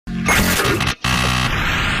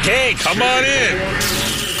Okay, come on in.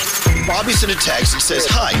 Bobby sent a text that says,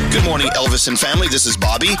 "Hi, good morning, Elvis and family. This is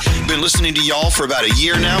Bobby. Been listening to y'all for about a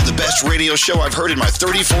year now. The best radio show I've heard in my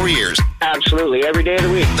 34 years. Absolutely, every day of the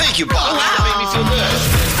week. Thank you, Bobby. That made me feel good."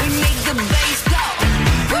 We make the bass go.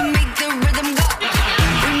 We make the rhythm go.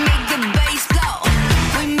 We make the bass go.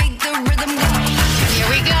 We make the rhythm go. Here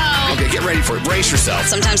we go. Okay, get ready for it. Brace yourself.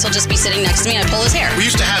 Sometimes he'll just be sitting next to me. I pull his hair. We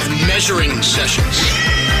used to have measuring sessions.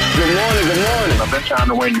 Good morning, good morning. I've been trying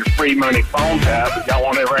to win your free money phone tap. If y'all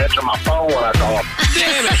won't ever answer my phone when I call.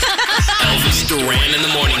 Damn it. Elvis Duran in the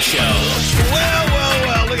morning show.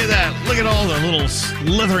 Well, look at that. Look at all the little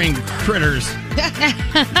slithering critters.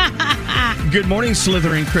 Good morning,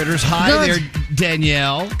 slithering critters. Hi Good. there,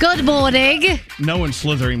 Danielle. Good morning. No one's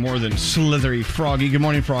slithering more than Slithery Froggy. Good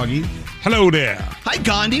morning, Froggy. Hello there. Hi,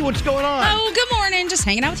 Gandhi. What's going on? Oh, good morning. Just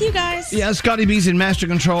hanging out with you guys. Yeah, Scotty B's in master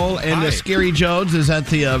control, and Scary Jones is at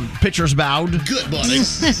the pitcher's mound. Good, buddy.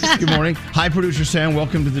 Good morning. Hi, producer Sam.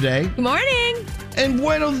 Welcome to the day. Good morning. And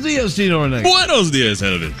buenos dias, Tino. Buenos dias,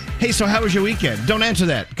 Elvis. Hey, so how was your weekend? Don't answer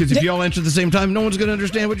that, because if you all answer at the same time, no one's going to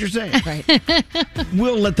understand what you're saying. Right.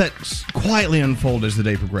 We'll let that quietly unfold as the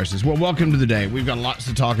day progresses. Well, welcome to the day. We've got lots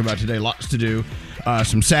to talk about today, lots to do.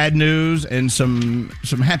 Some sad news and some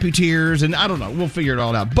happy tears, and I don't know. We'll figure it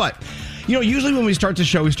all out. But, you know, usually when we start the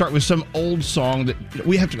show, we start with some old song that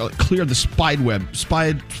we have to clear the spider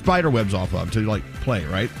webs off of to, play,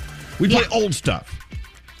 right? We play old stuff.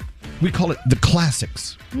 We call it the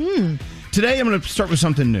classics. Today, I'm going to start with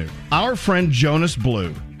something new. Our friend Jonas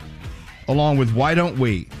Blue, along with Why Don't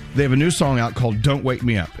We, they have a new song out called Don't Wake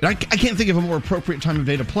Me Up. And I can't think of a more appropriate time of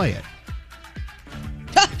day to play it.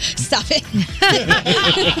 Stop it.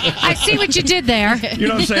 I see what you did there. You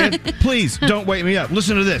know what I'm saying? Please, don't wake me up.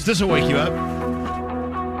 Listen to this. This will wake you up.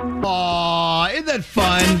 Aw, isn't that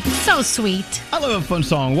fun? So sweet. I love a fun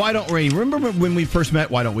song. Why Don't We? Remember when we first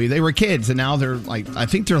met Why Don't We? They were kids, and now they're I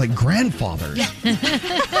think they're like grandfathers.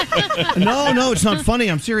 No, it's not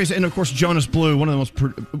funny. I'm serious. And of course, Jonas Blue, one of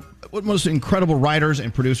the most incredible writers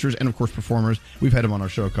and producers, and of course, performers. We've had him on our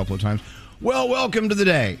show a couple of times. Well, welcome to the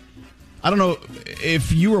day. I don't know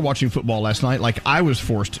if you were watching football last night, like I was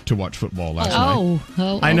forced to watch football last night.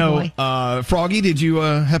 I know. Boy. Froggy, did you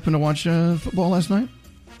happen to watch football last night?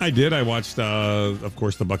 I did. I watched, of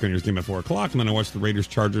course, the Buccaneers game at 4 o'clock, and then I watched the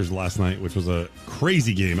Raiders-Chargers last night, which was a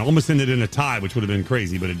crazy game. Almost ended in a tie, which would have been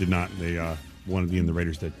crazy, but it did not. They wanted to be in the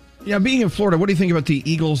Raiders did. Yeah, being in Florida, what do you think about the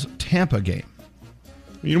Eagles-Tampa game?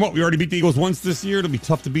 You know what? We already beat the Eagles once this year. It'll be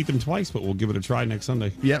tough to beat them twice, but we'll give it a try next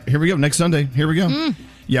Sunday. Yeah, here we go. Next Sunday. Here we go.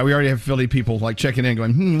 Yeah, we already have Philly people checking in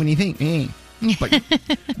going, what do you think? Like,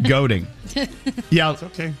 goading. Yeah. It's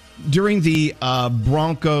okay. During the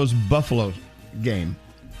Broncos-Buffalo game,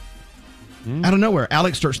 out of nowhere,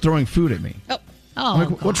 Alex starts throwing food at me. Oh. I'm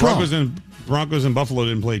like, what's wrong? Broncos and Buffalo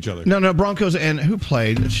didn't play each other. No, Broncos and who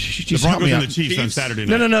played? The Broncos and the Chiefs on Saturday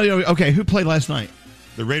night. No. Okay, who played last night?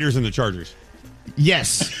 The Raiders and the Chargers.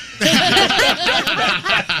 Yes. That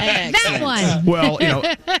one. Well, you know,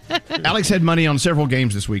 Alex had money on several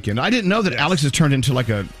games this weekend. I didn't know that Alex has turned into like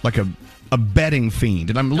a betting fiend,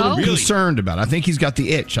 and I'm a little concerned about it. I think he's got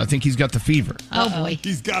the itch. I think he's got the fever. Oh boy.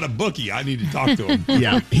 He's got a bookie. I need to talk to him.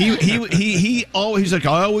 Yeah. He's like,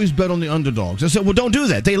 I always bet on the underdogs. I said, well, don't do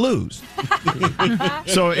that. They lose.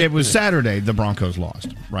 So it was Saturday. The Broncos lost,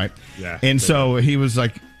 right? Yeah. And so he was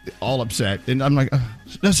like all upset, and I'm like,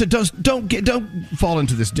 I said, don't fall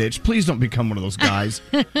into this ditch. Please don't become one of those guys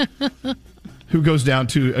who goes down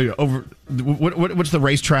to over what's the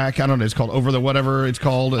racetrack? I don't know. It's called over the whatever it's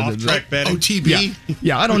called. Off-track betting. OTB.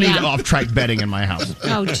 Yeah, I don't need off-track betting in my house.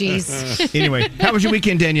 Oh, jeez. Anyway, how was your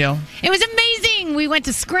weekend, Danielle? It was amazing. We went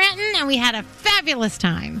to Scranton, and we had a fabulous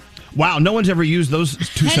time. Wow, no one's ever used those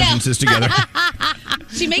two sentences together.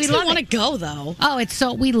 She makes me want to go, though. Oh,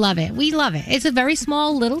 we love it. We love it. It's a very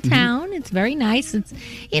small little town. It's very nice. It's,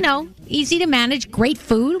 easy to manage. Great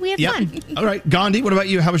food. We had fun. All right, Gandhi, what about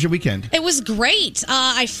you? How was your weekend? It was great.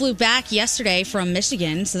 I flew back yesterday from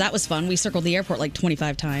Michigan, so that was fun. We circled the airport like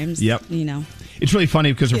 25 times. Yep. It's really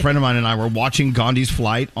funny because a friend of mine and I were watching Gandhi's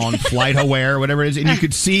flight on Flight Aware, whatever it is, and you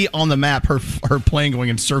could see on the map her plane going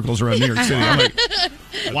in circles around New York City. I'm like,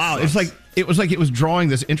 wow, it was drawing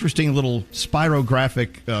this interesting little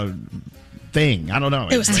spirographic thing. I don't know.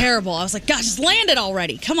 It was terrible. I was like, gosh, just land it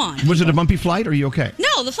already. Come on. Was it a bumpy flight? Or are you okay?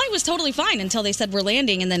 No, the flight was totally fine until they said we're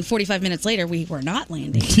landing, and then 45 minutes later, we were not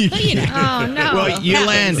landing. But, Oh, no. Well, you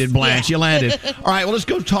landed, Blanche. You landed. All right, well, let's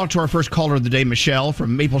go talk to our first caller of the day, Michelle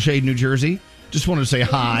from Maple Shade, New Jersey. Just wanted to say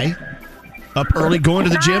hi. Up early, going to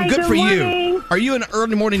the gym. Good for you. Are you an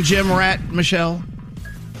early morning gym rat, Michelle?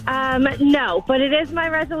 No, but it is my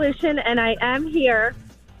resolution, and I am here.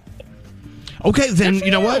 Okay, then Good for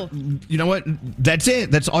you know you. what? You know what? That's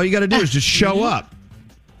it. That's all you got to do is just show up.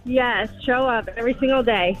 Yes, show up every single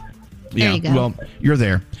day. Yeah. you go. Well, you're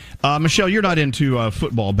there. Michelle, you're not into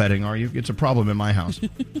football betting, are you? It's a problem in my house.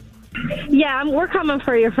 Yeah, we're coming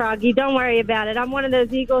for you, Froggy. Don't worry about it. I'm one of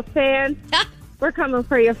those Eagles fans. We're coming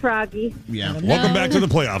for you, Froggy. Yeah. Welcome back to the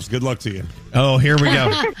playoffs. Good luck to you. Oh, here we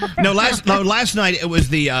go. Last night it was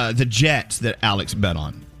the Jets that Alex bet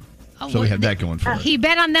on. So we have that going for us. He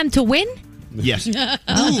bet on them to win? Yes.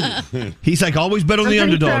 He's like, always bet on the I'm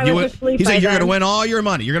pretty underdog. sure I was asleep He's by like, you're going to then. win all your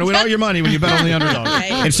money. You're going to win all your money when you bet on the underdog.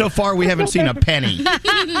 And so far, we haven't seen a penny.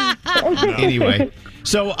 Anyway.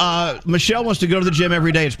 So Michelle wants to go to the gym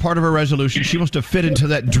every day. It's part of her resolution. She wants to fit into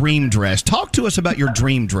that dream dress. Talk to us about your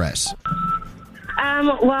dream dress.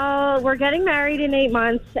 Well, we're getting married in 8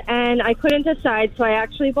 months, and I couldn't decide, so I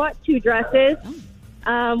actually bought 2 dresses,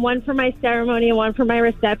 one for my ceremony and one for my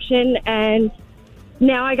reception, and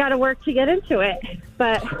now I got to work to get into it.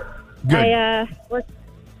 But Good.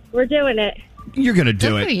 we're doing it. You're going to do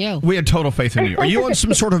Good it. for you. We had total faith in you. Are you on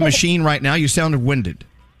some sort of machine right now? You sounded winded.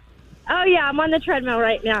 Oh, yeah, I'm on the treadmill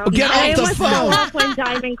right now. Get off I the almost phone. fell off when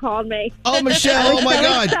Diamond called me. Oh, Michelle. Oh, my So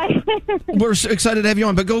God. excited. We're so excited to have you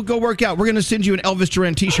on, but go work out. We're going to send you an Elvis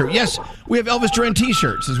Duran t-shirt. Yes, we have Elvis Duran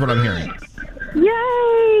t-shirts is what I'm hearing.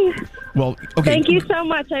 Yay! Well, okay. Thank you so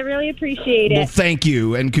much. I really appreciate Well, it. thank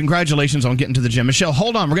you, and congratulations on getting to the gym. Michelle,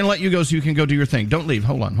 hold on. We're going to let you go so you can go do your thing. Don't leave.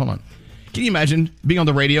 Hold on. Can you imagine being on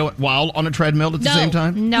the radio while on a treadmill at the same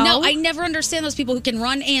time? No. I never understand those people who can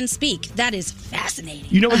run and speak. That is fascinating.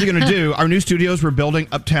 You know what you're going to do? Our new studios we're building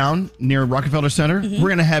uptown near Rockefeller Center. We're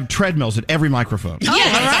going to have treadmills at every microphone.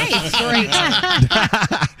 Yes. All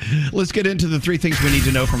right. Great. Let's get into the 3 things we need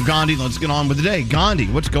to know from Gandhi. Let's get on with the day. Gandhi,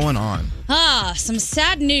 what's going on? Some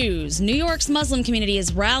sad news. New York's Muslim community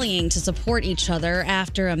is rallying to support each other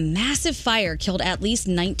after a massive fire killed at least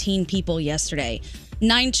 19 people yesterday.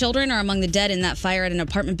 9 children are among the dead in that fire at an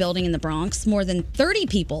apartment building in the Bronx. More than 30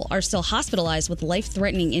 people are still hospitalized with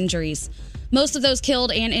life-threatening injuries. Most of those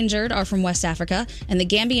killed and injured are from West Africa, and the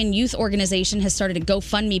Gambian Youth Organization has started a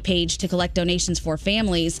GoFundMe page to collect donations for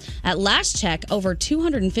families. At last check, over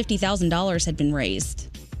 $250,000 had been raised.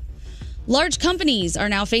 Large companies are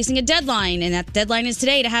now facing a deadline, and that deadline is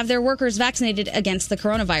today to have their workers vaccinated against the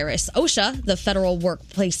coronavirus. OSHA, the Federal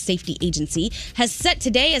Workplace Safety Agency, has set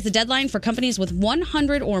today as the deadline for companies with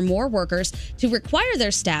 100 or more workers to require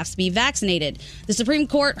their staffs be vaccinated. The Supreme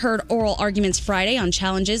Court heard oral arguments Friday on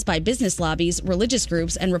challenges by business lobbies, religious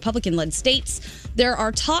groups, and Republican-led states. There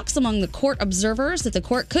are talks among the court observers that the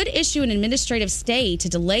court could issue an administrative stay to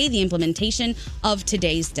delay the implementation of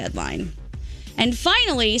today's deadline. And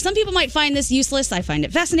finally, some people might find this useless. I find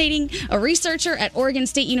it fascinating. A researcher at Oregon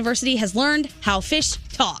State University has learned how fish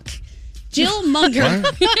talk. Jill Munger.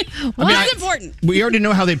 Why is important? We already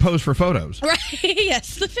know how they pose for photos. Right,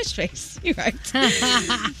 yes, the fish face. You're right.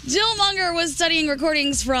 Jill Munger was studying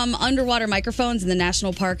recordings from underwater microphones in the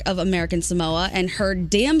National Park of American Samoa and heard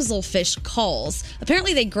damselfish calls.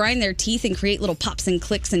 Apparently, they grind their teeth and create little pops and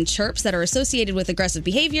clicks and chirps that are associated with aggressive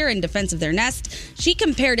behavior and defense of their nest. She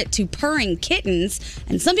compared it to purring kittens,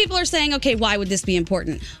 and some people are saying, okay, why would this be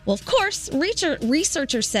important? Well, of course,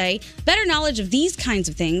 researchers say better knowledge of these kinds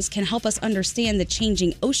of things can help us understand the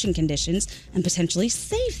changing ocean conditions and potentially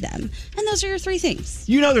save them. And those are your 3 things.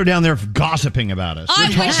 You know they're down there gossiping about us. They're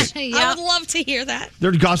talking. I would love to hear that.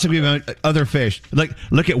 They're gossiping about other fish. Like,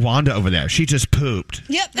 look at Wanda over there. She just pooped.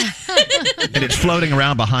 Yep. And it's floating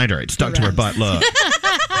around behind her. It's stuck to her butt. Look.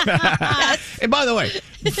 And by the way,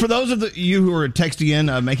 for those of you who are texting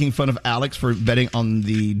in making fun of Alex for betting on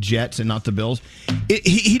the Jets and not the Bills,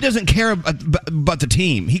 he doesn't care about the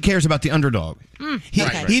team. He cares about the underdog.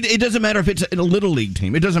 It doesn't matter if it's a little league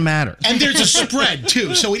team. It doesn't matter. And there's a spread,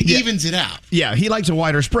 too, so it evens it out. Yeah, he likes a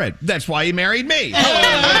wider spread. That's why he married me.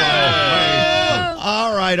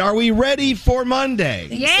 All right, are we ready for Monday?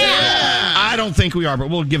 Yeah. I don't think we are, but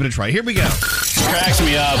we'll give it a try. Here we go. Cracks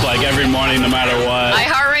me up like every morning, no matter what.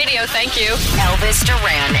 iHeartRadio, thank you. Elvis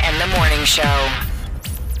Duran and the Morning Show.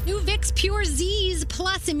 New Vicks Pure Z's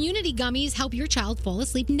Plus Immunity Gummies help your child fall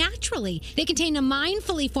asleep naturally. They contain a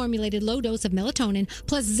mindfully formulated low dose of melatonin,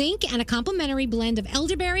 plus zinc and a complementary blend of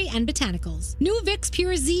elderberry and botanicals. New Vicks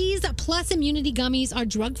Pure Z's Plus Immunity Gummies are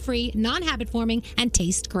drug-free, non-habit-forming, and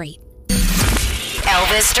taste great.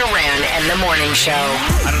 Elvis Duran and the Morning Show.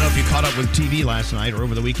 I don't know if you caught up with TV last night or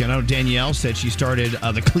over the weekend. I know Danielle said she started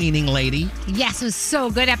The Cleaning Lady. Yes, it was so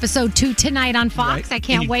good. Episode 2 tonight on Fox. Right. I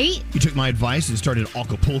can't wait. You took my advice and started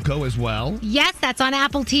Acapulco as well. Yes, that's on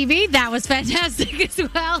Apple TV. That was fantastic as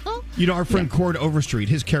well. You know, our friend Cord Overstreet,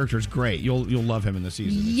 his character is great. You'll love him in the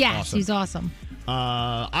season. It's Yes, awesome. he's awesome.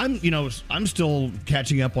 I'm still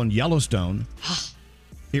catching up on Yellowstone.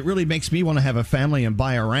 It really makes me want to have a family and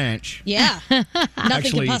buy a ranch. Yeah. Nothing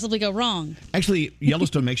Actually- could possibly go wrong. Actually,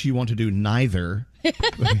 Yellowstone makes you want to do neither.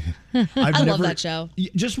 I love that show.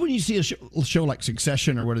 Just when you see a show like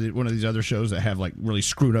Succession or one of these other shows that have like really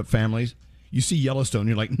screwed up families, you see Yellowstone,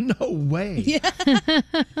 you're like, no way. Yeah.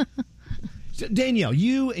 So, Danielle,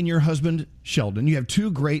 you and your husband Sheldon, you have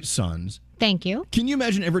two great sons. Thank you. Can you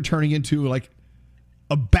imagine ever turning into like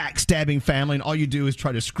a backstabbing family and all you do is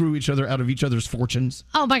try to screw each other out of each other's fortunes?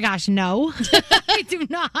 Oh my gosh, no. I do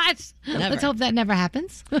not. Let's hope that never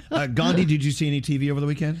happens. Gandhi, did you see any TV over the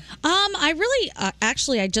weekend? I really,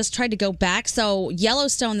 I just tried to go back. So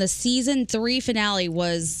Yellowstone, the season 3 finale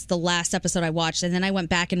was the last episode I watched. And then I went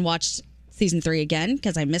back and watched season 3 again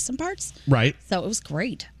because I missed some parts. Right. So it was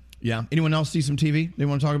great. Yeah. Anyone else see some TV they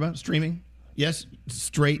want to talk about? Streaming? Yes?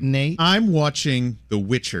 Straight Nate? I'm watching The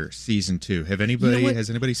Witcher season 2. Has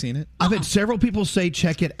anybody seen it? I've had several people say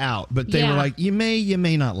check it out, but they were like, you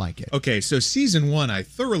may not like it. Okay, so season 1 I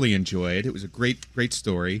thoroughly enjoyed. It was a great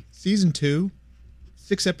story. Season 2,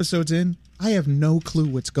 6 episodes in, I have no clue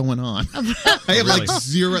what's going on. I have like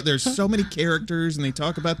zero. There's so many characters, and they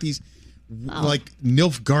talk about these like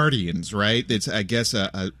Nilfgaardians, right? It's, I guess,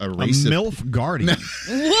 a race of... MILF Guardian.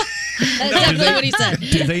 That's exactly what he said.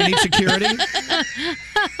 Do they need security?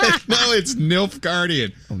 No, it's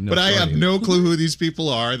Nilfgaardian. But I have no clue who these people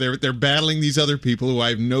are. They're battling these other people who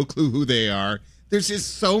I have no clue who they are. There's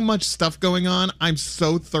just so much stuff going on. I'm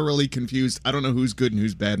so thoroughly confused. I don't know who's good and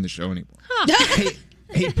who's bad in the show anymore.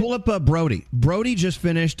 Hey, pull up Brody. Brody just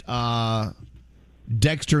finished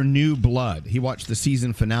Dexter New Blood. He watched the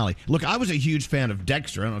season finale. Look, I was a huge fan of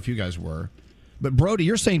Dexter. I don't know if you guys were. But Brody,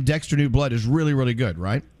 you're saying Dexter New Blood is really, really good,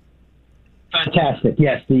 right? Fantastic.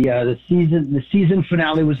 Yes, the season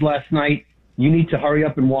finale was last night. You need to hurry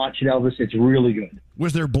up and watch it, Elvis. It's really good.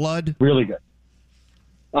 Was there blood? Really good.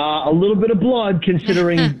 A little bit of blood,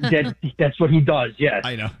 considering that's what he does. Yes,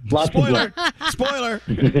 I know. Lots of blood. Spoiler.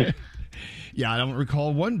 Yeah, I don't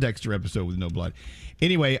recall one Dexter episode with no blood.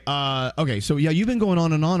 Anyway, okay, so yeah, you've been going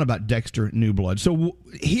on and on about Dexter New Blood. So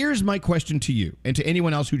here's my question to you and to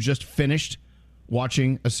anyone else who just finished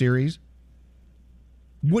watching a series.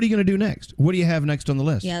 What are you going to do next? What do you have next on the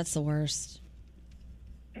list? Yeah, that's the worst.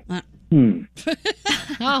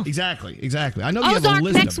 Exactly. I know you have a Ozark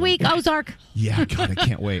list next of them. week. Ozark. Yeah, God, I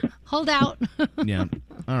can't wait. Hold out. Yeah.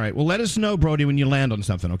 All right. Well, let us know, Brody, when you land on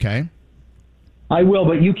something, okay? I will,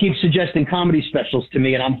 but you keep suggesting comedy specials to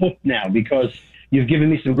me, and I'm hooked now because you've given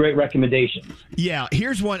me some great recommendations. Yeah,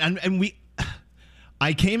 here's one, and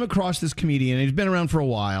I came across this comedian, and he's been around for a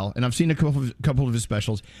while, and I've seen a couple of his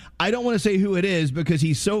specials. I don't want to say who it is because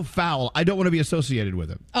he's so foul. I don't want to be associated with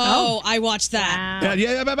him. Oh, I watched that.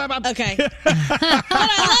 Yeah. Okay. But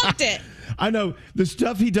I loved it. I know. The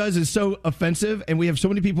stuff he does is so offensive, and we have so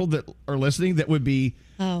many people that are listening that would be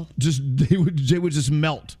they would just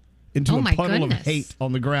melt into a puddle of hate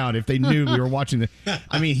on the ground if they knew we were watching this.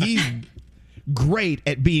 I mean, he's great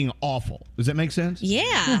at being awful. Does that make sense?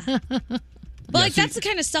 Yeah. But that's the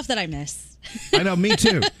kind of stuff that I miss. I know, me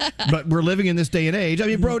too. But we're living in this day and age. I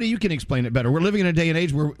mean, Brody, you can explain it better. We're living in a day and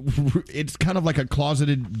age where it's kind of like a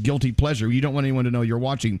closeted guilty pleasure. You don't want anyone to know you're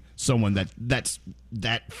watching someone that's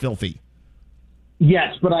that filthy.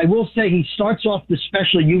 Yes, but I will say he starts off the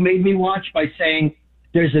special you made me watch by saying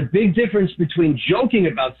there's a big difference between joking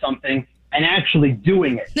about something and actually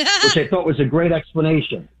doing it, which I thought was a great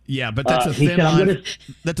explanation. Yeah, but that's a thin line.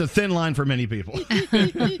 That's a thin line for many people.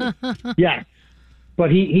 Yes. But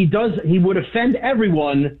he would offend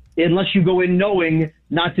everyone unless you go in knowing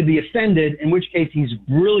not to be offended, in which case he's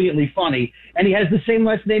brilliantly funny. And he has the same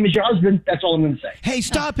last name as your husband. That's all I'm going to say. Hey,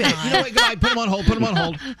 stop it. You know what, guy? Put him on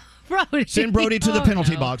hold. Brody. Send Brody to the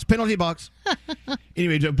penalty box. Penalty box.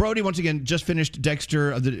 Anyway, Brody, once again, just finished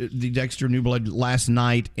Dexter, the Dexter New Blood last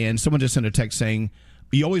night, and someone just sent a text saying,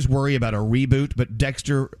 you always worry about a reboot, but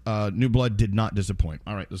Dexter New Blood did not disappoint.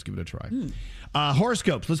 All right, let's give it a try.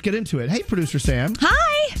 Horoscopes, let's get into it. Hey, Producer Sam.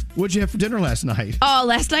 Hi. What'd you have for dinner last night? Oh,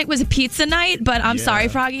 last night was a pizza night, but I'm sorry,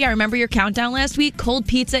 Froggy. I remember your countdown last week. Cold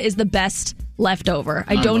pizza is the best leftover.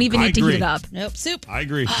 I don't even need to heat it up. Nope, soup. I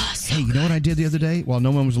agree. Oh, Hey, you know what I did the other day while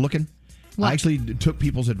no one was looking? What? I actually took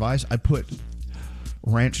people's advice. I put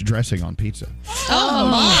ranch dressing on pizza. Oh,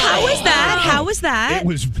 my. How was that? It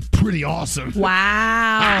was pretty awesome.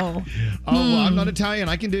 Wow. Well, I'm not Italian.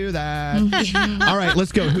 I can do that. All right,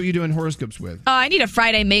 let's go. Who are you doing horoscopes with? Oh, I need a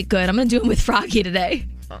Friday make good. I'm going to do them with Froggy today.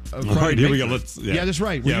 All right, here we go. Yeah, that's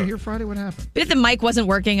right. Were you here Friday? What happened? But if the mic wasn't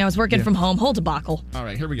working, I was working from home. Whole debacle. All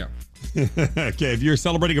right, here we go. Okay, if you're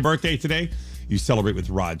celebrating a birthday today, You celebrate with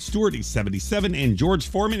Rod Stewart, he's 77, and George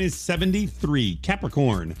Foreman is 73.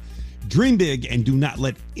 Capricorn. Dream big and do not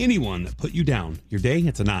let anyone put you down. Your day,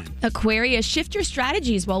 it's a 9. Aquarius, shift your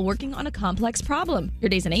strategies while working on a complex problem. Your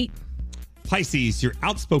day's an 8. Pisces, your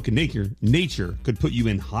outspoken nature could put you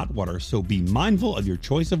in hot water, so be mindful of your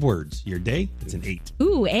choice of words. Your day, it's an 8.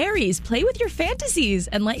 Ooh, Aries, play with your fantasies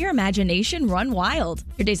and let your imagination run wild.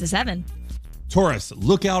 Your day's a 7. Taurus,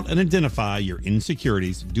 look out and identify your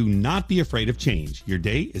insecurities. Do not be afraid of change. Your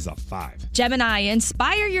day is a 5. Gemini,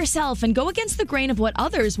 inspire yourself and go against the grain of what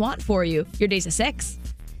others want for you. Your day's a 6.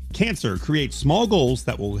 Cancer, create small goals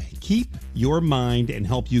that will keep your mind and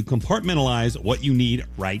help you compartmentalize what you need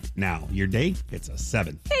right now. Your day, it's a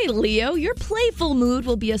 7. Hey, Leo, your playful mood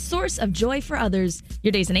will be a source of joy for others.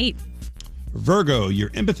 Your day's an 8. Virgo,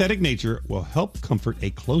 your empathetic nature will help comfort a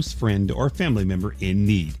close friend or family member in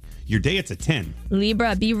need. Your day, it's a 10.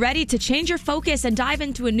 Libra, be ready to change your focus and dive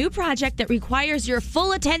into a new project that requires your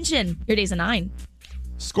full attention. Your day's a 9.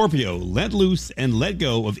 Scorpio, let loose and let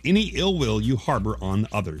go of any ill will you harbor on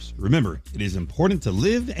others. Remember, it is important to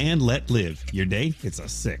live and let live. Your day, it's a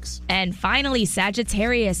 6. And finally,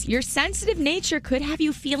 Sagittarius, your sensitive nature could have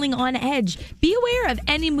you feeling on edge. Be aware of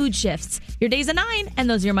any mood shifts. Your day's a 9, and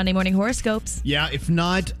those are your Monday morning horoscopes. Yeah, if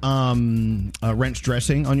not ranch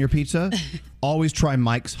dressing on your pizza, always try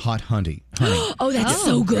Mike's Hot Honey. Oh, that's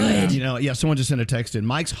so good. You know, yeah. Someone just sent a text in.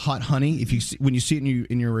 Mike's Hot Honey. If you when you see it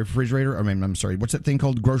in your refrigerator, I'm sorry, what's that thing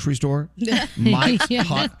called? Grocery store. Mike's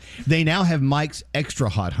Hot. They now have Mike's Extra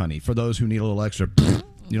Hot Honey for those who need a little extra.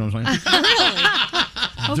 You know what I'm saying?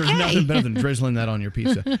 Really? There's nothing better than drizzling that on your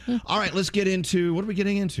pizza. All right, let's get into what are we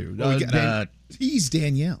getting into? We got tease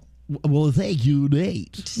Danielle. Well, thank you,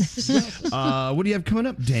 Nate. What do you have coming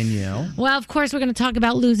up, Danielle? Well, of course, we're going to talk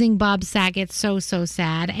about losing Bob Saget. So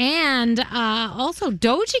sad. And also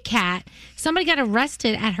Doja Cat. Somebody got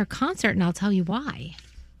arrested at her concert, and I'll tell you why.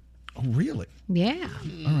 Oh, really? Yeah.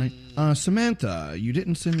 All right. Samantha, you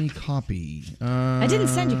didn't send me a copy. I didn't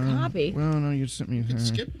send you a copy. Well, no, you sent me...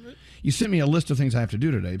 You sent me a list of things I have to do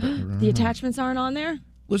today. But The attachments aren't on there?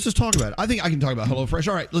 Let's just talk about it. I think I can talk about HelloFresh.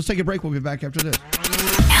 All right, let's take a break. We'll be back after this.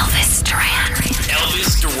 Elvis Duran.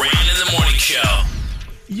 Elvis Duran in the morning show.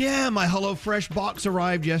 Yeah, my HelloFresh box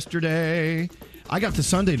arrived yesterday. I got the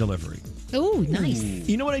Sunday delivery. Oh, nice.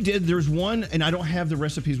 You know what I did? There's one, and I don't have the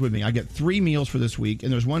recipes with me. I got 3 meals for this week,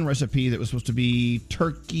 and there's one recipe that was supposed to be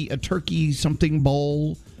a turkey something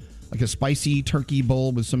bowl, like a spicy turkey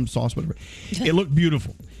bowl with some sauce, whatever. It looked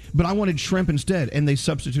beautiful. But I wanted shrimp instead, and they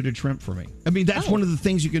substituted shrimp for me. I mean, that's one of the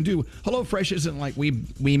things you can do. HelloFresh isn't like we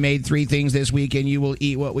made 3 things this week, and you will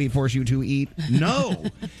eat what we force you to eat. No.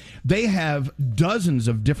 They have dozens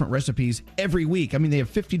of different recipes every week. I mean, they have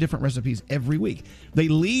 50 different recipes every week. They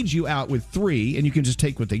lead you out with 3, and you can just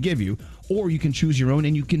take what they give you, or you can choose your own,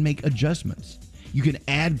 and you can make adjustments. You can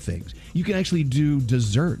add things. You can actually do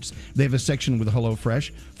desserts. They have a section with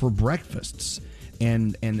HelloFresh for breakfasts.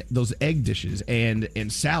 And those egg dishes and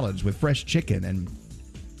salads with fresh chicken, and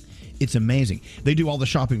it's amazing. They do all the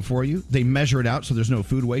shopping for you. They measure it out so there's no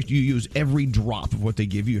food waste. You use every drop of what they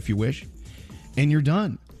give you if you wish, and you're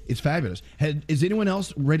done. It's fabulous. Is anyone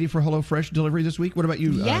else ready for HelloFresh delivery this week? What about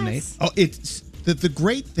you, Nate? Oh, it's the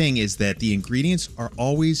great thing is that the ingredients are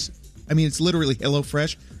always, I mean, it's literally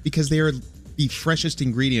HelloFresh because they are the freshest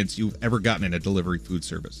ingredients you've ever gotten in a delivery food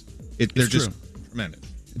service. They're just tremendous.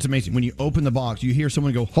 It's amazing. When you open the box, you hear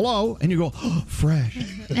someone go, hello, and you go, oh, fresh.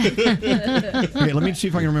 Okay, let me see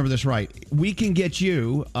if I can remember this right. We can get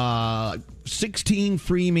you 16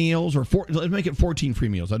 free meals, or let's make it 14 free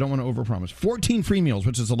meals. I don't want to overpromise. 14 free meals,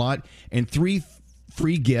 which is a lot, and 3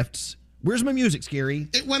 free gifts. Where's my music, Scary?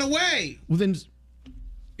 It went away. Well, then... You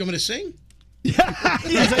want me to sing? Yes,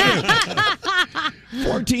 I do.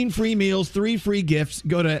 14 free meals, 3 free gifts.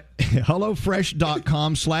 Go to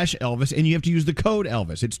HelloFresh.com/Elvis, and you have to use the code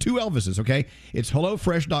Elvis. It's 2 Elvises, okay? It's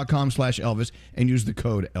HelloFresh.com/Elvis, and use the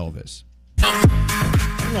code Elvis.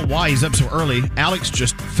 I don't know why he's up so early. Alex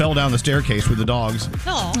just fell down the staircase with the dogs.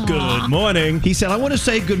 Aww. Good morning. He said, I want to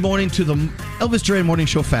say good morning to the Elvis Duran Morning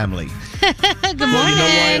Show family. Good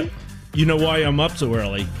morning. You know why I'm up so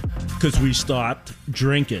early? Because we stopped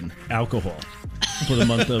drinking alcohol for the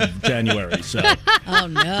month of January. So oh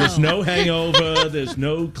no, there's no hangover. There's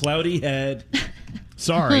no cloudy head.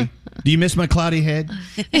 Sorry. Do you miss my cloudy head?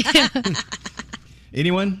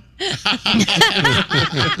 Anyone?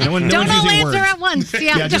 No one's using answer words. at once.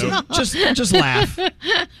 Yeah, just laugh.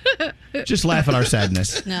 Just laugh at our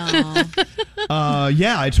sadness. No.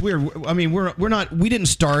 Yeah, it's weird. I mean, we didn't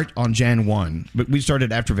start on Jan 1, but we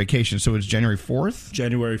started after vacation, so it's January 4th.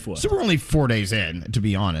 January 4th. So we're only 4 days in, to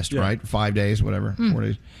be honest, right? 5 days, whatever, 4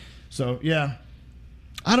 days. So yeah,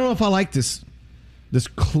 I don't know if I like this this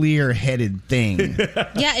clear-headed thing.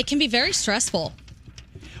 Yeah, it can be very stressful.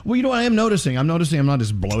 Well, you know what I am noticing? I'm noticing I'm not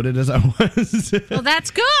as bloated as I was. Well,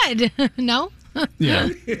 that's good. No? Yeah.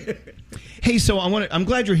 Hey, so I'm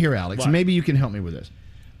glad you're here, Alex. What? Maybe you can help me with this.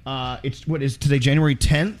 It's what is today, January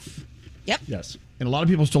 10th? Yep. Yes. And a lot of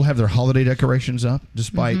people still have their holiday decorations up,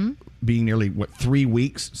 despite being nearly 3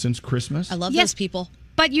 weeks since Christmas. I love those people.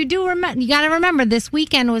 But you do remember. You got to remember this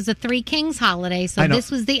weekend was the Three Kings holiday, so I know.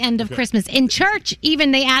 this was the end of Christmas. In church,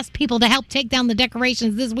 even they asked people to help take down the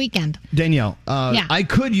decorations this weekend. Danielle, Yeah. I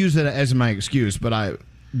could use that as my excuse, but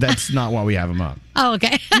that's not why we have them up. Oh,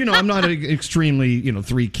 okay. I'm not an extremely,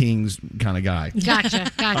 Three Kings kind of guy.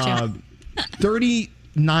 Gotcha.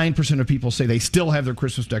 39% of people say they still have their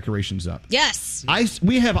Christmas decorations up. Yes.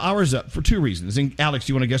 We have ours up for 2 reasons. And Alex,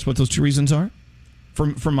 do you want to guess what those 2 reasons are?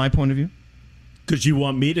 From my point of view? Because you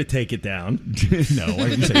want me to take it down. No, I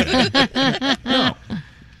didn't say that. No.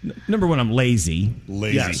 Number one, I'm lazy.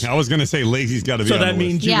 Lazy. Yes. I was going to say lazy's got to be So on that the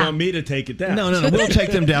means list. you want me to take it down. No. We'll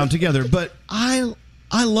take them down together. But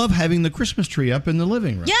I love having the Christmas tree up in the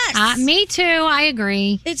living room. Yes. Me too. I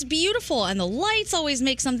agree. It's beautiful, and the lights always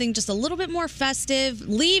make something just a little bit more festive.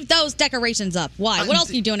 Leave those decorations up. Why? What else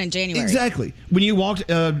are you doing in January? Exactly. When you walked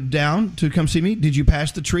down to come see me, did you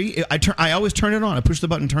pass the tree? I always turn it on. I push the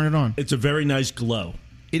button, turn it on. It's a very nice glow.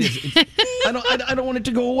 It is. I don't want it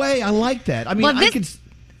to go away. I like that. I mean, Well, I could.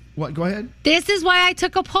 What? Go ahead. This is why I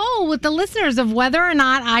took a poll with the listeners of whether or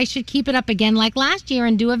not I should keep it up again like last year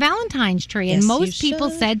and do a Valentine's tree. Yes, and you most people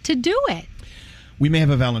should. said to do it. We may have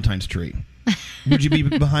a Valentine's tree. Would you be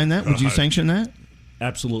behind that? Would you sanction that?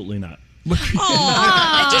 Absolutely not.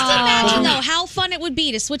 Oh, just imagine though how fun it would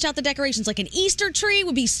be to switch out the decorations. Like an Easter tree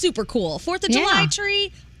would be super cool. 4th of July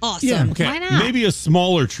tree, awesome. Okay. Why not? Maybe a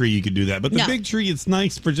smaller tree you could do that, but the No. big tree, it's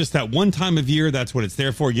nice for just that one time of year. That's what it's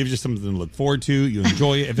there for. It gives you something to look forward to. You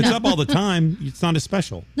enjoy it. If it's up all the time, it's not as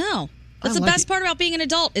special. No. That's the like best part about being an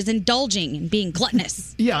adult is indulging and being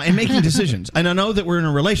gluttonous. Yeah, and making decisions. And I know that we're in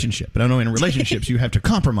a relationship, but I know in relationships you have to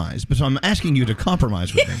compromise. But so I'm asking you to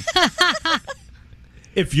compromise with me.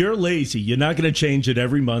 If you're lazy, you're not going to change it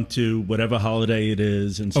every month to whatever holiday it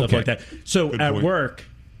is and stuff Okay. like that. So Good at point. work,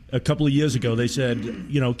 a couple of years ago, they said,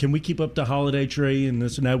 can we keep up the holiday tree and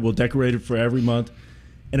this and that? We'll decorate it for every month.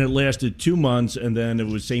 And it lasted 2 months, and then it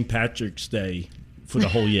was St. Patrick's Day for the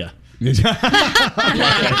whole year. I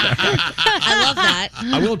love that.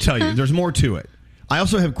 I will tell you, there's more to it. I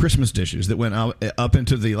also have Christmas dishes that went out up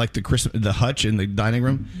into the the hutch in the dining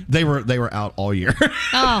room. They were out all year.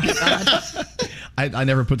 Oh, God. I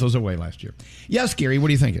never put those away last year. Yes, Gary, what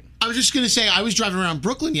are you thinking? I was just going to say, I was driving around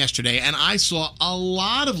Brooklyn yesterday, and I saw a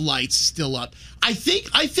lot of lights still up. I think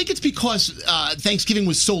it's because Thanksgiving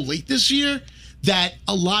was so late this year that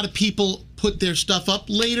a lot of people put their stuff up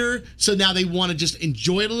later, so now they want to just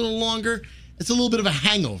enjoy it a little longer. It's a little bit of a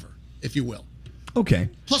hangover, if you will. Okay.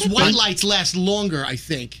 Plus, white lights last longer, I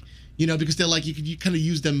think, because they're like, you kind of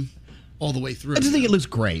use them all the way through. I just think it looks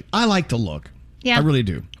great. I like the look. Yeah. I really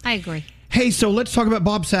do. I agree. Hey, so let's talk about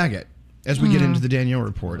Bob Saget as we get into the Danielle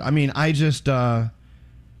report. I mean, I just that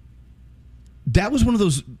was one of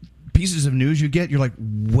those pieces of news you get. You're like,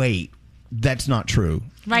 wait, that's not true.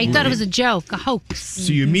 Right. You thought it was a joke, a hoax.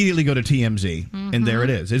 So you immediately go to TMZ, and there it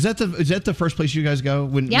is. Is that the first place you guys go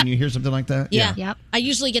when you hear something like that? Yeah. Yep. I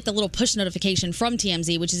usually get the little push notification from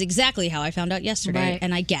TMZ, which is exactly how I found out yesterday, Right.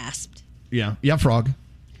 and I gasped. Yeah. Yeah, Frog.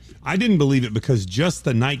 I didn't believe it because just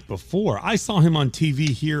the night before, I saw him on TV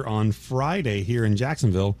here on Friday here in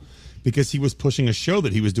Jacksonville because he was pushing a show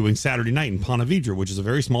that he was doing Saturday night in Ponte Vedra, which is a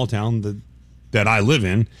very small town that I live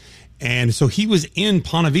in. And so he was in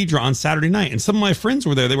Ponte Vedra on Saturday night, and some of my friends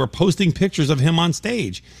were there. They were posting pictures of him on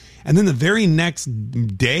stage. And then the very next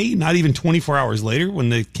day, not even 24 hours later, when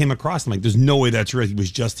they came across, I'm like, there's no way that's real. He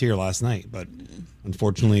was just here last night. But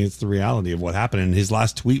unfortunately, it's the reality of what happened. And his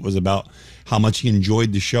last tweet was about how much he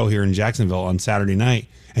enjoyed the show here in Jacksonville on Saturday night.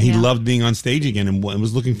 And he loved being on stage again and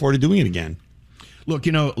was looking forward to doing it again. Look,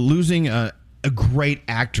 losing a great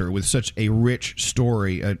actor with such a rich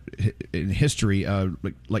story in history,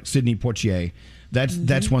 like Sidney Poitier,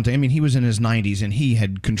 that's one thing. I mean, he was in his 90s and he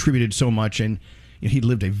had contributed so much, and he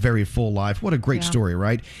lived a very full life. What a great story,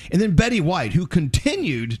 right? And then Betty White, who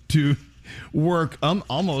continued to work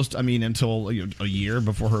almost, until a year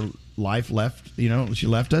before her life left. She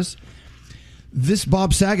left us. This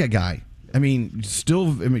Bob Saget guy. He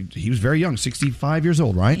was very young, 65 years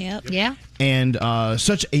old, right? Yep. Yeah. And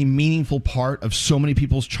such a meaningful part of so many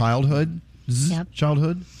people's childhood. Yeah.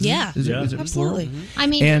 Is it plural? Absolutely. I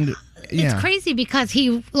mean, And it's crazy because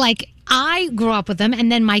he, I grew up with them,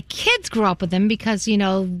 and then my kids grew up with them because,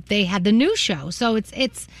 they had the new show. So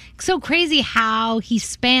it's so crazy how he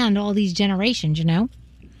spanned all these generations,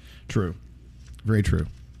 True. Very true.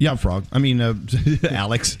 Yeah, Frog. I mean,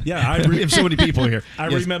 Alex. Yeah, we have so many people here. I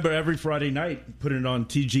Yes. remember every Friday night putting it on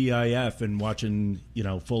TGIF and watching,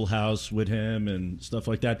 Full House with him and stuff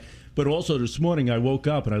like that. But also this morning I woke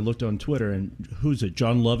up and I looked on Twitter and who's it?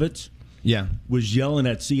 John Lovitz? Yeah. Was yelling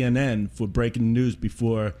at CNN for breaking news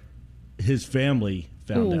before his family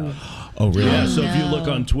found Ooh. out. Oh, really? Yeah, so Oh, if you no. look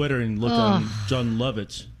on Twitter and look on Ugh. John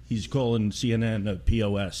Lovitz, he's calling CNN a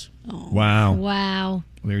POS. Wow. Wow.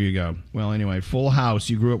 There you go. Well, anyway, Full House.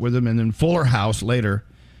 You grew up with him, and then Fuller House later.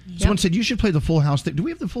 Someone said you should play the Full House theme. Do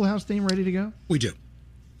we have the Full House theme ready to go? We do.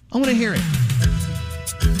 I want to hear it.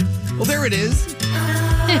 Well, there it is.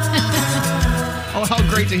 Oh, how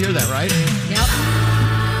great to hear that, right?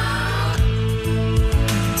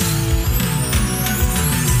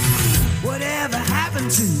 Whatever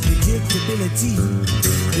happened to predictability?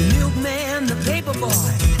 The milkman, the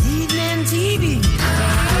paperboy, evening TV.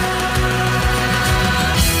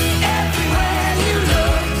 Everywhere you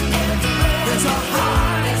look, there's a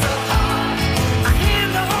heart, a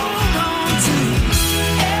hand to hold on to.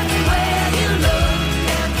 Everywhere you look,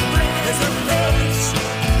 there's a face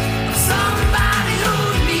of somebody who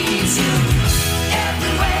needs you.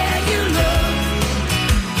 Everywhere you look,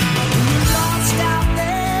 when you're lost out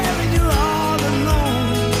there and you're all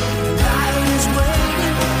alone, life is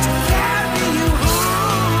waiting to carry you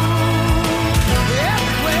home.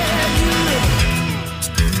 Everywhere you look,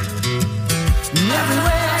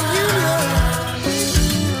 everywhere you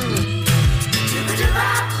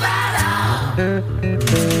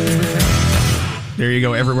There you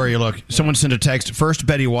go. Everywhere you look. Someone sent a text. First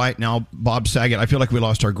Betty White, now Bob Saget. I feel like we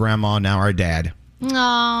lost our grandma, now our dad.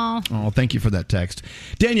 Oh. Oh, thank you for that text.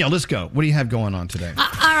 Danielle, let's go. What do you have going on today?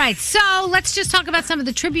 All right, so let's just talk about some of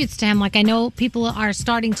the tributes to him. Like, I know people are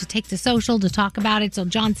starting to take to social to talk about it. So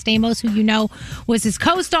John Stamos, who was his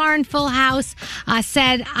co-star in Full House,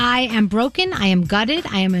 said, "I am broken. I am gutted.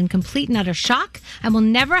 I am in complete and utter shock. I will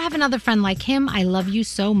never have another friend like him. I love you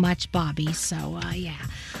so much, Bobby." So, yeah.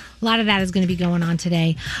 A lot of that is going to be going on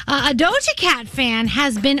today. A Doja Cat fan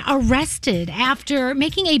has been arrested after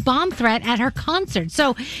making a bomb threat at her concert.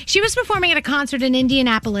 So she was performing at a concert in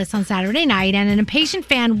Indianapolis on Saturday night, and an impatient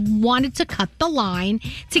fan wanted to cut the line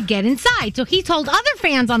to get inside. So he told other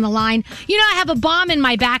fans on the line, I have a bomb in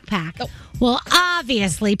my backpack. Well,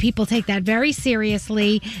 obviously, people take that very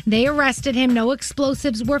seriously. They arrested him. No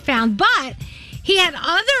explosives were found, but he had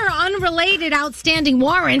other unrelated outstanding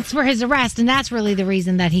warrants for his arrest, and that's really the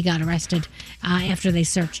reason that he got arrested after they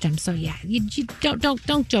searched him. So yeah, you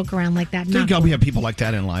don't joke around like that. Thank God we have people like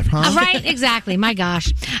that in life, huh? Right, exactly. My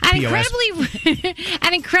gosh, an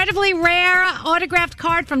incredibly rare autographed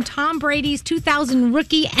card from Tom Brady's 2000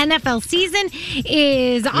 rookie NFL season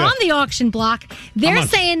is on the auction block. They're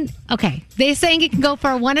saying it can go for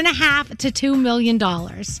 $1.5 to $2 million.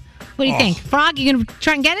 What do you think, Frog? You gonna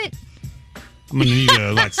try and get it? I'm going to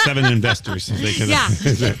need 7 investors. If they can, Yeah.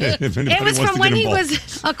 if anybody It was wants to from get when he involved.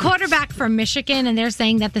 was a quarterback from Michigan, and they're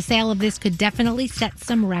saying that the sale of this could definitely set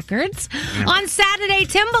some records. Yeah. On Saturday,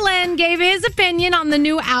 Timbaland gave his opinion on the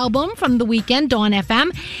new album from The Weeknd, Dawn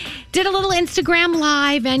FM. Did a little Instagram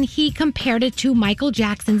live, and he compared it to Michael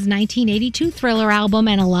Jackson's 1982 Thriller album,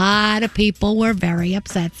 and a lot of people were very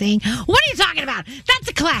upset, saying, "What are you talking about? That's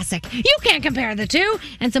a classic. You can't compare the two,"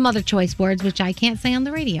 and some other choice words, which I can't say on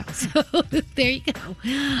the radio. So there you go.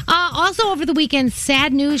 Also over the weekend,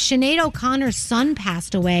 sad news, Sinead O'Connor's son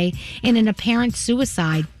passed away in an apparent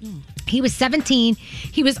suicide. He was 17.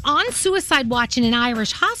 He was on suicide watch in an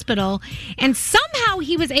Irish hospital, and somehow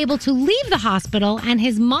he was able to leave the hospital, and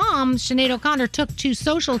his mom, Sinead O'Connor, took to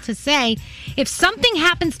social to say, "If something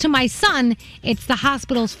happens to my son, it's the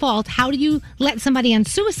hospital's fault. How do you let somebody on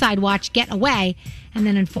suicide watch get away?" And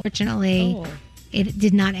then unfortunately, it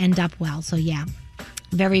did not end up well. So yeah.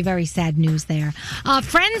 Very, very sad news there.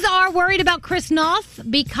 Friends are worried about Chris Noth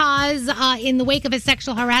because in the wake of his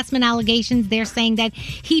sexual harassment allegations, they're saying that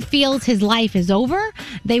he feels his life is over.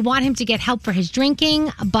 They want him to get help for his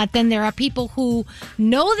drinking, but then there are people who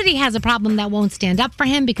know that he has a problem that won't stand up for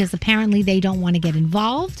him because apparently they don't want to get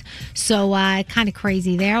involved. So kind of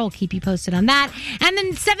crazy there. We'll keep you posted on that. And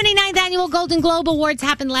then 79th Annual Golden Globe Awards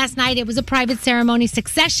happened last night. It was a private ceremony.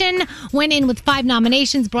 Succession went in with 5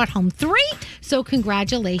 nominations, brought home 3. So congratulations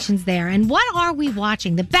congratulations there. And what are we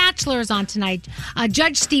watching? The Bachelor is on tonight.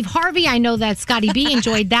 Judge Steve Harvey, I know that Scotty B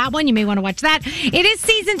enjoyed that one. You may want to watch that. It is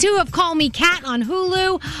season 2 of Call Me Kat on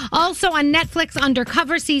Hulu. Also on Netflix,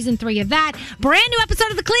 Undercover, season 3 of that. Brand new episode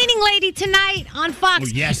of The Cleaning Lady tonight on Fox. Oh,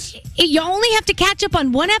 yes. You only have to catch up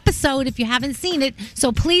on one episode if you haven't seen it,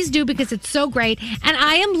 so please do because it's so great. And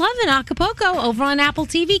I am loving Acapulco over on Apple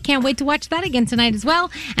TV. Can't wait to watch that again tonight as well.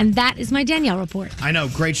 And that is my Danielle report. I know,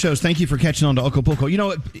 great shows. Thank you for catching on to Acapulco. You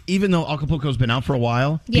know, even though Acapulco's been out for a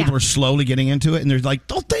while, people are slowly getting into it, and they're like,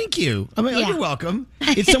 "Oh, thank you." I mean, you're welcome.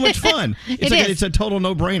 It's so much fun. It's a total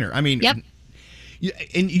no-brainer. I mean,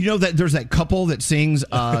 and you know that there's that couple that sings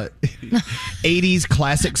 80s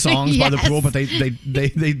classic songs by the pool, but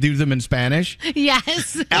they do them in Spanish.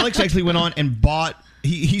 Yes. Alex actually went on and bought.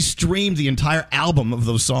 He streamed the entire album of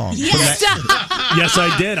those songs. Yes, yes,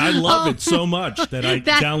 I did. I love it so much that I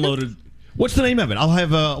downloaded. What's the name of it?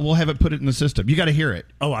 We'll have it put it in the system. You got to hear it.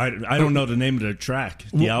 Oh, I don't know the name of the track,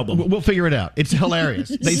 the album. We'll figure it out. It's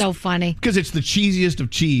hilarious. So funny. Because it's the cheesiest of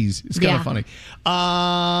cheese. It's kind of funny.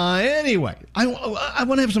 Anyway, I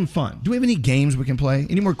want to have some fun. Do we have any games we can play?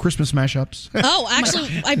 Any more Christmas mashups? Oh, actually,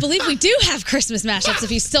 I believe we do have Christmas mashups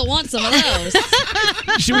if you still want some of those.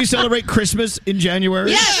 Should we celebrate Christmas in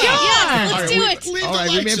January? Yeah, sure. Yeah, let's do it. All right,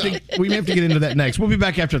 we may have to get into that next. We'll be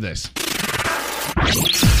back after this.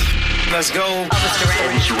 Let's go.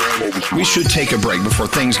 We should take a break before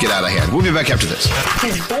things get out of hand. We'll be back after this.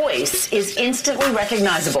 His voice is instantly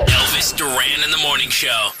recognizable. Elvis Duran in the Morning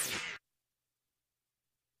Show.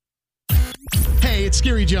 Hey, it's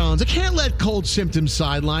Scary Jones. I can't let cold symptoms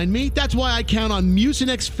sideline me. That's why I count on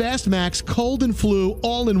Mucinex Fastmax Cold and Flu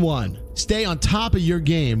All-in-One. Stay on top of your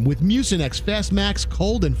game with Mucinex Fastmax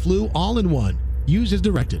Cold and Flu All-in-One. Use as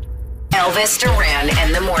directed. Elvis Duran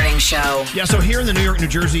and the Morning Show. Yeah, so here in the New York, New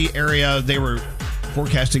Jersey area, they were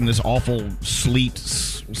forecasting this awful sleet /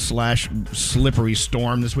 slippery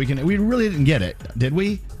storm this weekend. We really didn't get it, did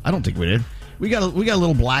we? I don't think we did. We got a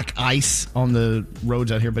little black ice on the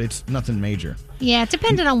roads out here, but it's nothing major. Yeah, it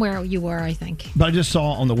depended on where you were, I think. But I just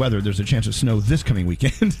saw on the weather there's a chance of snow this coming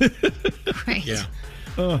weekend. Great. Yeah.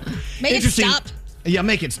 Make it stop. Yeah,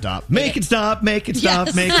 make it stop. Make it stop. Make it stop.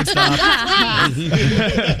 Yes. Make it stop.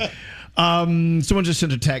 Someone just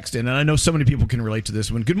sent a text in, and I know so many people can relate to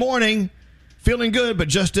this one. Good morning. Feeling good, but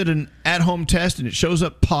just did an at-home test, and it shows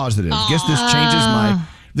up positive. Guess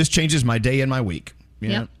this changes my day and my week.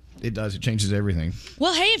 Yeah, it does. It changes everything.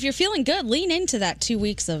 Well, hey, if you're feeling good, lean into that 2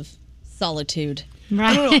 weeks of solitude.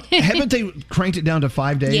 Right. I don't know. Haven't they cranked it down to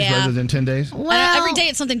 5 days rather than 10 days? Well, every day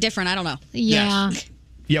it's something different. I don't know. Yeah. Yes.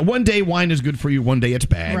 Yeah, one day wine is good for you, one day it's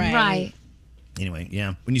bad. Right. Anyway,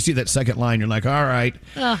 yeah. When you see that second line, you're like, all right.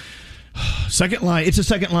 Second line. It's a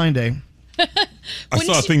second line day. I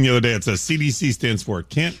saw a thing the other day. It says CDC stands for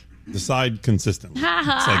can't decide consistently.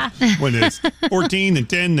 It's like when it's 14 and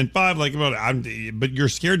 10 and 5, but you're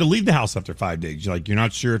scared to leave the house after 5 days. You're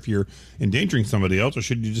not sure if you're endangering somebody else, or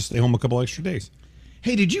should you just stay home a couple extra days?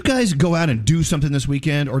 Hey, did you guys go out and do something this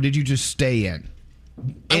weekend, or did you just stay in?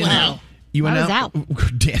 I went out. You went I was out?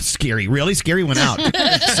 That's scary. Really? Scary went out.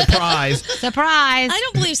 Surprise. Surprise. I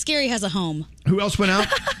don't believe Scary has a home. Who else went out?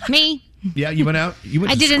 Me. Yeah, you went out? You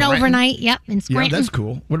went I to did an Scranton? overnight, in Scranton. Yeah, that's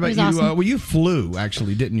cool. What about It you? was awesome. Well, you flew,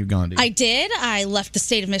 actually, didn't you, Gandhi? I did. I left the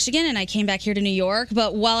state of Michigan and I came back here to New York.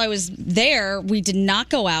 But while I was there, we did not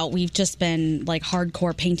go out. We've just been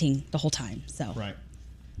hardcore painting the whole time. So Right.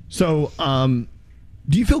 So,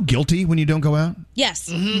 do you feel guilty when you don't go out? yes,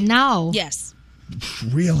 No. yes.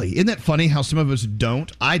 Really? Isn't that funny how some of us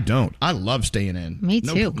don't? I don't. I love staying in. Me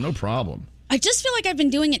too. No problem. I just feel like I've been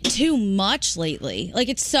doing it too much lately.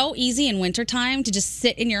 It's so easy in wintertime to just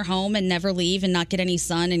sit in your home and never leave and not get any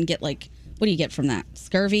sun and get what do you get from that?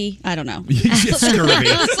 Scurvy? I don't know. Scurvy.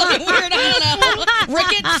 It's something weird. I don't know.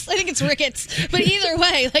 Rickets? I think it's rickets. But either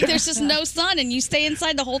way, there's just no sun and you stay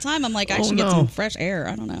inside the whole time. I'm like, I should get some fresh air.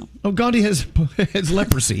 I don't know. Oh, Gandhi has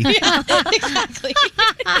leprosy. Yeah, exactly.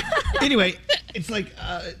 Anyway, it's like,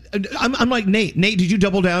 I'm like Nate. Nate, did you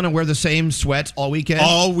double down and wear the same sweats all weekend?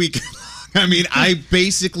 All week. I mean, I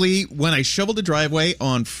basically, when I shoveled the driveway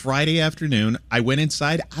on Friday afternoon, I went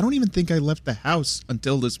inside. I don't even think I left the house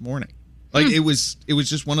until this morning. It was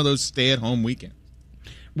just one of those stay-at-home weekends.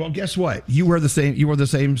 Well, guess what? You wore the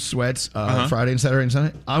same sweats Friday and Saturday and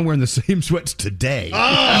Sunday. I'm wearing the same sweats today.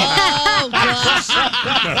 Oh, gosh.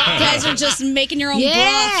 You guys are just making your own broth.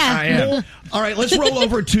 I am. All right, let's roll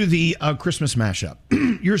over to the Christmas mashup.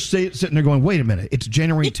 You're sitting there going, wait a minute, it's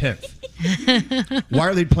January 10th. Why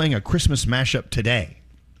are they playing a Christmas mashup today?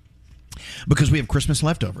 Because we have Christmas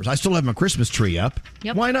leftovers. I still have my Christmas tree up.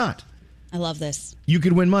 Yep. Why not? I love this. You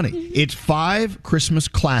could win money. It's 5 Christmas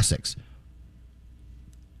classics.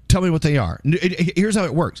 Tell me what they are. Here's how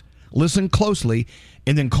it works. Listen closely,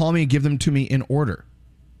 and then call me and give them to me in order.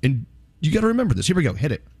 And you got to remember this. Here we go.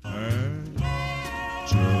 Hit it.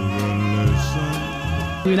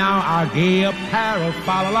 We now are gay apparel,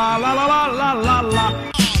 fa la la la la la la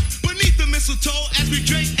la. Beneath the mistletoe as we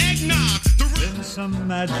drink eggnog. There's some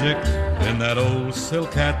magic in that old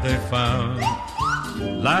silk hat they found.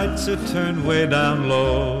 Lights are turned way down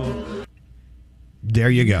low.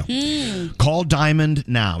 There you go. Call Diamond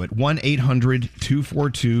now at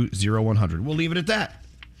 1-800-242-0100. We'll leave it at that.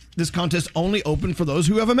 This contest only open for those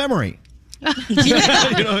who have a memory. you know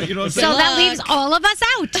what I'm So saying? that leaves all of us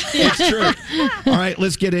out. It's true. All right,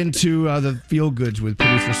 let's get into the feel goods with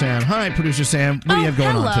producer Sam. Hi, producer Sam. What do you have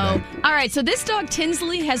going on today? All right, so this dog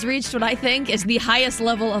Tinsley has reached what I think is the highest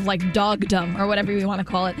level of like dogdom or whatever you want to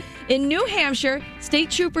call it. In New Hampshire, State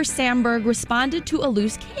Trooper Sandberg responded to a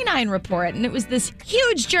loose canine report, and it was this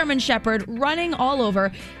huge German Shepherd running all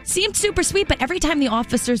over. Seemed super sweet, but every time the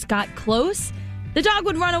officers got close, the dog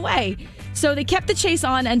would run away. So they kept the chase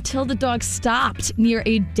on until the dog stopped near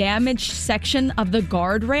a damaged section of the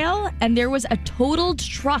guardrail, and there was a totaled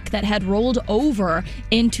truck that had rolled over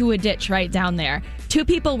into a ditch right down there. 2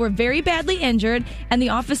 people were very badly injured, and the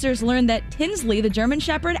officers learned that Tinsley, the German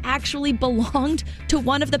Shepherd, actually belonged to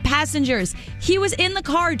one of the passengers. He was in the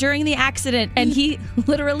car during the accident, and he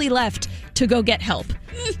literally left to go get help.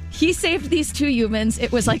 He saved these 2 humans.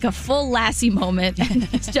 It was like a full Lassie moment, and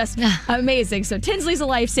it's just amazing. So Tinsley's a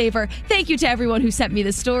lifesaver. Thank you to everyone who sent me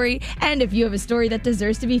this story. And if you have a story that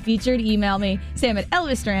deserves to be featured, email me,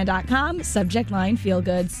 sam@elvisduran.com, subject line feel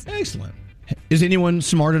goods. Excellent. Is anyone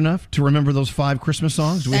smart enough to remember those 5 Christmas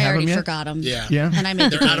songs? Do we I have already them yet? forgot them. Yeah. And I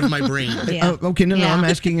made They're out of my brain. Yeah. Okay, no, Yeah. I'm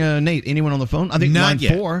asking Nate. Anyone on the phone? I think Not line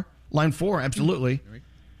yet. 4. Line 4, absolutely.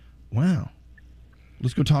 Wow.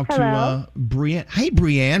 Let's go talk Hello. to Brienne. Hey,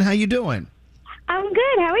 Brienne, how you doing? I'm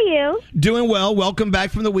good. How are you? Doing well. Welcome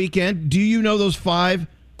back from the weekend. Do you know those 5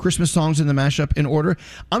 Christmas songs in the mashup in order?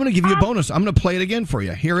 I'm going to give you a bonus. I'm going to play it again for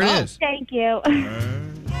you. Here it is. Thank you.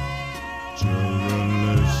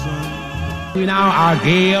 We now are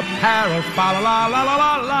gay apparel, fa la la la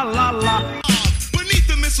la la la la. Beneath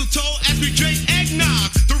the mistletoe as we drink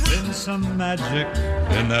eggnog. There's some magic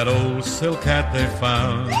in that old silk hat they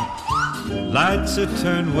found. Lights are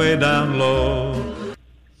turned way down low.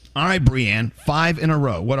 All right, Brienne, 5 in a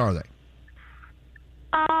row. What are they?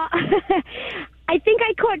 I think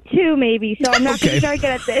I caught 2 maybe, so I'm not Okay. very good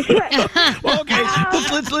at this. Well, okay,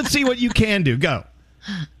 let's see what you can do. Go.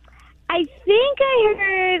 I think I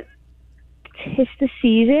heard "Tis the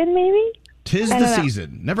Season," maybe. Tis I the don't know.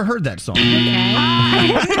 season. Never heard that song.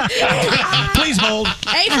 Please hold.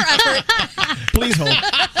 A for effort. Please hold.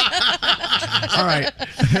 All right.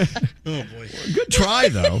 Oh, boy. Good try,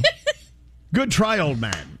 though. Good try, old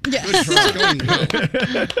man. Yes. Good try. Going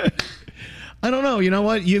I don't know. You know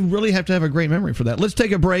what? You really have to have a great memory for that. Let's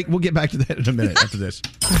take a break. We'll get back to that in a minute after this.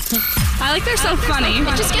 I like they're so funny.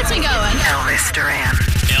 It just gets me going. Elvis Duran.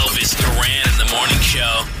 Elvis Duran in the morning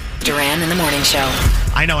show. Duran in the morning show.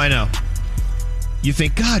 I know. You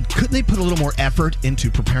think, God, couldn't they put a little more effort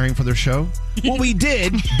into preparing for their show? Well, we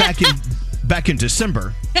did back in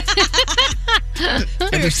December. And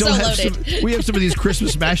We're so loaded. we have some of these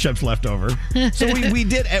Christmas mashups left over. So we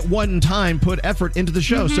did at one time put effort into the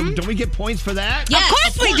show. So don't we get points for that? Yes. Of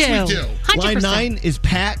course we do. 100%. Line 9 is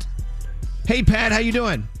Pat. Hey, Pat, how you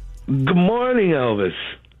doing? Good morning, Elvis.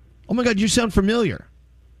 Oh, my God, you sound familiar.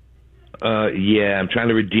 Yeah, I'm trying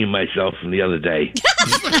to redeem myself from the other day.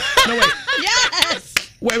 No, wait. Yes.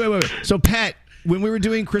 Wait. So, Pat, when we were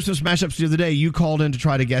doing Christmas mashups the other day, you called in to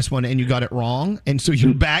try to guess one, and you got it wrong, and so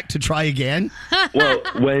you're back to try again? Well,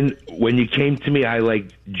 when you came to me, I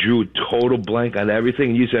drew a total blank on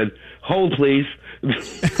everything, and you said, "Hold, please." Hey,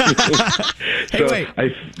 wait.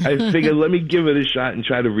 I figured, let me give it a shot and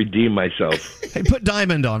try to redeem myself. Hey, put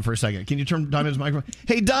Diamond on for a second. Can you turn Diamond's microphone?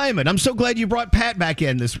 Hey, Diamond, I'm so glad you brought Pat back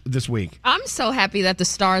in this week. I'm so happy that the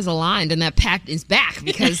stars aligned and that Pat is back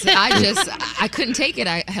because I couldn't take it.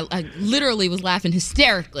 I literally was laughing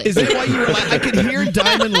hysterically. Is that why you were laughing? I could hear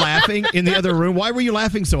Diamond laughing in the other room. Why were you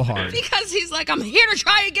laughing so hard? Because he's like, I'm here to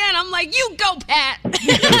try again. I'm like, you go, Pat. And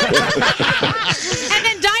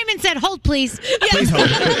then Diamond said, "Hold, please." Please hold. All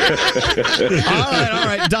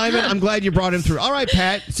right. Diamond, I'm glad you brought him through. All right,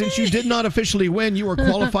 Pat, since you did not officially win, you are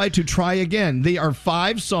qualified to try again. They are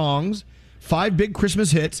 5 songs, 5 big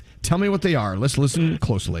Christmas hits. Tell me what they are. Let's listen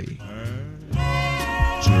closely.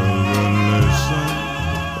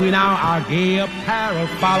 We now are gay apparel,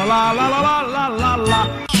 fa la la la la la la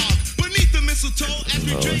la. Beneath the mistletoe as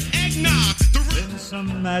we drink eggnog. There's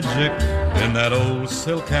some magic in that old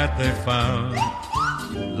silk hat they found.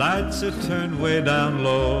 Lights are turned way down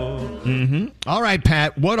low. Mm-hmm. All right,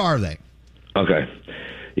 Pat, what are they? Okay.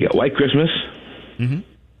 You got White Christmas. Mm-hmm.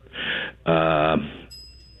 I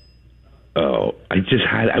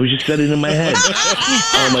was just setting it in my head.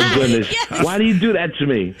 Oh my goodness. Yes. Why do you do that to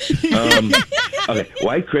me? Okay.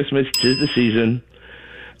 White Christmas, 'tis the season.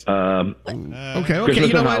 Okay. Christmas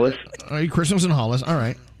You know and what? Hollis. All right, Christmas and Hollis. All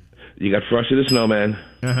right. You got Frosty the Snowman.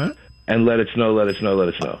 Uh-huh. And Let It Snow, Let It Snow, Let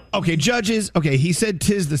It Snow. Okay, judges. Okay, he said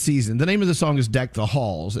 "'Tis the Season." The name of the song is "Deck the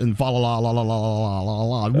Halls" and "Fa la la la la la la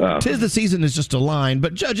la la." "'Tis the Season" is just a line,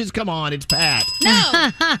 but judges, come on, it's Pat. No.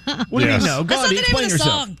 What do you mean no? That's not Gandhi, the name explain of the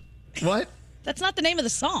yourself. song. What? That's not the name of the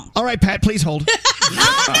song. All right, Pat, please hold. Give it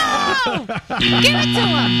to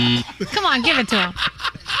him. Come on, give it to him.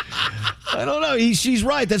 I don't know. She's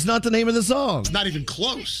right. That's not the name of the song. It's not even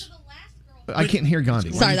close. I can't hear Gandhi.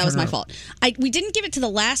 Why Sorry, don't you that was turn my around? fault. We didn't give it to the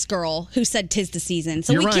last girl who said "'Tis the season,"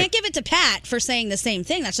 so You're we right. can't give it to Pat for saying the same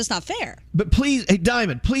thing. That's just not fair. But please, hey,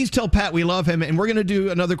 Diamond, please tell Pat we love him, and we're going to do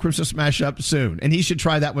another Christmas mashup soon, and he should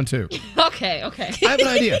try that one too. Okay. I have an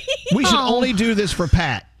idea. We should only do this for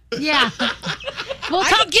Pat. Yeah. We'll I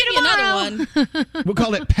talk can give you another one. We'll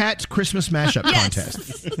call it Pat's Christmas Mashup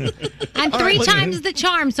Contest. And All 3 right, times the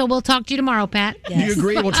charm, so we'll talk to you tomorrow, Pat. Do you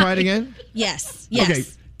agree? We'll try it again? Yes. Yes. Okay.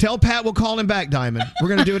 Tell Pat we'll call him back, Diamond. We're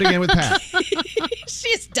going to do it again with Pat.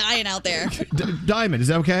 She's dying out there. Diamond, is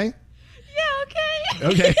that okay? Yeah,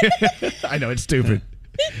 okay. Okay. I know, it's stupid.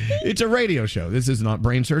 It's a radio show. This is not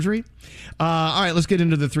brain surgery. All right, let's get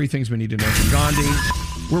into the 3 things we need to know from Gandhi.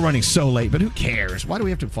 We're running so late, but who cares? Why do we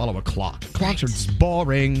have to follow a clock? Clocks are just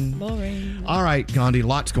boring. Boring. All right, Gandhi,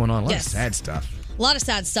 lots going on. A lot Yes. of sad stuff. A lot of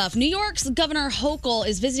sad stuff. New York's Governor Hochul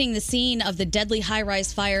is visiting the scene of the deadly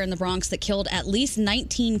high-rise fire in the Bronx that killed at least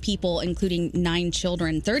 19 people, including 9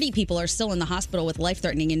 children. 30 people are still in the hospital with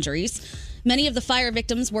life-threatening injuries. Many of the fire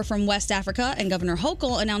victims were from West Africa, and Governor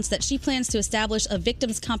Hochul announced that she plans to establish a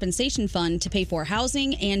victims' compensation fund to pay for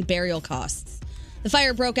housing and burial costs. The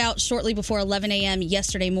fire broke out shortly before 11 a.m.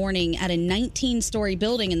 yesterday morning at a 19-story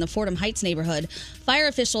building in the Fordham Heights neighborhood. Fire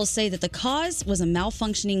officials say that the cause was a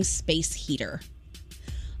malfunctioning space heater.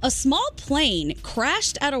 A small plane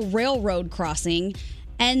crashed at a railroad crossing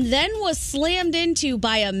and then was slammed into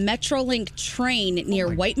by a Metrolink train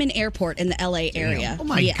near Whiteman Airport in the LA area. Oh,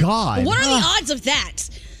 my God. What are the odds of that?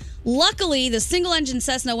 Luckily, the single-engine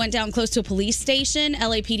Cessna went down close to a police station.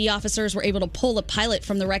 LAPD officers were able to pull the pilot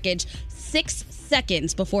from the wreckage 6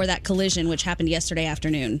 seconds before that collision, which happened yesterday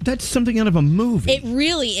afternoon. That's something out of a movie. It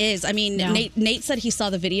really is. I mean, Yeah. Nate said he saw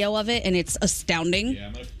the video of it, and it's astounding. Yeah,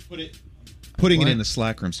 I'm going to putting it in the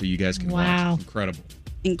Slack room so you guys can Wow. watch. It's incredible.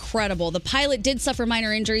 Incredible. The pilot did suffer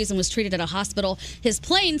minor injuries and was treated at a hospital. His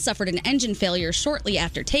plane suffered an engine failure shortly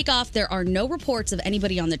after takeoff. There are no reports of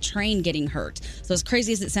anybody on the train getting hurt. So as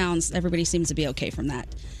crazy as it sounds, everybody seems to be okay from that.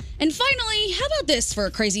 And finally, how about this for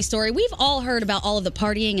a crazy story? We've all heard about all of the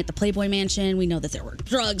partying at the Playboy Mansion. We know that there were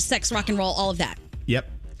drugs, sex, rock and roll, all of that. Yep.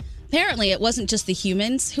 Apparently, it wasn't just the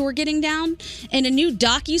humans who were getting down. In a new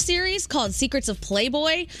docuseries called Secrets of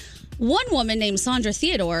Playboy, one woman named Sandra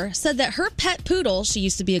Theodore said that her pet poodle, she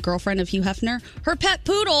used to be a girlfriend of Hugh Hefner, her pet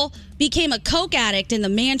poodle became a coke addict in the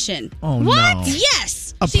mansion. Oh, What? no.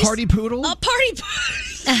 Yes. A party poodle? A party poodle.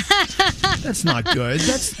 That's not good.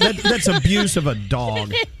 That's abuse of a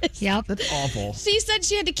dog. Yep. That's awful. She said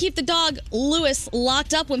she had to keep the dog, Lewis,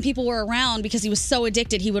 locked up when people were around because he was so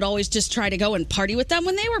addicted he would always just try to go and party with them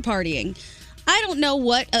when they were partying. I don't know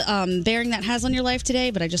what bearing that has on your life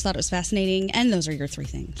today, but I just thought it was fascinating. And those are your 3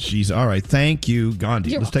 things. Jeez. All right. Thank you,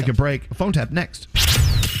 Gandhi. You're Let's take a break. Phone tap next.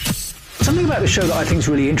 Something about the show that I think is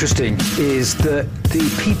really interesting is that the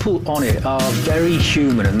people on it are very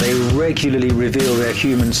human and they regularly reveal their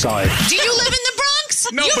human side. Do you live in the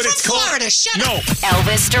Bronx? No, You're but from it's called- Florida. Shut No. up.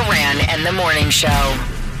 Elvis Duran and the Morning Show.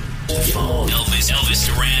 Elvis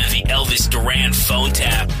Duran, the Elvis Duran phone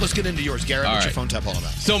tap. Let's get into yours, Garrett. All What's your right. phone tap all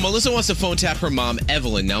about? So Melissa wants to phone tap her mom,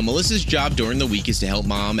 Evelyn. Now, Melissa's job during the week is to help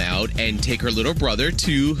mom out and take her little brother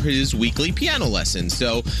to his weekly piano lesson.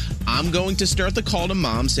 So I'm going to start the call to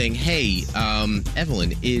mom saying, hey,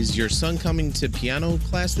 Evelyn, is your son coming to piano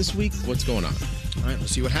class this week? What's going on? All right,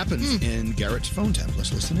 let's see what happens in Garrett's phone tap.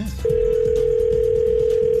 Let's listen in.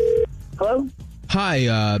 Hello?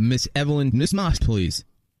 Hi, Miss Evelyn. Miss Moss, please.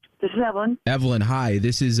 This is Evelyn. Evelyn, hi.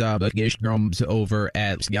 This is Drums over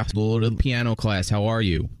at Gospel Piano Class. How are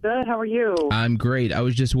you? Good. How are you? I'm great. I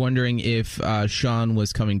was just wondering if Sean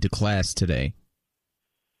was coming to class today.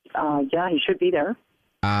 Yeah, he should be there.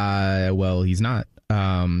 Well, he's not.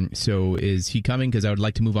 So is he coming? Because I would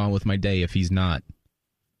like to move on with my day if he's not.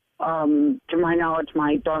 To my knowledge,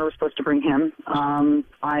 my daughter was supposed to bring him. I'm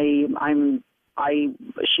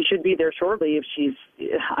she should be there shortly.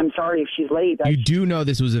 I'm sorry if she's late. You do know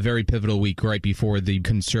this was a very pivotal week right before the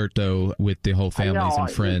concerto with the whole families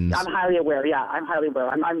and friends. I'm highly aware. Yeah, I'm highly aware.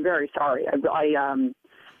 I'm very sorry.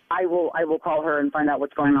 I will call her and find out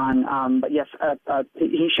what's going on. But yes,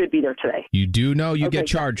 he should be there today. You do know you get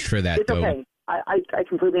charged for that, it's though. Okay. I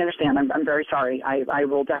completely understand. I'm very sorry. I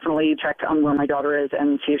will definitely check on where my daughter is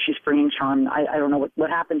and see if she's bringing Sean. I don't know what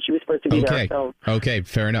happened. She was supposed to be there. So. Okay,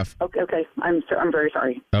 fair enough. Okay. I'm very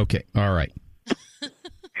sorry. Okay, all right.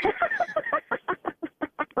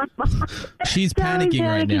 She's panicking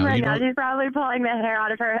right now. She's probably pulling the hair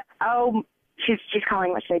out of her. Oh, she's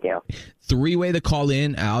calling. What should I do? Three-way the call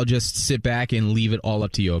in. I'll just sit back and leave it all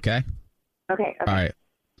up to you, okay? Okay. All right.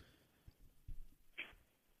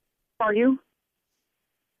 Are you?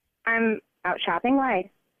 I'm out shopping.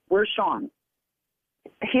 Why? Where's Sean?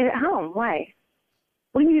 He's at home. Why?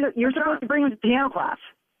 What do you mean? You're supposed to bring him to piano class.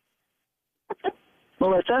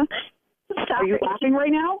 Melissa? Are you laughing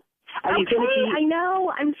right now? I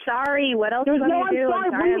know. I'm sorry. What else There's do I do?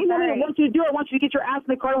 I'm sorry. What do you mean? I want you to do? I want you to get your ass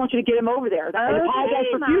in the car. I want you to get him over there. And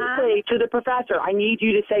apologize profusely to the professor. I need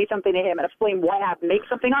you to say something to him and explain what happened. Make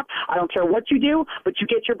something up. I don't care what you do, but you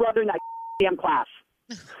get your brother in that damn class.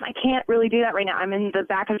 I can't really do that right now. I'm in the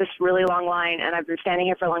back of this really long line, and I've been standing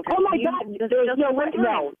here for a long time. Oh, my God. There's no way.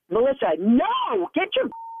 No. Melissa, no. Get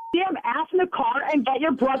your damn ass in the car and get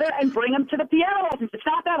your brother and bring him to the piano lessons. It's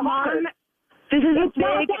not that hard. This is a It's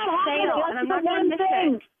not big that hard. sale, and I'm not going to miss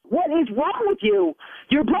it. What is wrong with you?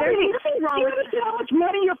 Your brother. There's nothing wrong with you. How much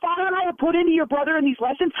money your father and I have put into your brother in these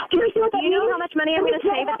lessons? Do you know how much money I'm going to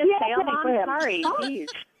save at this sale, Mom? Sorry.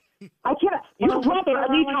 Please. I can't. Your brother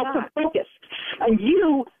needs help to focus. And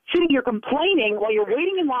you sitting here complaining while you're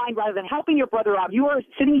waiting in line rather than helping your brother out. You are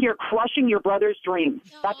sitting here crushing your brother's dreams.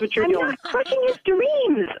 That's what you're doing. I'm not crushing his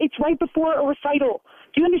dreams. It's right before a recital.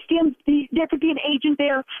 Do you understand there could be an agent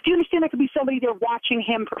there? Do you understand there could be somebody there watching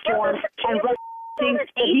him perform and recognizing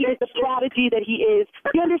that he is the prodigy that he is?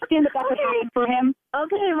 Do you understand that could happen for him?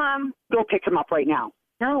 Okay, Mom. Go pick him up right now.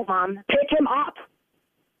 No, Mom. Pick him up.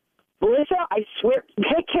 Melissa, I swear,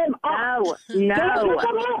 pick him up. No.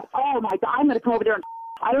 Oh, my God. I'm going to come over there and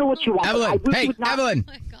I don't know what you want. Evelyn, Evelyn.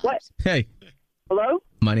 What? Hey. Hello?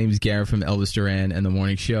 My name is Garrett from Elvis Duran and the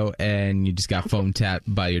Morning Show, and you just got phone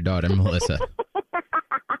tapped by your daughter, Melissa.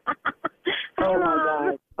 Oh, my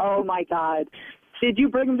God. Oh, my God. Did you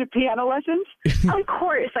bring him to piano lessons? Of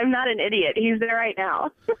course. I'm not an idiot. He's there right now.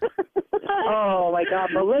 Oh, my God.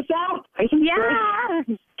 Melissa? Yeah.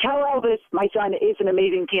 Tell Elvis my son is an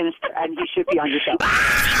amazing pianist, and he should be on your show.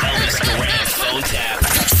 Elvis Duran phone tap.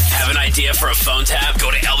 Have an idea for a phone tap? Go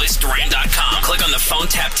to ElvisDuran.com. Click on the phone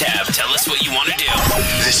tap tab. Tell us what you want to do.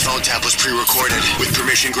 This phone tap was pre-recorded with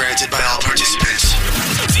permission granted by all participants.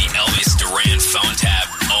 The Elvis Duran phone tap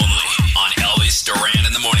only on Elvis Duran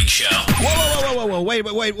in the Morning Show. Whoa.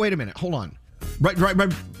 Wait a minute. Hold on. Right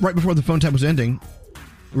before the phone tap was ending,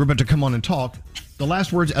 we were about to come on and talk. The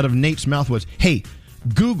last words out of Nate's mouth was, hey,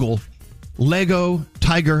 Google Lego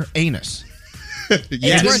Tiger Anus.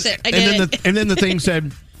 It's worth it. I get it. And then the thing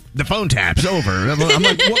said, the phone tap's over. I'm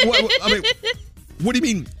like, what do you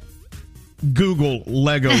mean Google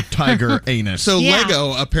Lego Tiger Anus? So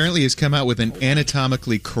Lego apparently has come out with an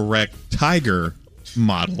anatomically correct tiger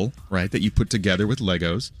model, right, that you put together with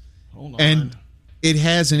Legos. Hold on. And it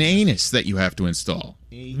has an anus that you have to install.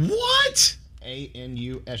 What?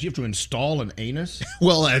 A-N-U-S. You have to install an anus?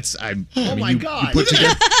 Well, that's... my God.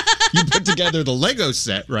 You put together the Lego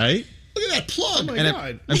set, right? Look at that plug. Oh, my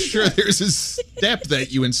God. I'm sure there's a step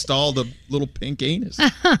that you install the little pink anus.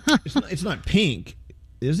 It's not pink,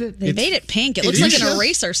 is it? They made it pink. It looks like an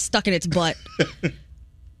eraser stuck in its butt.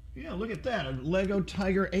 Yeah, look at that. A Lego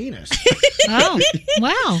Tiger Anus. Oh,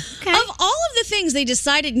 wow. Okay. Of all of the things they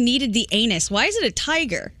decided needed the anus, why is it a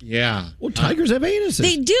tiger? Yeah. Well, tigers have anuses.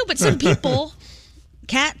 They do, but some people,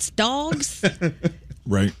 cats, dogs.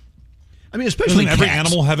 Right. I mean, especially Doesn't every cats.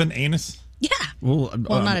 animal have an anus? Yeah. Well,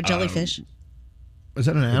 not a jellyfish. Is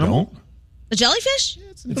that an animal? A jellyfish?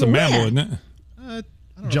 It's a mammal, isn't it?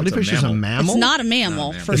 Jellyfish is a mammal? It's not a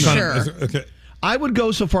mammal, for sure. Okay. I would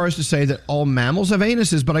go so far as to say that all mammals have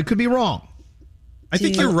anuses, but I could be wrong. I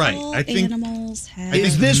think you're right. All I think animals have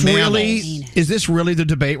Is this really the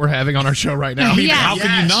debate we're having on our show right now? I mean, how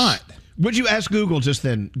can you not? Would you ask Google just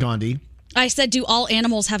then, Gandhi? I said, do all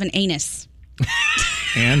animals have an anus?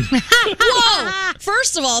 And? Whoa!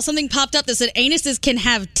 First of all, something popped up that said anuses can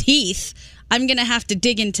have teeth. I'm going to have to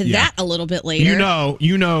dig into that a little bit later.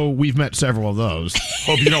 You know, we've met several of those.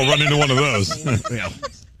 Hope you don't run into one of those. Yeah.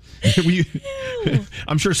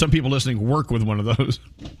 I'm sure some people listening work with one of those.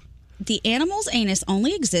 The animal's anus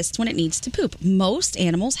only exists when it needs to poop. Most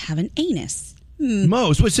animals have an anus.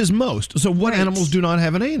 Most. It says most. So what animals do not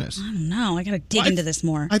have an anus? I don't know. I got to dig into this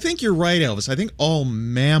more. I think you're right, Elvis. I think all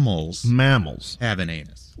mammals have an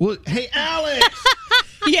anus. Well, hey, Alex.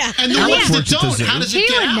 Yeah. And the Alex ones that works at the don't, how zoo. does it He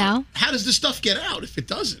get would out? know. How does the stuff get out if it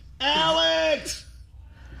doesn't? Alex,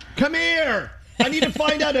 come here. I need to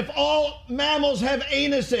find out if all mammals have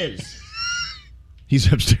anuses.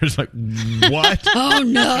 He's upstairs like, what? Oh,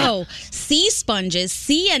 no. Sea sponges,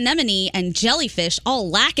 sea anemone, and jellyfish all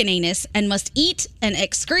lack an anus and must eat and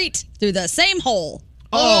excrete through the same hole.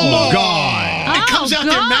 Oh, God. It comes out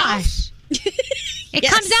their mouths. It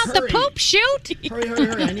comes out the poop chute.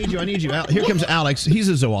 Hurry. I need you. Here comes Alex. He's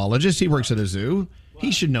a zoologist. He works at a zoo.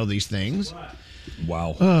 He should know these things.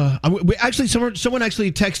 Wow. Someone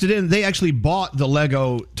actually texted in. They actually bought the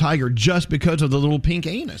Lego tiger just because of the little pink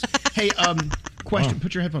anus. Hey, question.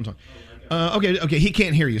 Put your headphones on. Okay. He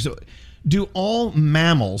can't hear you. So, do all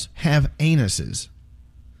mammals have anuses?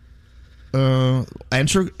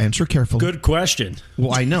 Answer carefully. Good question.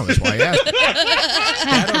 Well, I know. That's why I asked.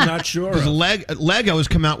 That I'm not sure. Because Lego has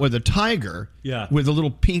come out with a tiger. Yeah. With a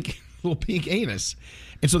little pink anus.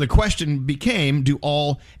 And so the question became, do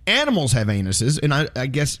all animals have anuses? And I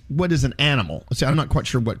guess, what is an animal? See, I'm not quite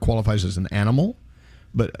sure what qualifies as an animal,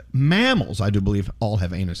 but mammals, I do believe, all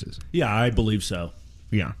have anuses. Yeah, I believe so.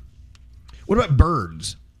 Yeah. What about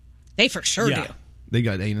birds? They for sure do. They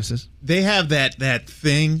got anuses? They have that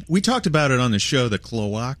thing. We talked about it on the show, the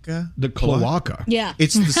cloaca. The cloaca. Yeah.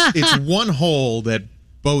 It's one hole that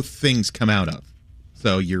both things come out of.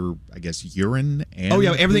 So I guess urine and... Oh,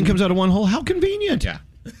 yeah, everything comes out of one hole? How convenient. Yeah.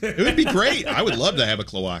 It would be great. I would love to have a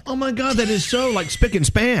cloaca. Oh, my God, that is so like spick and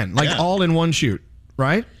span. Like all in one chute,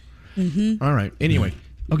 right? Mm-hmm. All right. Anyway.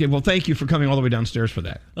 Okay, well, thank you for coming all the way downstairs for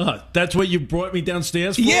that. That's what you brought me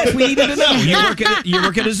downstairs for? Yes, we needed to know. You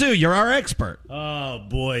work at a zoo. You're our expert. Oh,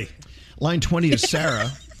 boy. Line 20 is Sarah.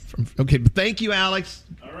 Okay, but thank you, Alex.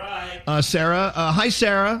 All right. Sarah. Hi,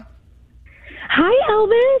 Sarah. Hi,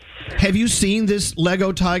 Elvis. Have you seen this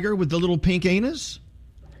Lego tiger with the little pink anus?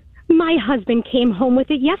 My husband came home with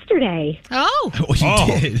it yesterday. Oh. Oh,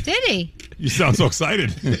 he did. Did he? You sound so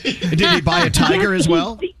excited. Did he buy a tiger as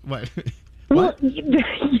well? What? Well,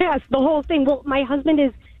 yes, the whole thing. Well, my husband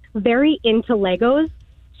is very into Legos,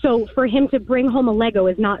 so for him to bring home a Lego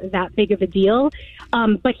is not that big of a deal.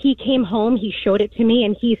 But he came home, he showed it to me,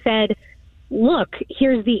 and he said, "Look,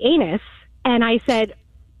 here's the anus." And I said,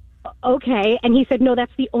 "Okay." And he said, "No,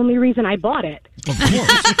 that's the only reason I bought it." Of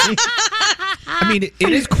course. I mean, it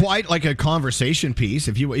is quite like a conversation piece.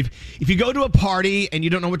 If you go to a party and you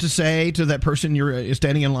don't know what to say to that person you're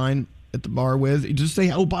standing in line at the bar with, you just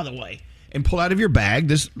say, "Oh, by the way," and pull out of your bag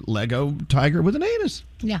this Lego tiger with an anus.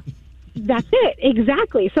 Yeah. That's it,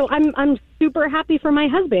 exactly. So I'm super happy for my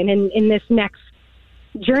husband in this next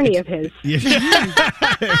journey of his.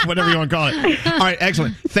 Whatever you want to call it. All right,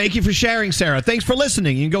 excellent. Thank you for sharing, Sarah. Thanks for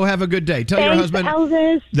listening. You can go have a good day. Tell your Thanks, husband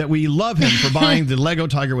Elvis. that we love him for buying the Lego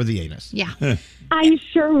tiger with the anus. Yeah. I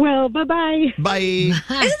sure will. Bye-bye. Bye.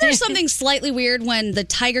 Isn't there something slightly weird when the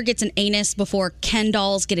tiger gets an anus before Ken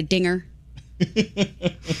dolls get a dinger? I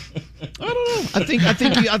don't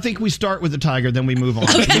know. I think we start with the tiger, then we move on.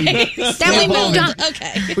 Okay. Then we moved on.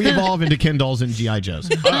 Okay. We evolve into Ken dolls and G.I. Joes.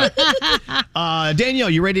 All right.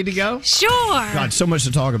 Danielle, you ready to go? Sure. God, so much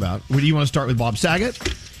to talk about. Do you want to start with Bob Saget?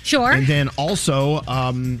 Sure. And then also,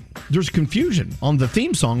 there's confusion on the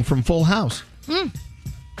theme song from Full House.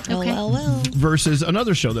 Okay. Well. Versus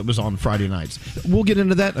another show that was on Friday nights. We'll get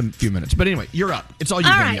into that in a few minutes. But anyway, you're up. It's all you,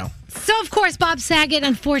 Danielle. So, of course, Bob Saget,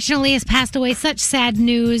 unfortunately, has passed away. Such sad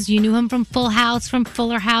news. You knew him from Full House, from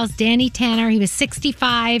Fuller House. Danny Tanner, he was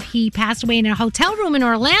 65. He passed away in a hotel room in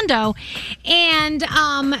Orlando. And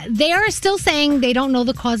they are still saying they don't know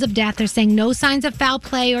the cause of death. They're saying no signs of foul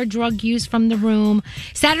play or drug use from the room.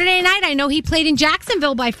 Saturday night, I know he played in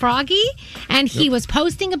Jacksonville by Froggy. And he was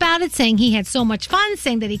posting about it, saying he had so much fun,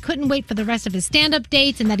 saying that he couldn't wait for the rest of his stand-up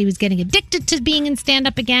dates and that he was getting addicted to being in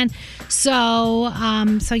stand-up again. So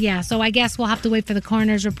yeah. So I guess we'll have to wait for the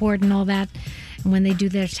coroner's report and all that when they do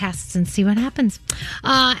their tests and see what happens.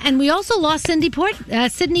 And we also lost Sidney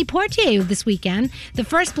Poitier this weekend, the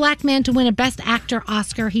first black man to win a Best Actor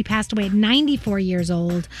Oscar. He passed away at 94 years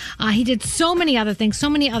old. He did so many other things,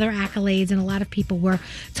 so many other accolades, and a lot of people were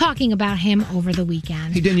talking about him over the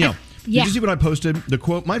weekend. Hey, Danielle, yeah. Did you see what I posted? The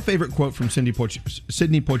quote, my favorite quote from Sidney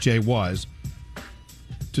Poitier was,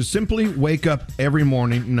 to simply wake up every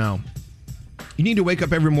morning, no. You need to wake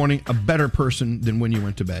up every morning a better person than when you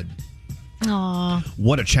went to bed. Aw.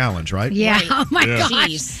 What a challenge, right? Yeah. Oh my Yeah.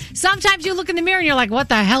 gosh. Sometimes you look in the mirror and you're like, what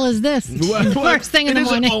the hell is this? First thing in the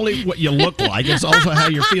morning. It isn't only what you look like, it's also how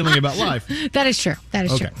you're feeling about life. That is true. That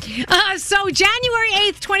is Okay. true. So January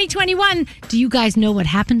 8th, 2021. Do you guys know what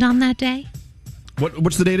happened on that day?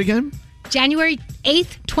 What's the date again? January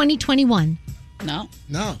 8th, 2021. No.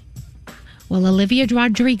 Well, Olivia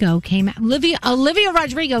Rodrigo came out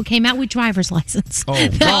with driver's license. Oh,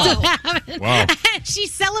 That's wow. what happened. Wow. She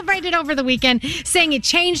celebrated over the weekend, saying it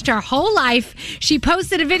changed her whole life. She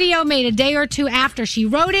posted a video made a day or two after she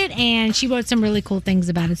wrote it, and she wrote some really cool things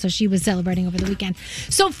about it. So she was celebrating over the weekend.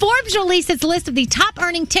 So Forbes released its list of the top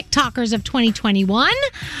earning TikTokers of 2021,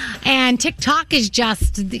 and TikTok is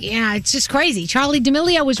it's just crazy. Charli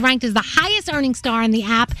D'Amelio was ranked as the highest earning star in the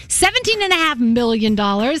app, $17.5 million.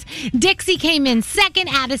 Dixie came in second.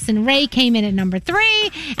 Addison Rae came in at number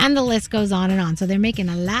 3, and the list goes on and on. So they're making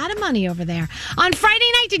a lot of money over there. On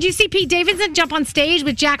Friday night, did you see Pete Davidson jump on stage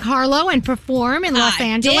with Jack Harlow and perform in Los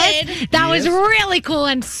Angeles? did. That was really cool,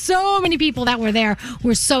 and so many people that were there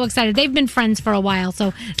were so excited. They've been friends for a while,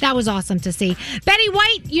 so that was awesome to see. Betty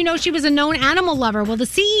White, she was a known animal lover. Well, the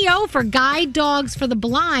CEO for Guide Dogs for the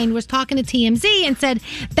Blind was talking to TMZ and said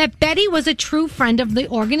that Betty was a true friend of the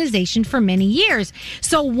organization for many years.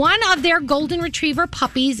 So one of their golden retriever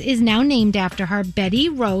puppies is now named after her, Betty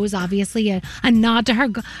Rose, obviously a nod to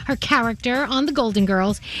her character on the Golden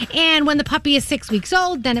Girls. And when the puppy is 6 weeks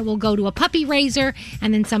old, then it will go to a puppy raiser,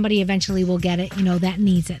 and then somebody eventually will get it, that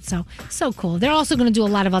needs it. So cool. They're also going to do a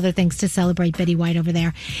lot of other things to celebrate Betty White over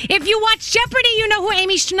there. If you watch Jeopardy, you know who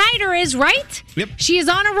Amy Schneider is, right? Yep. She is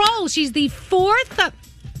on a roll. She's the fourth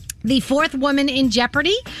woman in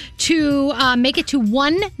Jeopardy to make it to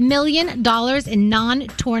 $1 million in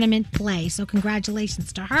non-tournament play. So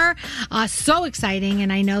congratulations to her. So exciting.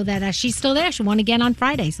 And I know that she's still there. She won again on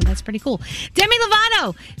Friday. So that's pretty cool. Demi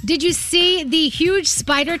Lovato, did you see the huge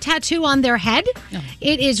spider tattoo on their head? No.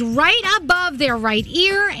 It is right above their right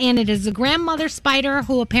ear. And it is a grandmother spider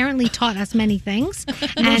who apparently taught us many things.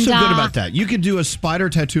 What's so good about that? You could do a spider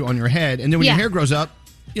tattoo on your head, and then when your hair grows up,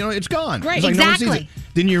 it's gone. Right, it's like no one sees exactly.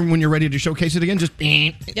 it. Then when you're ready to showcase it again, just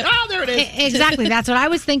oh, there it is. Exactly. That's what I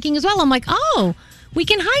was thinking as well. I'm like, oh, we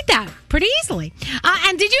can hide that pretty easily.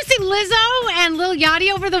 And did you see Lizzo and Lil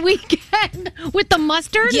Yachty over the weekend with the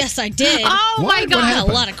mustard? Yes, I did. Oh, my God. I had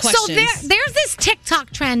a lot of questions. So there's this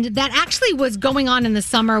TikTok trend that actually was going on in the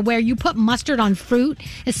summer where you put mustard on fruit,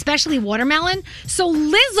 especially watermelon. So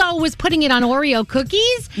Lizzo was putting it on Oreo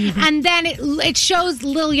cookies, and then it shows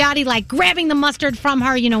Lil Yachty like grabbing the mustard from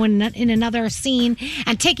her, in another scene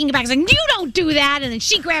and taking it back. It's like, you don't do that. And then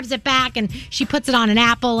she grabs it back and she puts it on an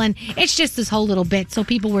apple, and it's just this whole little bit. So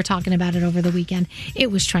people were talking about it over the weekend.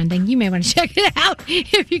 It was trending. You may want to check it out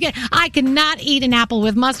if you get. I cannot eat an apple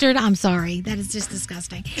with mustard. I'm sorry. That is just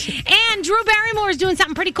disgusting. And Drew Barrymore is doing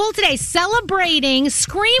something pretty cool today, celebrating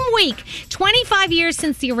Scream Week. 25 years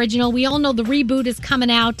since the original. We all know the reboot is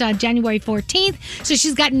coming out January 14th. So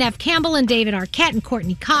she's got Neve Campbell and David Arquette and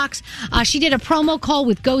Courtney Cox. She did a promo call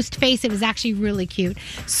with Ghostface. It was actually really cute.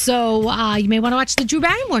 So you may want to watch the Drew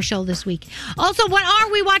Barrymore show this week. Also, what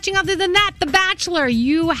are we watching other than that? The Bachelor.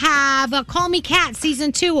 You have Call Me Kat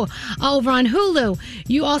Season 2 over on Hulu.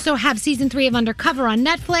 You also have Season 3 of Undercover on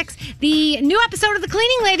Netflix. The new episode of The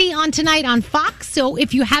Cleaning Lady on tonight on Fox. So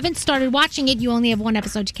if you haven't started watching it, you only have one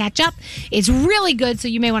episode to catch up. It's really good, so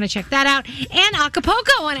you may want to check that out. And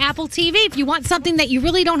Acapulco on Apple TV. If you want something that you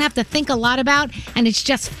really don't have to think a lot about and it's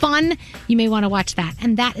just fun, you may want to watch that.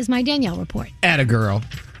 And that is my Danielle report. Atta girl.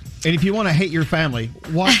 And if you want to hate your family,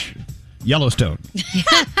 watch Yellowstone.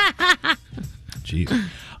 Jeez.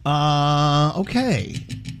 Okay.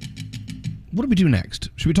 What do we do next?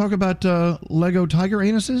 Should we talk about Lego tiger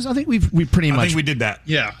anuses? I think we pretty much. I think we did that.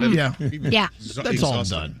 Yeah. Yeah. That's all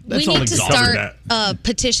done. That's we all need to exhausted. start a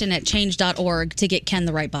petition at change.org to get Ken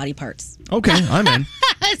the right body parts. Okay, I'm in.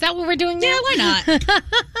 Is that what we're doing now? Yeah, why not?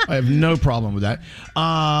 I have no problem with that.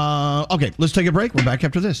 Okay, let's take a break. We're back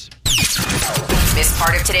after this. Miss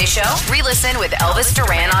part of today's show? Re-listen with Elvis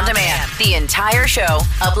Duran on demand. The entire show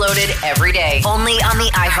uploaded every day, only on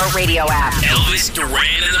the iHeartRadio app. Elvis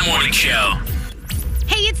Duran in the Morning Show.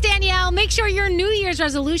 Hey, it's Danielle. Make sure your New Year's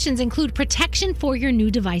resolutions include protection for your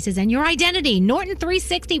new devices and your identity. Norton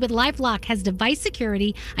 360 with LifeLock has device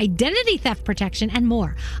security, identity theft protection, and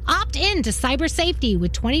more. Opt in to cyber safety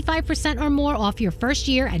with 25% or more off your first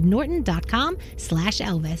year at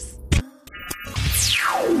norton.com/Elvis.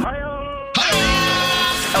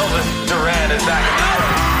 Elvis Duran is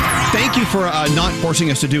back. Thank you for not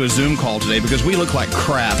forcing us to do a Zoom call today because we look like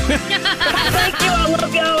crap. Thank you. I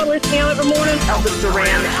love y'all. I listen to y'all every morning. Elvis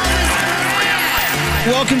Duran.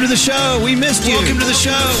 Welcome to the show. We missed you. Welcome to the show.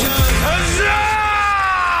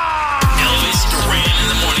 Elvis Duran in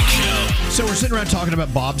the morning show. So we're sitting around talking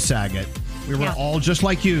about Bob Saget. We were all just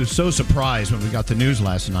like you, so surprised when we got the news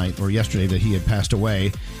last night or yesterday that he had passed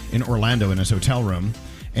away in Orlando in his hotel room.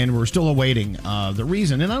 And we're still awaiting the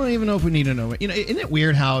reason. And I don't even know if we need to know. You know, isn't it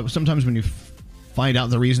weird how sometimes when you find out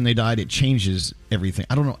the reason they died, it changes everything?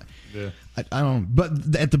 I don't know. Yeah. I don't.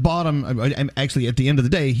 But at the bottom, actually, at the end of the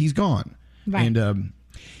day, he's gone. Right. And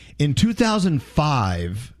in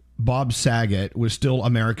 2005, Bob Saget was still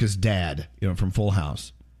America's dad, from Full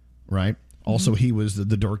House, right? Also, he was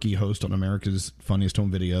the dorky host on America's Funniest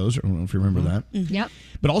Home Videos. I don't know if you remember that. Yep.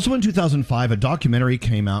 But also in 2005, a documentary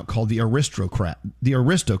came out called The Aristocrats. Do you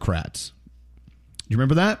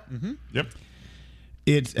remember that? Mm-hmm. Yep.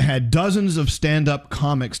 It had dozens of stand-up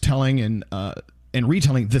comics telling and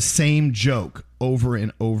retelling the same joke over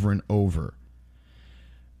and over and over.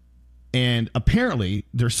 And apparently,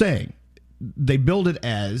 they're saying they billed it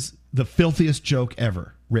as the filthiest joke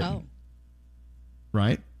ever written. Oh.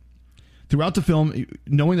 Right? Throughout the film,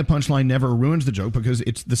 knowing the punchline never ruins the joke because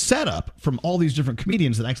it's the setup from all these different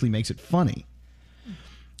comedians that actually makes it funny.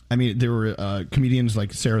 I mean, there were comedians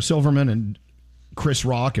like Sarah Silverman and Chris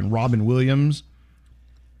Rock and Robin Williams.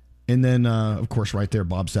 And then, of course, right there,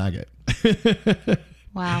 Bob Saget.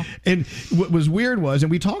 Wow. And what was weird was,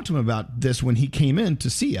 and we talked to him about this when he came in to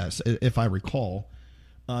see us, if I recall,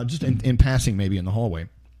 just in passing maybe in the hallway.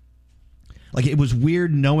 Like, it was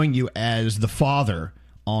weird knowing you as the father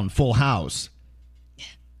on Full House.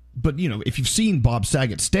 But, if you've seen Bob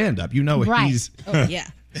Saget stand up, he's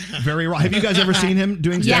very raw. Have you guys ever seen him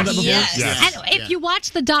doing stand up before? Yes. And if you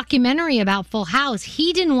watch the documentary about Full House,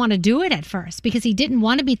 he didn't want to do it at first because he didn't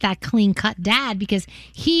want to be that clean-cut dad because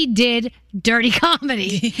he did dirty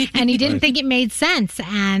comedy and he didn't think it made sense.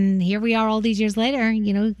 And here we are all these years later,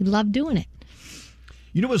 he loved doing it.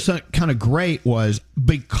 You know what's kind of great was,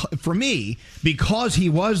 for me, because he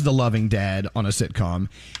was the loving dad on a sitcom,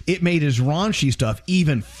 it made his raunchy stuff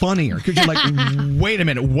even funnier. Because you're like, wait a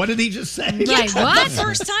minute, what did he just say? Right, what? The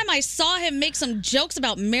first time I saw him make some jokes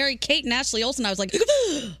about Mary-Kate and Ashley Olsen, I was like,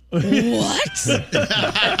 what?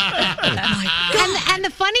 And the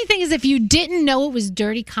funny thing is, if you didn't know it was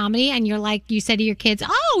dirty comedy and you're like, you said to your kids,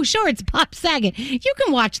 oh, sure, it's Bob Saget. You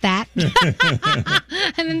can watch that.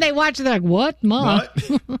 And then they watch it, they're like, what, Mom? What?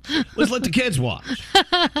 Let's let the kids watch.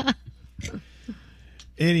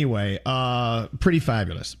 Anyway, pretty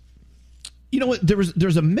fabulous. You know what?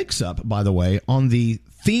 There's a mix-up, by the way, on the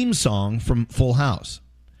theme song from Full House.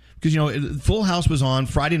 Because, Full House was on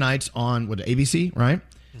Friday nights on, ABC, right?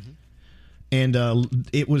 Mm-hmm. And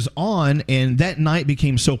it was on, and that night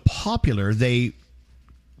became so popular, they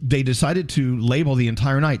decided to label the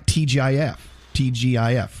entire night TGIF.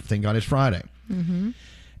 Thank God it's Friday. Mm-hmm.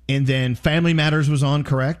 And then Family Matters was on,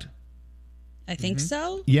 correct? I think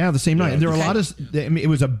so. Yeah, the same night. And there were a lot of... it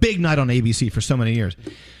was a big night on ABC for so many years.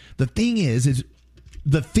 The thing is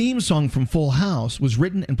the theme song from Full House was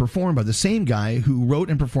written and performed by the same guy who wrote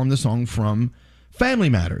and performed the song from Family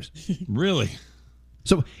Matters. Really?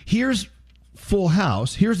 So here's Full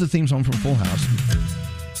House. Here's the theme song from Full House.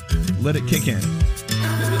 Let it kick in.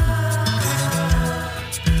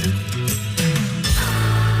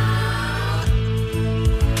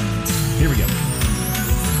 Here we go.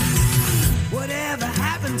 Whatever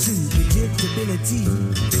happened to predictability?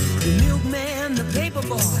 The milkman, the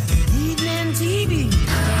paperboy, evening TV.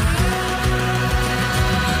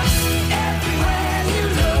 Everywhere you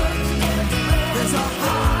look, there's a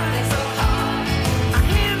heart, a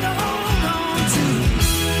hand to hold on to.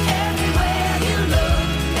 Everywhere you look,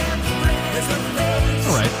 there's a face.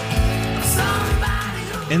 All right.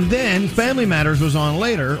 And then Family Matters was on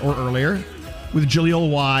later or earlier with Jaleel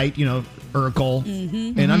White, Urkel,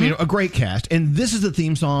 and I mean, a great cast. And this is the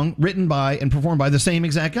theme song written by and performed by the same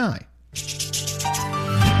exact guy.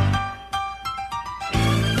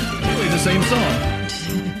 Really the same song.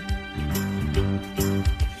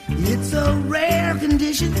 It's a rare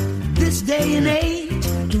condition this day and age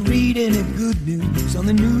to read any good news on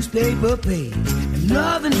the newspaper page. And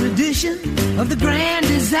love and tradition of the grand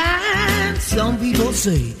design, some people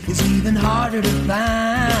say it's even harder to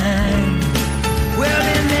find. Well,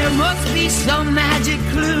 then there must be some magic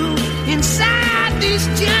clue inside these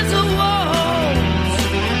gentle walls.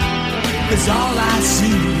 'Cause all I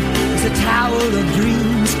see is a tower of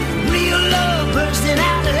dreams, real love bursting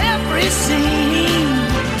out of every scene.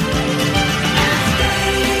 As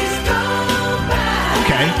days go by,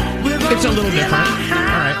 Okay, it's a little different.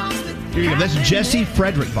 All right, here you go. That's Jesse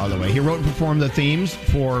Frederick, by the way. He wrote and performed the themes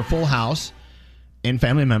for Full House. and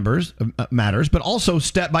family members matters, but also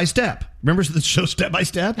Step by Step. Remember the show Step by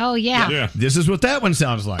Step? Oh, yeah. This is what that one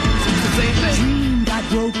sounds like. It's the same thing. Dream got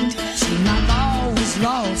broken, seemed like all was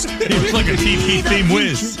lost. It was like a TV theme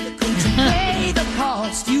whiz. Pay the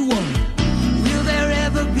cost you won. Will there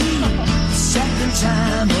ever be a second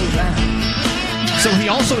time around? So he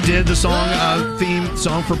also did the song theme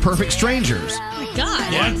song for Perfect Strangers. Oh my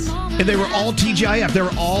God. What? And they were all TGIF. They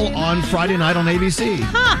were all on Friday night on ABC.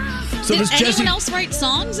 Huh. So Did this anyone Jesse, else write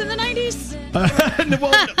songs in the 90s?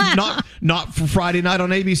 well, not for Friday night on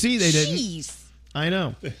ABC. They didn't. Jeez. I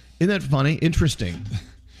know. Isn't that funny? Interesting.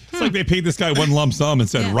 It's like they paid this guy one lump sum and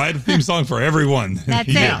said, write a theme song for everyone. That's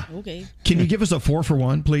Yeah. it. Okay. Can you give us a 4 for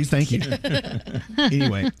 1, please? Thank you.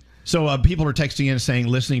 Anyway, so people are texting in saying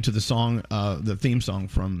listening to the song, the theme song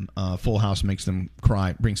from Full House makes them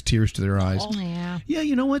cry, brings tears to their eyes. Oh, yeah. Yeah,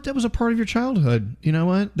 you know what? That was a part of your childhood. You know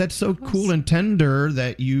what? That's so cool and tender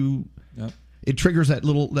that you. Yep. It triggers that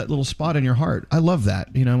little spot in your heart. I love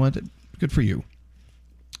that. You know what? Good for you.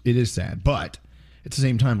 It is sad, but at the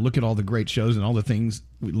same time, look at all the great shows and all the things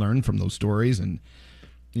we learned from those stories. And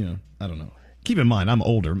I don't know. Keep in mind, I'm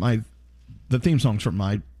older. The theme songs from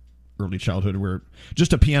my early childhood were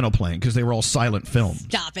just a piano playing because they were all silent films.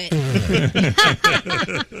 Stop it.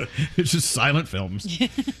 It's just silent films.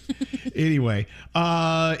 Anyway,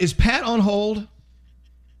 is Pat on hold?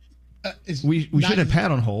 We should have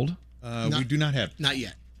Pat on hold. We do not have. Not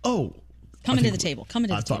yet. Oh. Coming to the table. Coming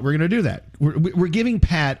to the I table. thought we were going to do that. We're giving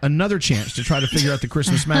Pat another chance to try to figure out the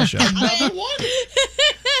Christmas mashup. Another one?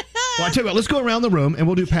 Well, I tell you what, let's go around the room and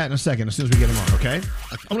we'll do Pat in a second as soon as we get him on, okay?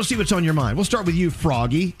 I want to see what's on your mind. We'll start with you,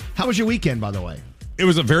 Froggy. How was your weekend, by the way? It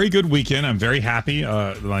was a very good weekend. I'm very happy.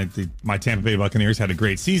 My Tampa Bay Buccaneers had a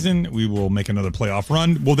great season. We will make another playoff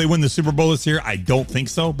run. Will they win the Super Bowl this year? I don't think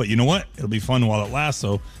so. But you know what? It'll be fun while it lasts.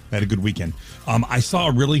 So I had a good weekend. I saw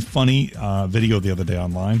a really funny video the other day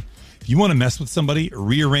online. If you want to mess with somebody,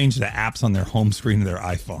 rearrange the apps on their home screen of their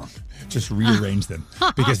iPhone. Just rearrange them.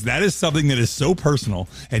 Because that is something that is so personal.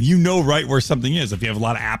 And you know right where something is. If you have a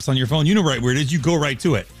lot of apps on your phone, you know right where it is. You go right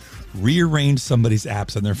to it. Rearrange somebody's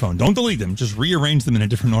apps on their phone. Don't delete them. Just rearrange them in a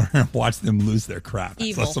different order and watch them lose their crap.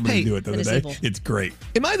 Evil. I saw somebody do it the other day. Evil. It's great.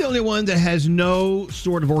 Am I the only one that has no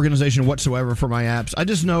sort of organization whatsoever for my apps? I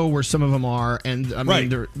just know where some of them are, and I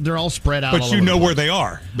mean Right. they're all spread out. But all you over know the where place. they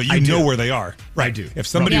are. But you I know do. where they are. Right. I do. If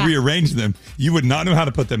somebody Yeah. rearranged them, you would not know how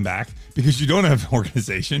to put them back because you don't have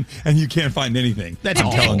organization and you can't find anything. That's I'm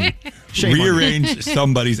all. telling you. Shame on you. Rearrange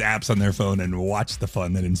somebody's apps on their phone and watch the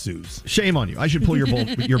fun that ensues. Shame on you. I should pull your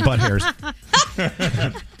butt hairs.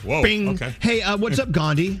 Whoa. Bing. Okay. Hey, what's up,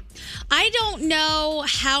 Gandhi? I don't know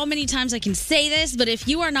how many times I can say this, but if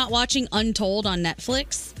you are not watching Untold on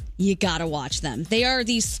Netflix, you gotta watch them. They are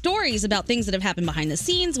these stories about things that have happened behind the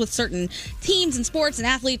scenes with certain teams and sports and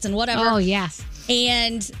athletes and whatever. Oh, yes.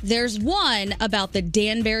 And there's one about the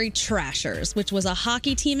Danbury Trashers, which was a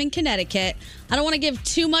hockey team in Connecticut. I don't want to give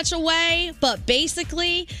too much away, but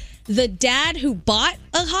basically, the dad who bought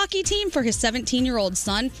a hockey team for his 17-year-old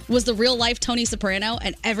son was the real life Tony Soprano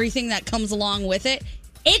and everything that comes along with it.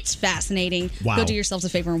 It's fascinating. Wow. Go do yourselves a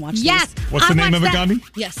favor and watch Yes. these. What's the name of it, Gandhi?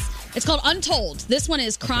 Yes. It's called Untold. This one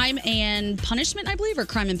is Crime and Punishment, I believe, or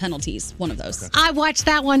Crime and Penalties. One of those. I watched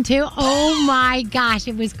that one too. Oh my gosh,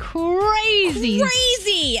 it was crazy.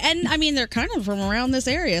 Crazy. And I mean, they're kind of from around this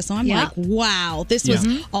area. So I'm Yep. like, wow, this was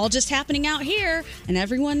all just happening out here. And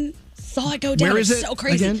everyone saw it go down. Where is It's it so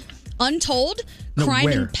crazy. again? Untold No, Crime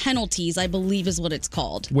where? and Penalties, I believe is what it's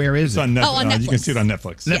called. Where is It's it? on Netflix. Oh, on You can Netflix. see it on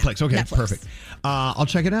Netflix. Netflix. Okay, Netflix. perfect. I'll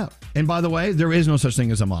check it out. And by the way, there is no such thing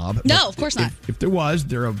as a mob. No, But of course not. If there was,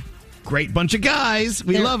 they're a great bunch of guys.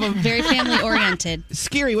 We They're love them. Very family oriented.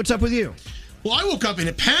 Scary, what's up with you? Well, I woke up in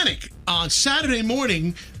a panic. On Saturday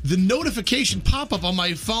morning, the notification pop-up on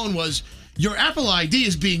my phone was, your Apple ID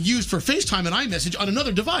is being used for FaceTime and iMessage on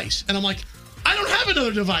another device. And I'm like, I don't have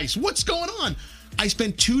another device. What's going on? I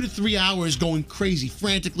spent 2 to 3 hours going crazy,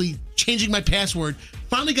 frantically changing my password.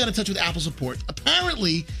 Finally got in touch with Apple support.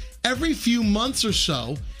 Apparently, every few months or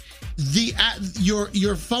so,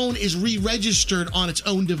 your phone is re-registered on its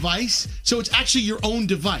own device, so it's actually your own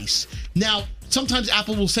device. Now, sometimes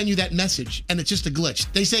Apple will send you that message, and it's just a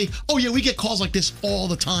glitch. They say, "Oh yeah, we get calls like this all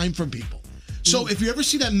the time from people." So if you ever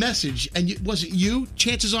see that message and it wasn't you,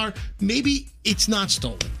 chances are maybe it's not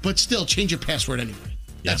stolen, but still change your password anyway.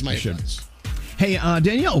 That's my advice. Hey,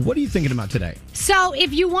 Danielle, what are you thinking about today? So,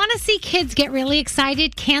 if you want to see kids get really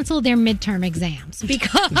excited, cancel their midterm exams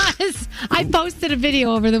because I posted a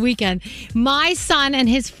video over the weekend. My son and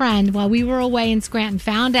his friend, while we were away in Scranton,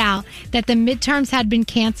 found out that the midterms had been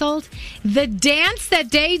canceled. The dance that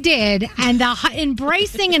they did and the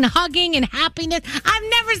embracing and hugging and happiness, I've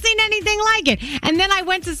never seen anything like it. And then I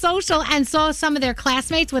went to social and saw some of their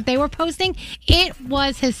classmates, what they were posting. It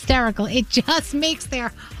was hysterical. It just makes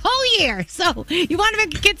their whole year. So, you want to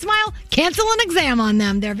make a kid smile? Cancel an exam on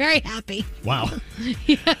them. They're very happy. Wow.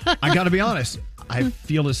 I got to be honest. I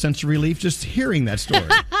feel a sense of relief just hearing that story.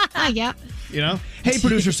 Yep. You know? Hey,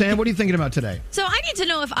 producer Sam, what are you thinking about today? So I need to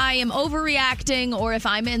know if I am overreacting or if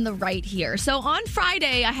I'm in the right here. So on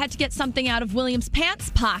Friday, I had to get something out of William's pants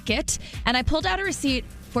pocket, and I pulled out a receipt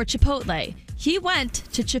for Chipotle. He went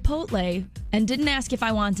to Chipotle and didn't ask if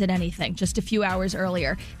I wanted anything just a few hours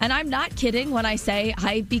earlier. And I'm not kidding when I say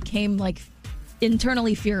I became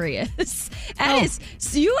internally furious.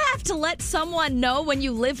 So you have to let someone know when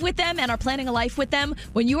you live with them and are planning a life with them,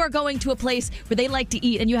 when you are going to a place where they like to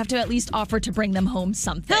eat, and you have to at least offer to bring them home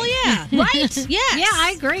something. Hell yeah. Right? Yes. Yeah,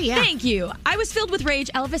 I agree. Yeah. Thank you. I was filled with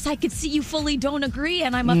rage. Elvis, I could see you fully don't agree,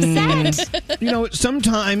 and I'm upset. You know,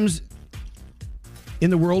 sometimes in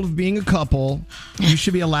the world of being a couple, you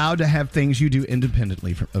should be allowed to have things you do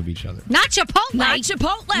independently of each other. Not Chipotle. Not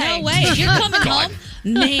Chipotle. No way. If you're coming home,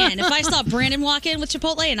 man, if I saw Brandon walk in with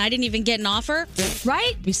Chipotle and I didn't even get an offer,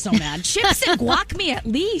 right? I'd be so mad. Chips and guac me at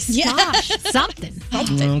least. Yeah. Gosh. Something.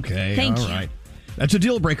 Okay. Thank all you. right. That's a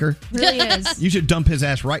deal breaker. Really is. You should dump his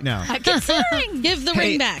ass right now. I'm considering. Give the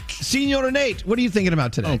ring back. Senor Nate, what are you thinking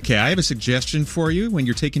about today? Okay, I have a suggestion for you. When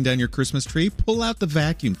you're taking down your Christmas tree, pull out the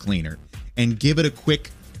vacuum cleaner and give it a quick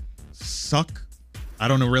suck. I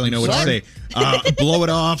don't really know what to say. Blow it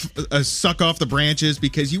off, suck off the branches,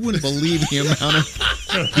 because you wouldn't believe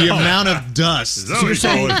the amount of dust. So you're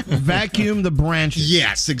saying vacuum the branches?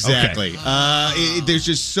 Yes, exactly. Okay. There's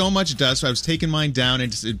just so much dust. So I was taking mine down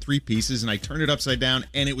into 3 pieces, and I turned it upside down,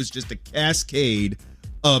 and it was just a cascade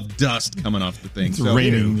of dust coming off the thing. It's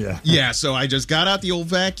raining. Yeah. So I just got out the old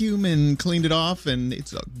vacuum and cleaned it off, and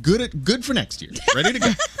it's good for next year. Ready to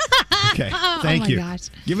go. Okay, thank you. Gosh.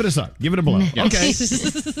 Give it a suck. Give it a blow. Yes. Okay.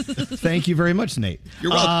 Thank you very much, Nate.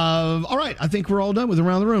 You're welcome. All right, I think we're all done with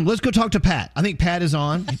Around the Room. Let's go talk to Pat. I think Pat is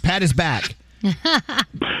on. Pat is back. Hey,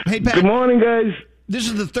 Pat. Good morning, guys. This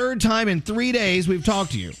is the third time in 3 days we've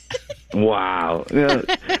talked to you. Wow.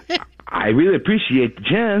 I really appreciate the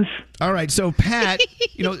chance. All right, so Pat,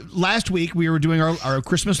 last week we were doing our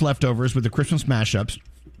Christmas leftovers with the Christmas mashups,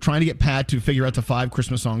 trying to get Pat to figure out the 5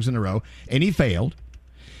 Christmas songs in a row, and he failed.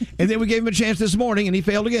 And then we gave him a chance this morning, and he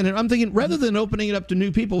failed again. And I'm thinking, rather than opening it up to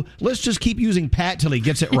new people, let's just keep using Pat till he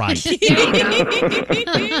gets it right.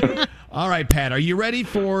 All right, Pat, are you ready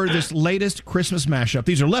for this latest Christmas mashup?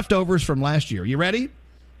 These are leftovers from last year. You ready?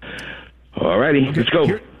 All righty, let's go.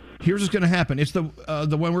 Here's what's going to happen. It's the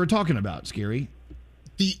one we were talking about, Scary.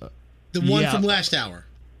 The one from last hour.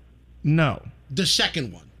 No. The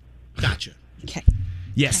second one. Gotcha. Okay.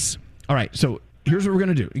 Yes. All right, so here's what we're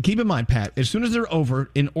going to do. Keep in mind, Pat, as soon as they're over,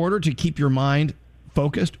 in order to keep your mind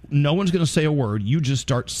focused, no one's going to say a word. You just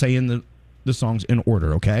start saying the songs in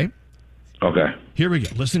order, okay? Okay. Here we go.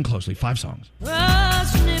 Listen closely. 5 songs.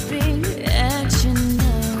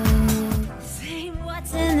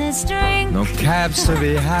 No cabs to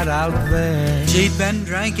be had out there. She'd been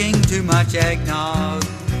drinking too much eggnog.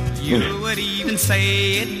 You would even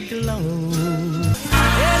say it glow. And all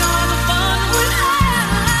the fun would last.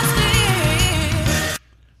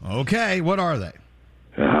 Okay, what are they?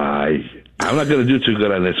 I'm not going to do too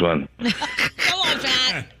good on this one. Come on,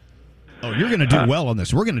 Pat. Oh, you're going to do well on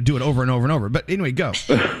this. We're going to do it over and over and over. But anyway, go.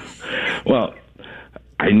 Well,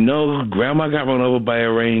 I know Grandma got run over by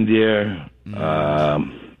a reindeer.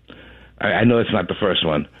 I know it's not the first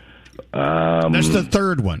one. That's the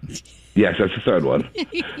third one. Yes, that's the third one.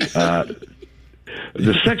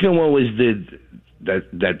 The second one was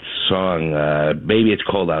that song, "Baby It's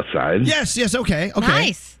Cold Outside." Yes, okay.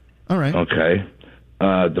 Nice. All right. Okay.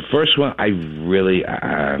 The first one,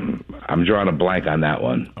 I'm drawing a blank on that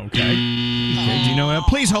one. Okay. Do you know?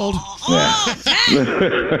 Please hold.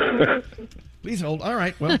 Yeah. Please hold. All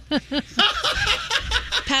right. Well,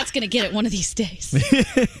 Pat's gonna get it one of these days.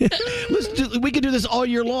 we could do this all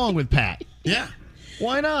year long with Pat. Yeah.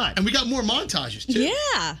 Why not? And we got more montages too.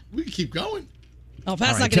 Yeah. We can keep going. Oh,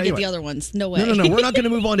 Pat's not gonna get the other ones. No way. No. We're not going to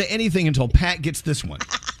move on to anything until Pat gets this one.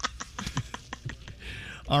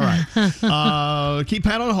 All right. Keep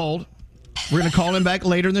Pat on hold. We're going to call him back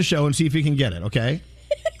later in the show and see if he can get it, okay?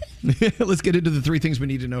 Let's get into the 3 things we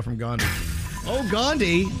need to know from Gandhi. Oh,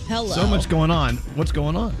 Gandhi. Hello. So much going on. What's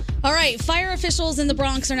going on? All right, fire officials in the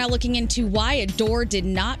Bronx are now looking into why a door did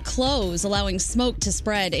not close, allowing smoke to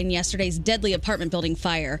spread in yesterday's deadly apartment building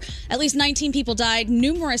fire. At least 19 people died.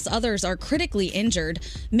 Numerous others are critically injured.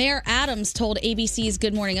 Mayor Adams told ABC's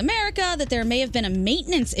Good Morning America that there may have been a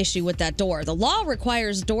maintenance issue with that door. The law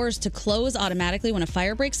requires doors to close automatically when a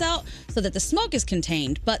fire breaks out so that the smoke is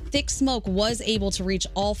contained, but thick smoke was able to reach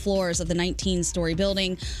all floors of the 19-story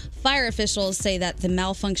building. Fire officials say that the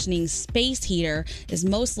malfunctioning space heater is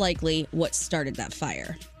most likely what started that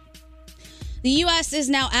fire. The U.S. is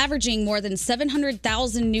now averaging more than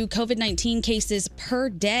 700,000 new COVID-19 cases per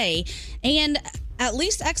day, and at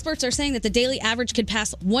least experts are saying that the daily average could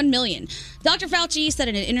pass 1 million. Dr. Fauci said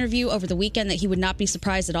in an interview over the weekend that he would not be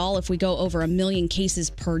surprised at all if we go over 1 million cases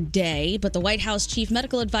per day, but the White House chief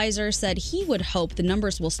medical advisor said he would hope the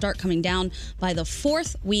numbers will start coming down by the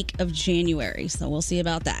 4th week of January, so we'll see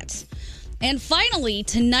about that. And finally,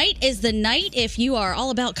 tonight is the night if you are all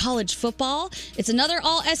about college football. It's another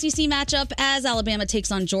all-SEC matchup as Alabama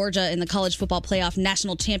takes on Georgia in the College Football Playoff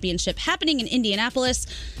National Championship happening in Indianapolis.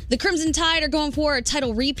 The Crimson Tide are going for a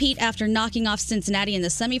title repeat after knocking off Cincinnati in the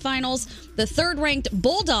semifinals. The third-ranked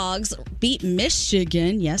Bulldogs beat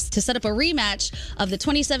Michigan, yes, to set up a rematch of the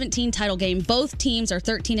 2017 title game. Both teams are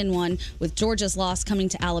 13-1, with Georgia's loss coming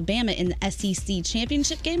to Alabama in the SEC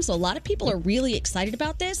championship game. So a lot of people are really excited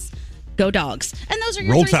about this. Go Dogs. And those are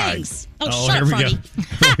your Roll three Tide. things. Here we go. Here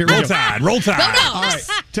we Roll go. Tide. Roll Tide. Go Dogs. All right.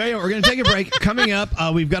 Tell you what, we're going to take a break. Coming up,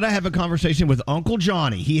 we've got to have a conversation with Uncle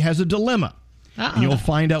Johnny. He has a dilemma. And you'll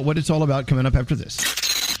find out what it's all about coming up after this.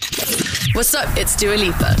 What's up? It's Dua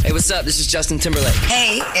Lipa. Hey, what's up? This is Justin Timberlake.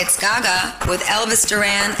 Hey, it's Gaga with Elvis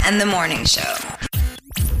Duran and The Morning Show.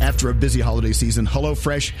 After a busy holiday season,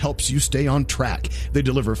 HelloFresh helps you stay on track. They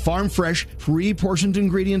deliver farm-fresh, pre-portioned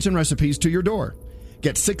ingredients and recipes to your door.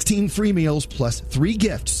 Get 16 free meals plus 3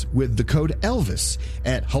 gifts with the code ELVIS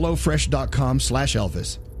at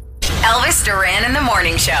HelloFresh.com/Elvis. Elvis Duran in the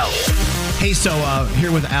Morning Show. Hey, so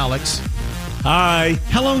here with Alex. Hi.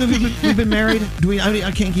 How long have we been married? I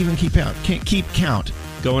can't even keep count.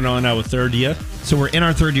 Going on our 3rd year. So we're in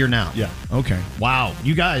our 3rd year now. Yeah. Okay. Wow.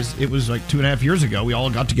 You guys, it was like 2.5 years ago. We all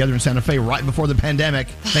got together in Santa Fe right before the pandemic.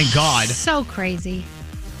 Thank God. So crazy.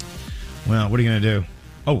 Well, what are you going to do?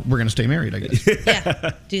 Oh, we're going to stay married, I guess.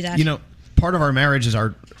 Yeah, do that. You know, part of our marriage is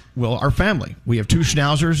our family. We have 2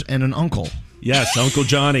 schnauzers and an uncle. Yes, Uncle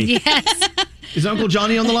Johnny. Yes. Is Uncle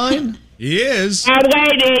Johnny on the line? He is. I'm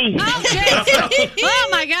waiting. Oh,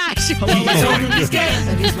 my gosh. He's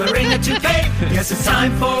wearing a toupee. Yes, it's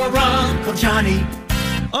time for Uncle Johnny.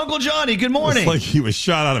 Uncle Johnny, good morning. It's like he was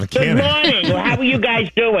shot out of a Good cannon. morning. Well, how are you guys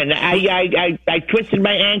doing? I twisted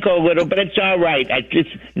my ankle a little, but it's all right. It's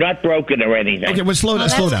not broken or anything. Okay, well, slow down.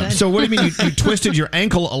 good. So what do you mean you twisted your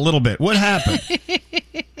ankle a little bit? What happened?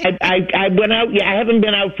 I went out. Yeah, I haven't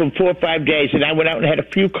been out for 4 or 5 days, and I went out and had a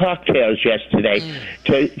few cocktails yesterday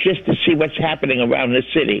just to see what's happening around the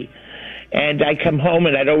city. And I come home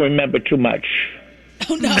and I don't remember too much.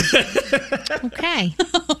 Oh, no. Okay.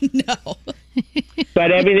 Oh, no.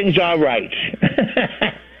 But everything's all right.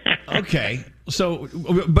 Okay. So,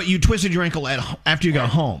 but you twisted your ankle after you got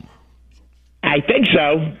home. I think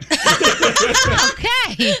so.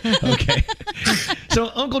 Okay. Okay. So,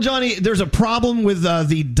 Uncle Johnny, there's a problem with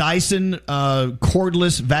the Dyson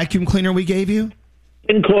cordless vacuum cleaner we gave you?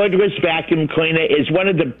 Cordless vacuum cleaner is one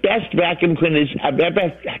of the best vacuum cleaners I've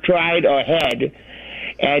ever tried or had.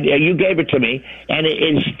 And you gave it to me, and it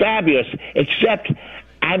is fabulous, except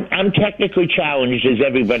I'm technically challenged, as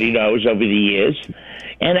everybody knows, over the years.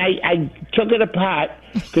 And I took it apart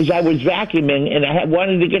because I was vacuuming, and I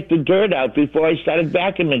wanted to get the dirt out before I started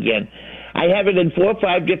vacuuming again. I have it in 4 or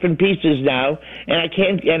 5 different pieces now, and I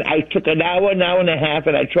can't. And I took an hour and a half,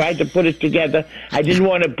 and I tried to put it together. I didn't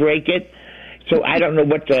want to break it. So I don't know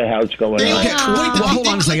what the hell's going on. Okay, well, hold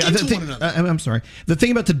on a second. I'm sorry. The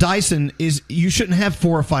thing about the Dyson is you shouldn't have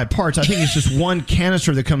 4 or 5 parts. I think it's just one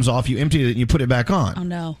canister that comes off. You empty it and you put it back on. Oh,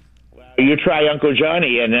 no. You try Uncle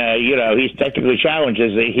Johnny, and, he's technically challenged.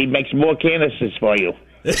 He makes more canisters for you.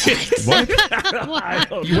 What?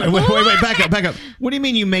 Wait, back up. What do you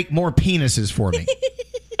mean you make more penises for me?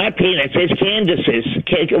 Not peanuts, it's canisters.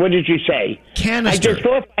 What did you say? Canister. There's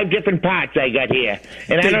 4 or 5 different parts I got here.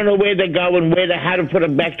 And I don't know where they go and how to put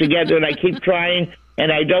them back together. And I keep trying,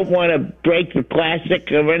 and I don't want to break the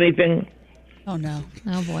plastic or anything. Oh, no.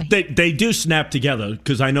 Oh, boy. They do snap together,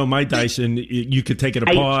 because I know my Dyson, you could take it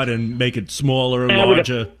apart and make it smaller and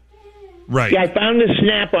larger. Right. Yeah, I found the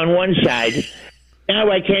snap on one side. Now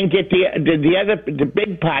I can't get the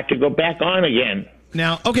big part to go back on again.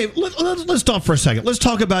 Now, okay, let's stop for a second. Let's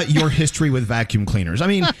talk about your history with vacuum cleaners. I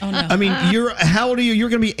mean, Oh, no. how old are you? You're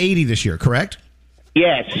going to be 80 this year, correct?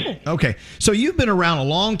 Yes. Okay, so you've been around a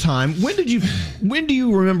long time. When do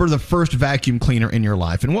you remember the first vacuum cleaner in your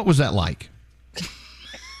life, and what was that like?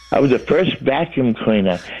 I was the first vacuum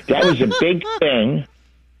cleaner. That was a big thing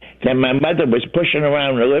that my mother was pushing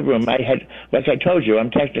around in the living room. I had, like I told you,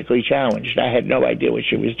 I'm technically challenged. I had no idea what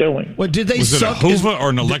she was doing. What did they Was it a suck? Hova or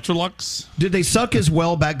an Electrolux? Did they suck as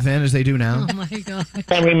well back then as they do now? Oh my God. I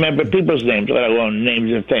can't remember people's names, let alone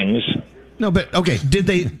names of things. No, but okay.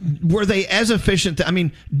 Were they as efficient? I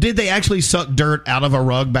mean, did they actually suck dirt out of a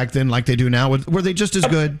rug back then like they do now? Were they just as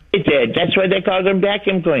good? It did. That's why they called them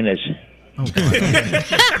vacuum cleaners.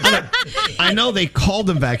 I know they called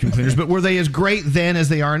them vacuum cleaners, but were they as great then as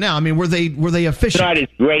they are now? I mean, were they efficient? Not as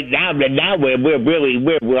great now, but now we're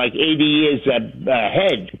like 80 years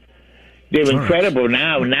ahead. They're incredible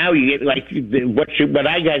now. Now you get like what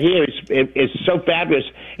I got here is so fabulous.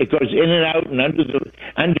 It goes in and out and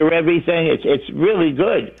under everything. It's really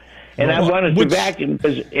good. And I wanted to vacuum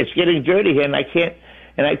because it's getting dirty here, and I can't.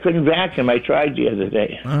 And I couldn't vacuum. I tried the other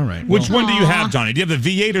day. All right. Which one do you have, Johnny? Do you have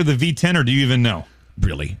the V8 or the V10, or do you even know?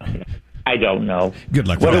 Really? I don't know. Good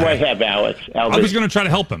luck. What with do that. I have, Alex? Elvis? I was going to try to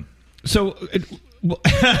help him. So,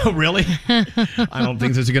 really? I don't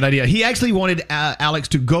think that's a good idea. He actually wanted Alex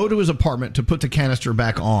to go to his apartment to put the canister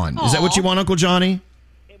back on. Is that what you want, Uncle Johnny?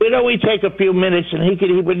 It would only take a few minutes, and he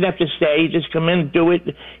wouldn't have to stay. He'd just come in and do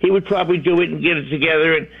it. He would probably do it and get it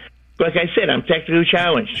together. And like I said, I'm technically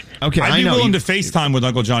challenged. Okay, I'd be willing to FaceTime with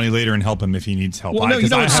Uncle Johnny later and help him if he needs help. Well, no, you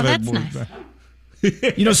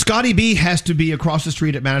know, Scotty B has to be across the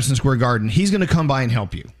street at Madison Square Garden. He's going to come by and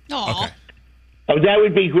help you. Okay. Oh, that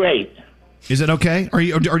would be great. Is it okay? Or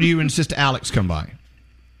do you insist Alex come by?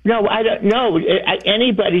 No, I don't know.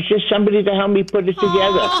 Anybody, just somebody to help me put it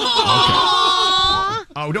together.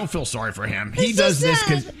 Oh, don't feel sorry for him. He does this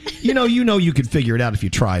because you know you could figure it out if you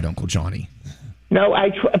tried, Uncle Johnny. No,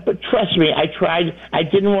 but trust me, I tried. I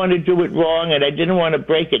didn't want to do it wrong, and I didn't want to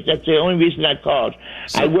break it. That's the only reason I called.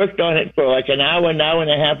 I worked on it for like an hour and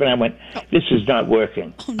a half, and I went, this is not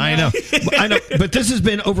working. Oh, no. I know. But this has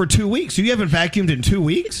been over 2 weeks. So you haven't vacuumed in 2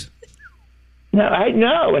 weeks? No, I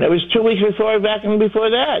know, and it was 2 weeks before I vacuumed before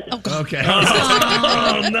that. Okay.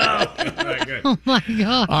 Oh, no. Oh my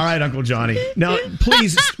God. All right, Uncle Johnny. Now,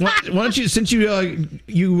 please, why don't you, since you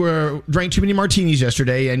drank too many martinis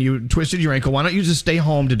yesterday and you twisted your ankle, why don't you just stay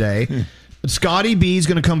home today? Scotty B is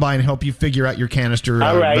going to come by and help you figure out your canister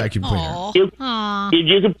All right. vacuum cleaner. You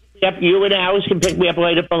can pick me up, you and Alice can pick me up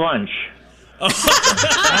later for lunch. That's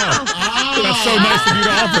so nice of you to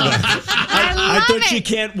offer that. I thought you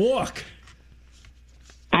can't walk.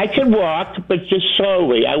 I can walk, but just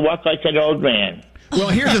slowly. I walk like an old man. Well,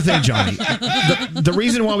 here's the thing, Johnny. The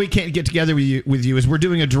reason why we can't get together with you is we're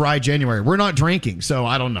doing a dry January. We're not drinking, so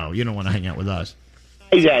I don't know. You don't want to hang out with us.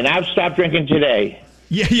 Hey, then, I've stopped drinking today.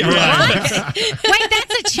 Yeah. Right. Wait,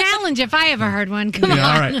 that's a challenge if I ever heard one. Come on.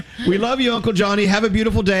 All right. We love you, Uncle Johnny. Have a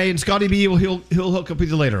beautiful day, and Scotty B he'll hook up with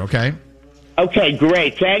you later. Okay. Okay,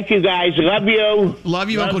 great. Thank you, guys. Love you. Love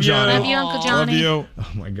you, Uncle Johnny. Love you, Uncle Johnny. Love you.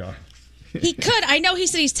 Oh my God. He could. I know he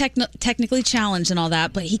said he's technically challenged and all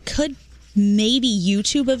that, but he could maybe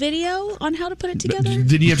YouTube a video on how to put it together.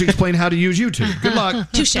 Did you have to explain how to use YouTube? Good luck.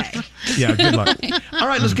 Touche. Yeah, good luck. All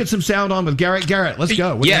right, let's get some sound on with Garrett. Garrett, let's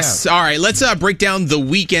go. What do you Yes. All right. Let's break down The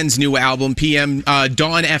Weeknd's new album, PM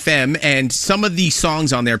Dawn FM, and some of the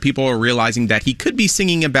songs on there. People are realizing that he could be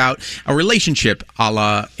singing about a relationship, a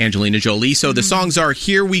la Angelina Jolie. So the songs are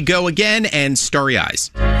 "Here We Go Again" and "Starry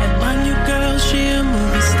Eyes." My new girl, she a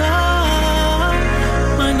movie star.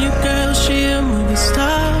 My new girl, she a movie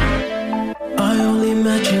star. I only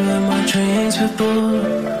met you in my dreams before.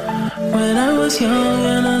 When I was young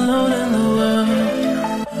and alone in the world,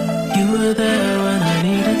 you were there when I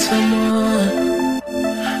needed someone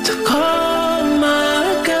to call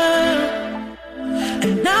my girl.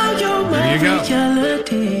 And now you're my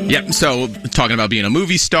reality. Yep. So talking about being a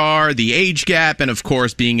movie star, the age gap, and of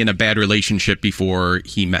course being in a bad relationship before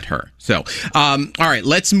he met her. So, all right,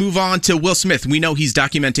 let's move on to Will Smith. We know he's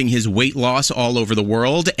documenting his weight loss all over the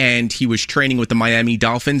world, and he was training with the Miami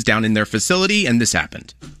Dolphins down in their facility, and this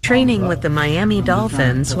happened. Training with the Miami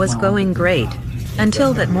Dolphins was going great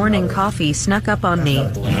until that morning coffee snuck up on me.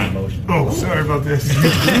 Oh, sorry about this.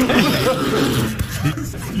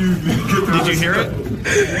 Did you hear it?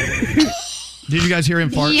 Did you guys hear him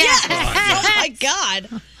fart? Yes. Oh my God.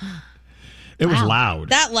 It was loud.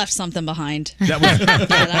 That left something behind. That was,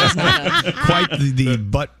 that was not quite the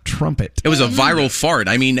butt trumpet. It was a viral fart.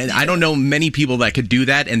 I mean, I don't know many people that could do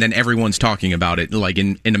that, and then everyone's talking about it like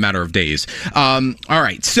in a matter of days. All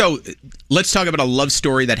right, so let's talk about a love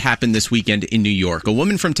story that happened this weekend in New York. A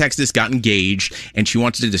woman from Texas got engaged, and she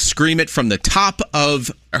wanted to scream it from the top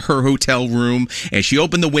of her hotel room, and she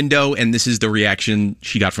opened the window, and this is the reaction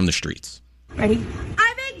she got from the streets. Ready?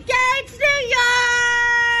 I'm engaged, New York!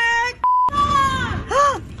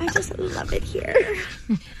 I just love it here.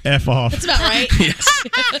 F off. That's about right. Yes.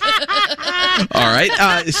 All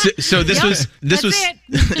right. So this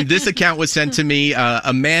this account was sent to me.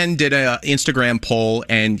 A man did an Instagram poll,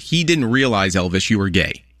 and he didn't realize, Elvis, you were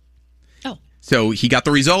gay. Oh. So he got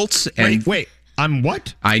the results. And wait. I'm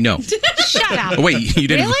what? I know. Shut up. Wait, you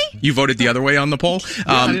didn't? Really? You voted the other way on the poll?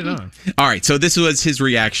 I didn't know. All right, so this was his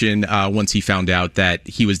reaction once he found out that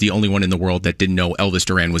he was the only one in the world that didn't know Elvis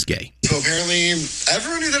Duran was gay. So apparently,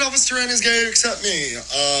 everyone knew that Elvis Duran is gay except me.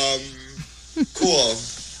 Cool.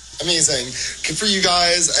 Amazing. Good for you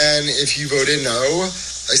guys, and if you voted no,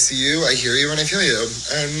 I see you, I hear you, and I feel you,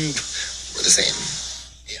 and we're the same.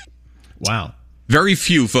 Wow. Very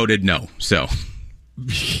few voted no, so...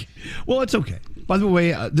 Well, it's okay. By the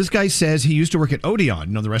way, this guy says he used to work at Odeon,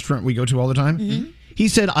 you know, the restaurant we go to all the time. Mm-hmm. He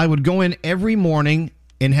said, I would go in every morning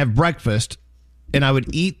and have breakfast, and I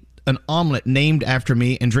would eat an omelet named after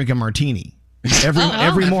me and drink a martini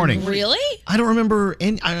every morning. Really? I don't remember.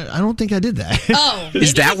 I don't think I did that. Oh.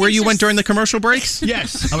 Is that where you went during the commercial breaks?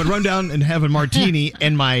 Yes. I would run down and have a martini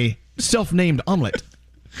and my self-named omelet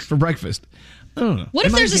for breakfast. I don't know. What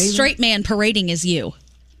if Am I there's a gay then? straight man parading as you?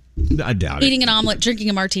 I doubt Eating an omelet, drinking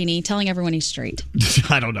a martini, telling everyone he's straight.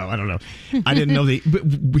 it. I don't know. I didn't know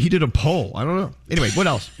but he did a poll. I don't know. Anyway, what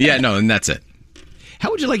else? Yeah, no, and that's it.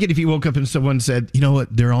 How would you like it if you woke up and someone said, you know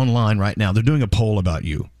what, they're online right now. They're doing a poll about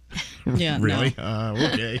you. Yeah, really?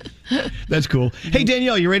 Okay. That's cool. Hey,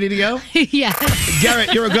 Danielle, you ready to go? Yes.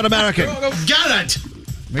 Garrett, you're a good American. Got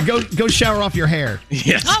it. Go shower off your hair.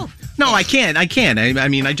 Yes. Oh. No, I can't. I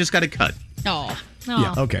mean, I just got it cut. Oh.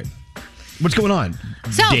 Yeah, okay. What's going on,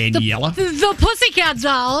 So Daniela? the Pussycat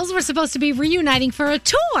Dolls were supposed to be reuniting for a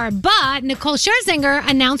tour, but Nicole Scherzinger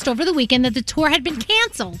announced over the weekend that the tour had been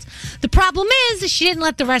canceled. The problem is she didn't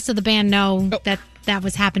let the rest of the band know that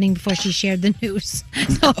was happening before she shared the news.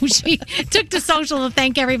 So she took to social to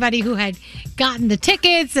thank everybody who had gotten the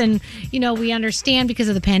tickets, and we understand because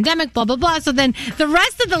of the pandemic, blah blah blah. So then the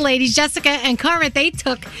rest of the ladies, Jessica and Kermit, they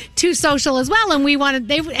took to social as well,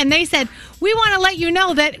 and they said, we want to let you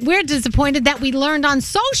know that we're disappointed that we learned on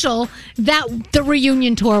social that the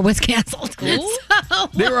reunion tour was canceled. So,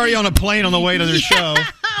 they were already on a plane on the way to their show.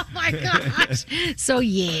 Oh my gosh. So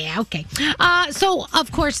yeah, okay. So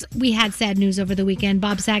of course we had sad news over the weekend.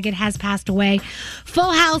 Bob Saget has passed away.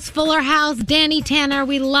 Full House, Fuller House, Danny Tanner,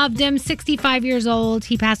 we loved him, 65 years old.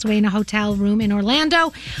 He passed away in a hotel room in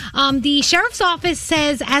Orlando. The sheriff's office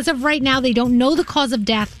says as of right now they don't know the cause of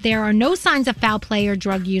death. There are no signs of foul play or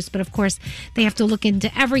drug use, but of course they have to look into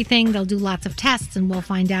everything. They'll do lots of tests and we'll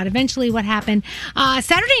find out eventually what happened.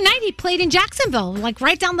 Saturday night he played in Jacksonville, like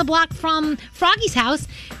right down the block from Froggy's house.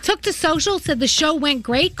 Took to social, said the show went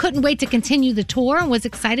great, couldn't wait to continue the tour, and was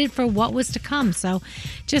excited for what was to come. So,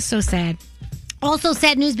 just so sad. Also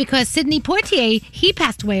sad news because Sidney Poitier, he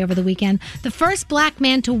passed away over the weekend. The first black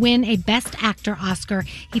man to win a Best Actor Oscar.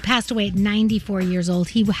 He passed away at 94 years old.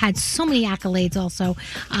 He had so many accolades also.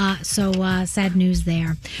 So sad news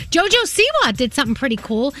there. JoJo Siwa did something pretty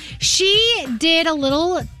cool. She did a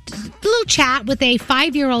little chat with a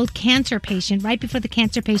 5-year-old cancer patient right before the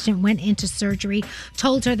cancer patient went into surgery,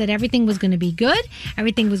 told her that everything was going to be good,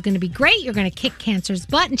 everything was going to be great, you're going to kick cancer's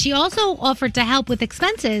butt, and she also offered to help with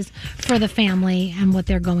expenses for the family and what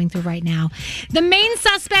they're going through right now. The main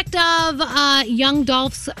suspect of young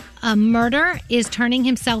Dolph's murder is turning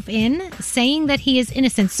himself in, saying that he is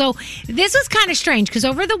innocent. So this was kind of strange because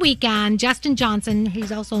over the weekend, Justin Johnson,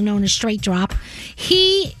 he's also known as Straight Drop,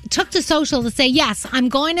 he took to social to say, yes, I'm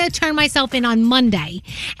going to turn myself in on Monday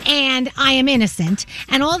and I am innocent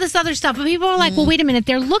and all this other stuff. But people are like, well, wait a minute,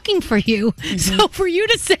 they're looking for you. Mm-hmm. So for you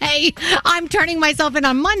to say I'm turning myself in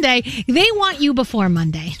on Monday, they want you before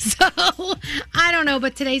Monday. So I don't know,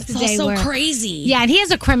 but today's the day. It's all so where, crazy. Yeah, and he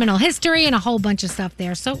has a criminal history and a whole bunch of stuff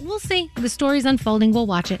there. So we'll see. The story's unfolding. We'll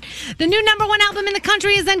watch it. The new #1 album in the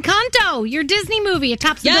country is Encanto, your Disney movie. It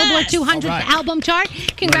tops the Billboard 200 album chart.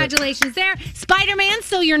 Congratulations there. Spider-Man,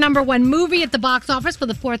 still your #1 movie at the box office for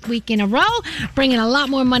the 4th week in a row, bringing a lot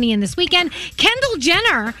more money in this weekend. Kendall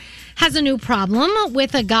Jenner has a new problem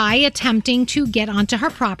with a guy attempting to get onto her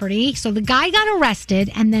property. So the guy got arrested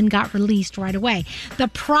and then got released right away. The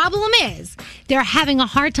problem is they're having a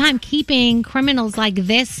hard time keeping criminals like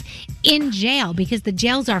this in jail because the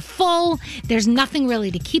jails are full. There's nothing really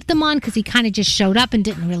to keep them on because he kind of just showed up and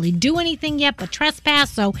didn't really do anything yet but trespass.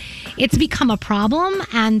 So it's become a problem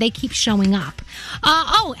and they keep showing up.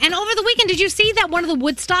 And over the weekend, did you see that one of the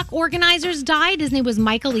Woodstock organizers died? His name was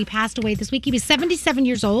Michael. He passed away this week. He was 77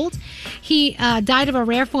 years old. He died of a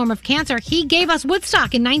rare form of cancer. He gave us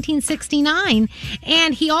Woodstock in 1969,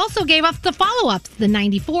 and he also gave us the follow-ups, the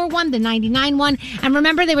 94 one, the 99 one. And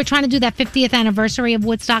remember, they were trying to do that 50th anniversary of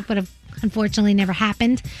Woodstock, but unfortunately never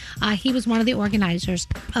happened. He was one of the organizers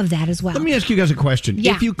of that as well. Let me ask you guys a question.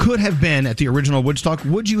 Yeah. If you could have been at the original Woodstock,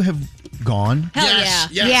 would you have gone? Hell yeah.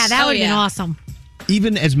 Yeah, that would have been awesome.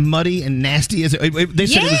 Even as muddy and nasty as they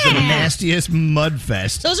said it was the nastiest mud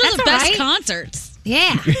fest. Those are the best concerts.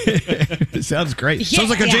 Yeah. It sounds great.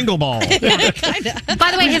 Sounds like a jingle ball. By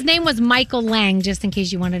the way, his name was Michael Lang, just in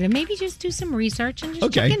case you wanted to maybe just do some research and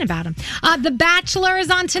just check in about him. The Bachelor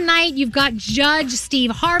is on tonight. You've got Judge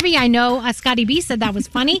Steve Harvey. I know Scotty B said that was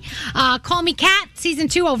funny. Call Me Kat, season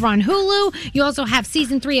 2 over on Hulu. You also have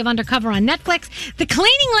season 3 of Undercover on Netflix. The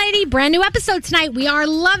Cleaning Lady, brand new episode tonight. We are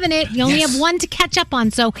loving it. You only have one to catch up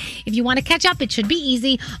on, so if you want to catch up, it should be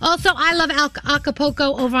easy. Also, I Love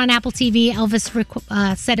Acapulco over on Apple TV. Elvis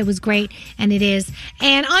said it was great, and it is.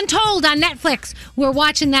 And Untold on Netflix, we're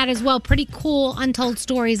watching that as well. Pretty cool untold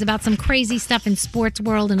stories about some crazy stuff in sports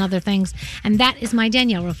world and other things. And that is my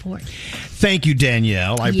Danielle report. Thank you,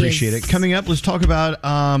 Danielle. I appreciate it. Coming up, let's talk about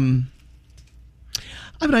I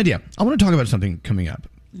have an idea. I want to talk about something coming up.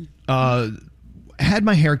 Had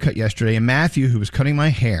my hair cut yesterday, and Matthew, who was cutting my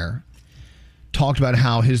hair, talked about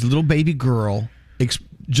how his little baby girl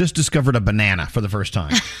just discovered a banana for the first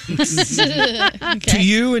time. To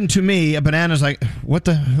you and to me, a banana's like,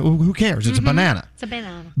 who cares? It's a banana. It's a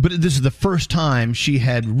banana. But this is the first time she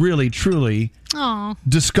had really, truly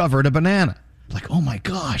discovered a banana. Like, oh my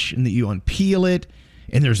gosh. And that you unpeel it,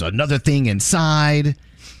 and there's another thing inside.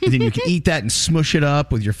 And then you can eat that and smush it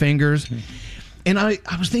up with your fingers. And I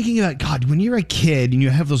was thinking about, God, when you're a kid and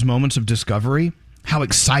you have those moments of discovery, how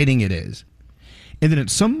exciting it is. And then at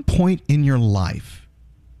some point in your life,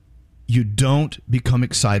 you don't become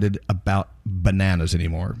excited about bananas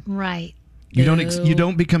anymore. Right. You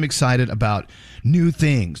don't become excited about new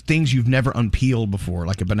things you've never unpeeled before,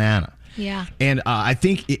 like a banana. Yeah. And I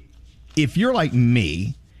think if you're like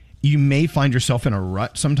me, you may find yourself in a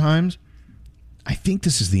rut sometimes. I think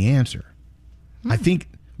this is the answer. I think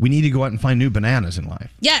we need to go out and find new bananas in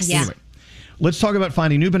life. Yes. Anyway, let's talk about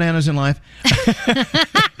finding new bananas in life.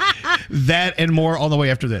 That and more on the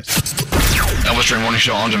way after this. Elvis Duran Morning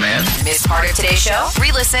Show on demand. Miss part of today's show?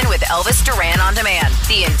 Re-listen with Elvis Duran on demand.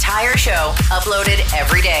 The entire show uploaded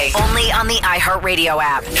every day. Only on the iHeartRadio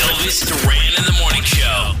app. Elvis Duran in the Morning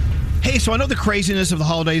Show. Hey, so I know the craziness of the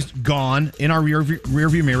holidays gone in our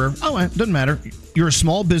rearview mirror. Oh, it doesn't matter. You're a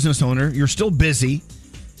small business owner. You're still busy.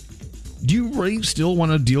 Do you really still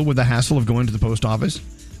want to deal with the hassle of going to the post office?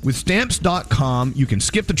 With Stamps.com, you can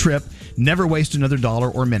skip the trip, never waste another dollar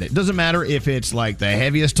or minute. Doesn't matter if it's like the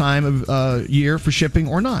heaviest time of year for shipping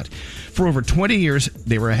or not. For over 20 years,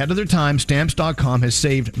 they were ahead of their time. Stamps.com has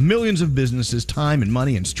saved millions of businesses time and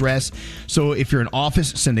money and stress. So if you're an office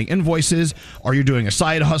sending invoices, or you're doing a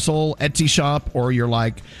side hustle, Etsy shop, or you're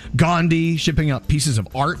like Gandhi shipping out pieces of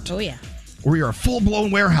art. Oh, yeah. Or you're a full-blown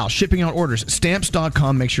warehouse shipping out orders,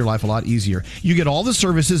 Stamps.com makes your life a lot easier. You get all the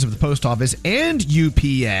services of the post office and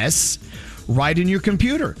UPS right in your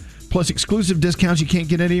computer. Plus exclusive discounts you can't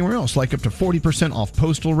get anywhere else, like up to 40% off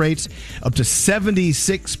postal rates, up to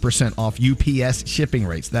 76% off UPS shipping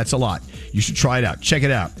rates. That's a lot. You should try it out. Check it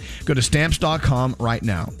out. Go to Stamps.com right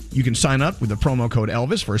now. You can sign up with the promo code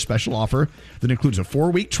Elvis for a special offer that includes a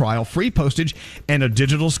 4-week trial, free postage, and a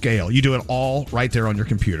digital scale. You do it all right there on your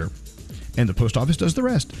computer. And the post office does the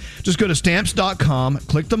rest. Just go to Stamps.com,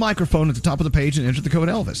 click the microphone at the top of the page, and enter the code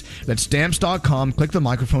Elvis. That's Stamps.com, click the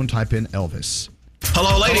microphone, type in Elvis.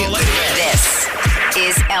 Hello, lady. This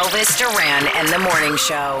is Elvis Duran and the Morning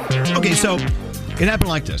Show. Okay, so it happened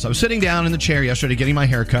like this. I was sitting down in the chair yesterday getting my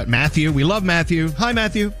hair cut. Matthew, we love Matthew. Hi,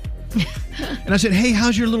 Matthew. And I said, hey,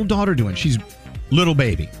 how's your little daughter doing? She's little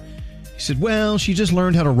baby. He said, well, she just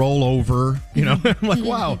learned how to roll over. You know, I'm like,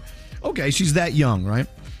 wow. Okay, she's that young, right?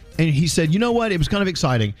 And he said, you know what? It was kind of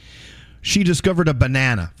exciting. She discovered a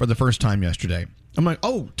banana for the first time yesterday. I'm like,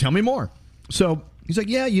 oh, tell me more. So he's like,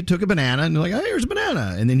 yeah, you took a banana. And they're like, hey, here's a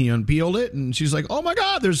banana. And then he unpeeled it. And she's like, oh, my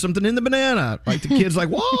God, there's something in the banana. Like the kid's like,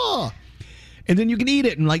 whoa. And then you can eat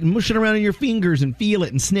it and like mush it around in your fingers and feel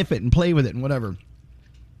it and sniff it and play with it and whatever.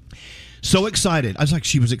 So excited. I was like,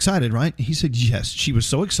 she was excited, right? He said, yes. She was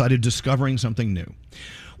so excited discovering something new.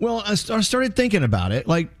 Well, I started thinking about it.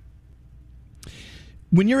 Like,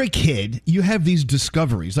 when you're a kid, you have these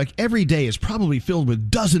discoveries. Like, every day is probably filled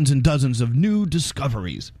with dozens and dozens of new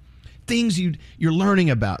discoveries. Things you're learning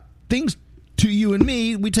about. Things to you and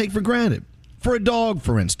me we take for granted. For a dog,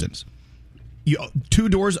 for instance. Two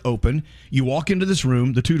doors open. You walk into this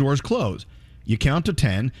room. The two doors close. You count to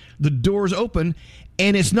 10. The doors open.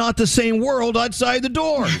 And it's not the same world outside the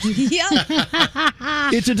doors. Yeah.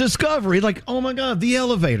 It's a discovery. Like, oh my God, the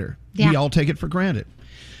elevator. Yeah. We all take it for granted.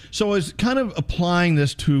 So I was kind of applying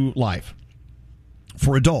this to life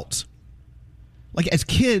for adults. Like, as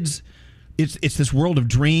kids, it's this world of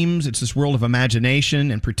dreams. It's this world of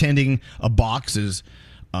imagination and pretending a box is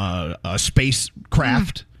a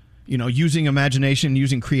spacecraft, using imagination,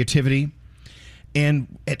 using creativity.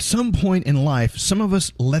 And at some point in life, some of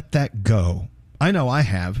us let that go. I know I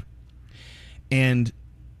have. And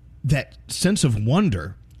that sense of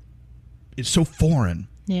wonder is so foreign.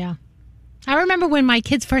 Yeah. I remember when my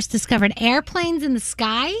kids first discovered airplanes in the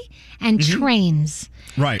sky and trains.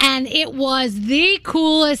 Right. And it was the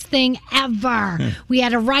coolest thing ever. We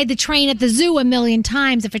had to ride the train at the zoo a million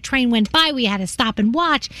times. If a train went by, we had to stop and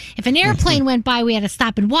watch. If an airplane went by, we had to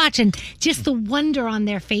stop and watch. And just the wonder on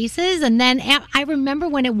their faces. And then I remember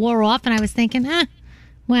when it wore off and I was thinking,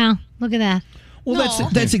 well, look at that. Well,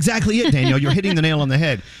 that's exactly it, Danielle. You're hitting the nail on the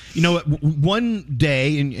head. One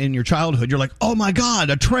day in your childhood, you're like, oh, my God,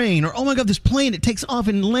 a train. Or, oh, my God, this plane. It takes off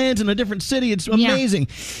and lands in a different city. It's amazing.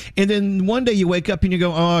 Yeah. And then one day you wake up and you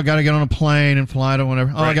go, oh, I got to get on a plane and fly to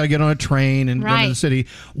whatever. Oh, I got to get on a train and go to the city.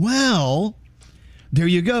 Well, there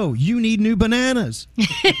you go. You need new bananas.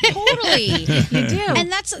 Totally. You do.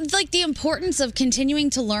 And that's like the importance of continuing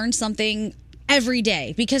to learn something every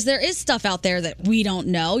day, because there is stuff out there that we don't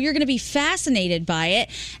know. You're going to be fascinated by it.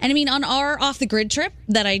 And I mean, on our Off the Grid trip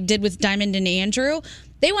that I did with Diamond and Andrew,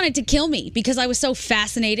 they wanted to kill me because I was so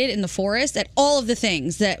fascinated in the forest at all of the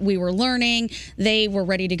things that we were learning. They were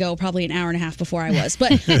ready to go probably an hour and a half before I was.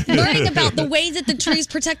 But learning about the way that the trees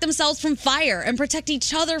protect themselves from fire and protect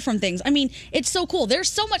each other from things. I mean, it's so cool.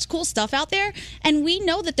 There's so much cool stuff out there. And we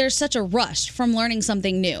know that there's such a rush from learning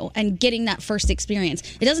something new and getting that first experience.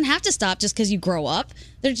 It doesn't have to stop just because you grow up.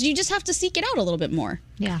 You just have to seek it out a little bit more.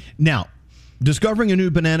 Yeah. Now, discovering a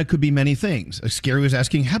new banana could be many things. Scary was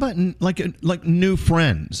asking, how about like new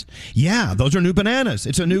friends? Yeah, those are new bananas.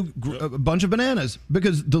 It's a new bunch of bananas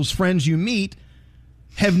because those friends you meet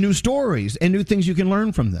have new stories and new things you can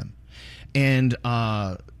learn from them. And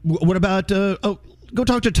what about, go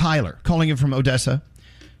talk to Tyler, calling in from Odessa,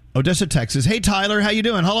 Texas. Hey, Tyler, how you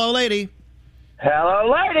doing? Hello, lady.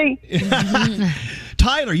 Hello, lady.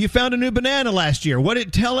 Tyler, you found a new banana last year.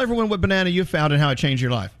 Tell everyone what banana you found and how it changed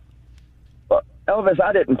your life. Elvis,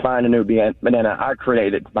 I didn't find a new banana. I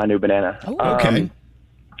created my new banana. Okay.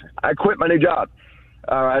 I quit my new job.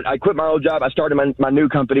 I quit my old job. I started my new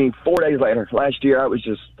company 4 days later. Last year, I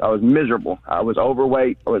was miserable. I was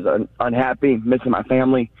overweight. I was unhappy, missing my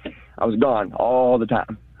family. I was gone all the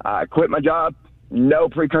time. I quit my job. No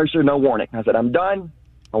precursor, no warning. I said, I'm done.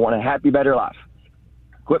 I want a happy, better life.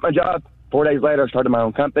 Quit my job. 4 days later, I started my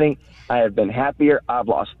own company. I have been happier. I've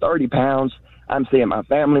lost 30 pounds. I'm seeing my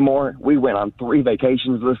family more. We went on 3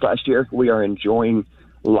 vacations this last year. We are enjoying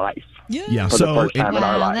life. Yeah. For the first time in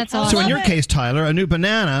our life. That's awesome. So in your case, Tyler, a new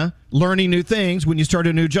banana, learning new things. When you start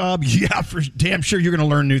a new job, yeah, for damn sure you're going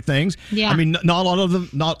to learn new things. Yeah. I mean, not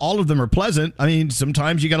all of them are pleasant. I mean,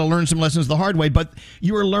 sometimes you got to learn some lessons the hard way, but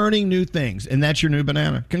you are learning new things, and that's your new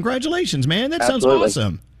banana. Congratulations, man. That Absolutely. sounds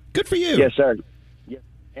awesome. Good for you. Yes, sir.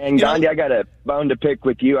 And Gandhi, I got a bone to pick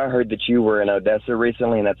with you. I heard that you were in Odessa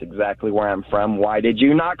recently, and that's exactly where I'm from. Why did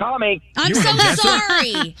you not call me? I'm so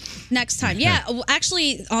sorry. Next time. Yeah,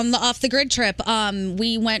 actually, on the Off the Grid trip,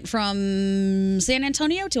 we went from San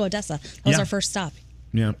Antonio to Odessa. That was our first stop.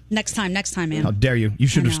 Yeah. Next time, man. How dare you? You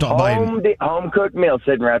should have stopped by. Home cooked meal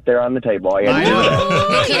sitting right there on the table. I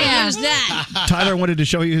know. Use that. Tyler wanted to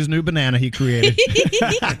show you his new banana he created.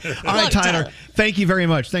 All right, Tyler. Thank you very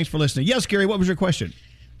much. Thanks for listening. Yes, Gary, what was your question?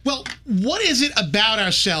 Well, what is it about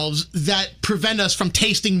ourselves that prevent us from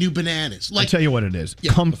tasting new bananas? I'll tell you what it is.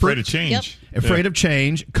 Comfort. Afraid of change. Yep. Afraid of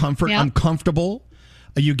change. Comfort. Yep. Uncomfortable.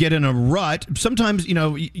 You get in a rut. Sometimes,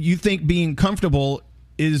 you think being comfortable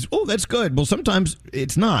is, oh, that's good. Well, sometimes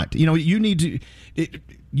it's not. You need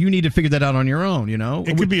to figure that out on your own,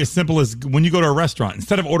 It could be as simple as when you go to a restaurant,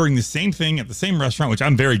 instead of ordering the same thing at the same restaurant, which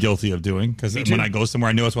I'm very guilty of doing, because when I go somewhere,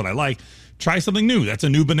 I know it's what I like. Try something new. That's a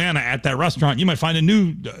new banana at that restaurant. You might find a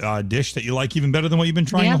new dish that you like even better than what you've been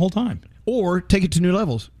trying the whole time. Or take it to new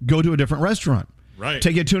levels. Go to a different restaurant. Right.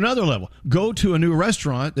 Take it to another level. Go to a new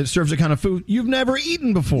restaurant that serves the kind of food you've never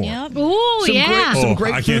eaten before. Yep. Ooh, yeah. Some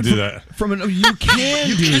great I food can't do that. You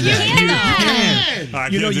can do that. I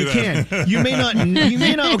You know can't do you that. can. You may not. You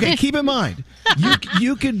may not. Okay, keep in mind,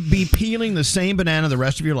 you could be peeling the same banana the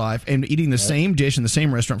rest of your life and eating the same dish in the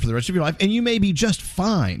same restaurant for the rest of your life, and you may be just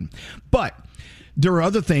fine. But there are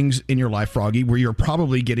other things in your life, Froggy, where you're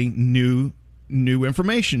probably getting new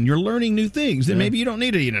information. You're learning new things. Then maybe you don't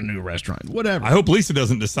need to eat a new restaurant. Whatever. I hope Lisa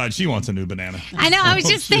doesn't decide she wants a new banana. I know. I was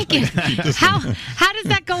just thinking, how does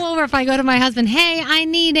that go over if I go to my husband? Hey, I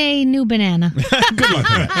need a new banana. Good luck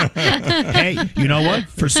with that. Hey, you know what?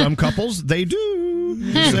 For some couples, they do.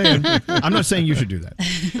 Just saying. I'm not saying you should do that.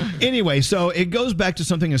 Anyway, so it goes back to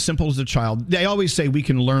something as simple as a child. They always say we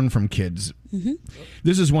can learn from kids. Mm-hmm.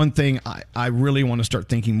 This is one thing I really want to start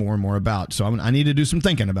thinking more and more about. So I need to do some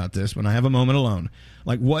thinking about this when I have a moment alone.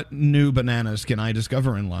 Like, what new bananas can I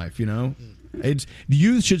discover in life, you know?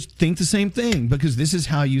 You should think the same thing, because this is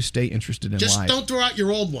how you stay interested in Just life. don't throw out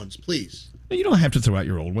your old ones, please. You don't have to throw out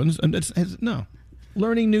your old ones. No.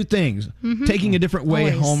 Learning new things. Mhm. Taking a different way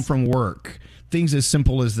Always. home from work. Things as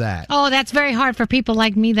simple as that. Oh, that's very hard for people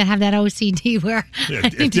like me that have that OCD where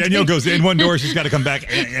If Danielle goes in one door, she's got to come back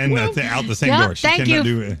and out the same Yep, door. She thank cannot you.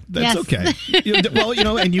 do it. That's okay.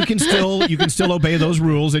 Well, and you can still obey those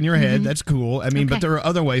rules in your head. That's cool. I mean, but there are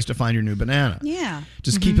other ways to find your new banana. Yeah.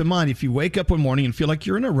 Just keep in mind, if you wake up one morning and feel like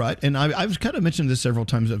you're in a rut, and I've kind of mentioned this several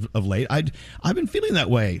times of late, I've been feeling that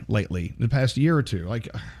way lately, the past year or two. Like,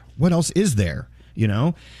 what else is there, you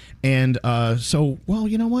know? And so, well,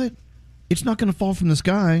 you know what? It's not going to fall from the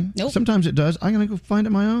sky. Nope. Sometimes it does. I'm going to go find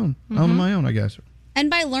it on my own, I guess. And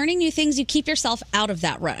by learning new things, you keep yourself out of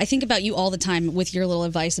that rut. I think about you all the time with your little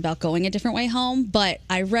advice about going a different way home. But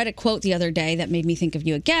I read a quote the other day that made me think of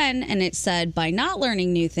you again. And it said, by not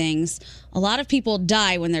learning new things, a lot of people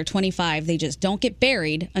die when they're 25. They just don't get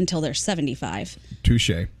buried until they're 75. Touche.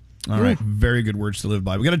 All right. Very good words to live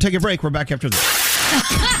by. We got to take a break. We're back after this.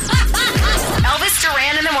 Elvis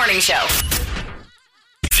Duran in the Morning Show.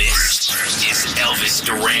 This is Elvis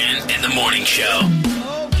Duran and the Morning Show.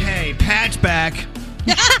 Okay, Pat's back.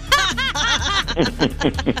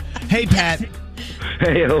 Hey, Pat.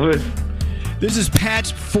 Hey, Elvis. This is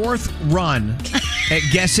Pat's fourth run at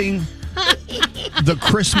guessing the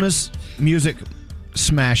Christmas music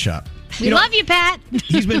smash up. We love you, Pat.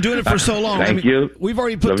 He's been doing it for so long. Thank you. We've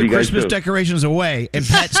already put Love the you guys Christmas too. decorations away, and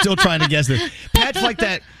Pat's still trying to guess this. Pat's like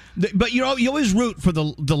that. But you always root for the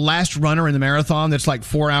last runner in the marathon that's like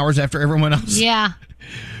 4 hours after everyone else. Yeah.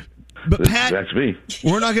 But Pat, That's me.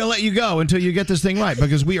 we're not going to let you go until you get this thing right,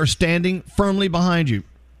 because we are standing firmly behind you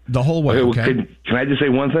the whole way. Okay, well, Okay? can I just say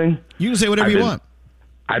one thing? You can say whatever you want.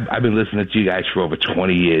 I've been listening to you guys for over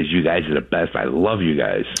 20 years. You guys are the best. I love you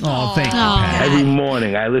guys. Oh, thank you, Pat. Every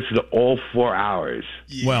morning, I listen to all 4 hours.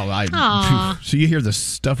 Well, Aw. so you hear the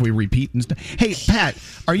stuff we repeat and stuff. Hey, Pat,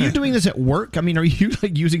 are you doing this at work? I mean, are you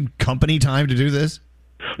like using company time to do this?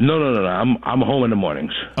 No. I'm home in the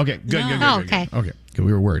mornings. Okay, good. Oh, okay. Okay, good.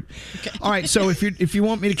 We were worried. All right, so if you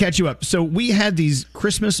want me to catch you up, so we had these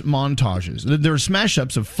Christmas montages. There were smash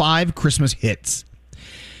ups of 5 Christmas hits.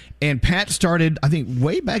 And Pat started, I think,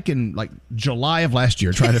 way back in like July of last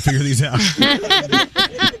year trying to figure these out.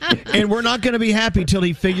 And we're not going to be happy till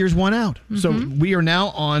he figures one out. So we are now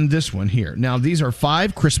on this one here. Now, these are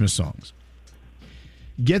 5 Christmas songs.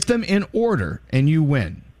 Get them in order and you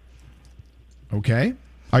win. Okay?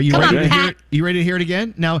 Are you ready to hear it? You ready to hear it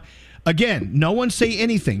again? Now, again, no one say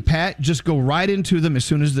anything. Pat, just go right into them as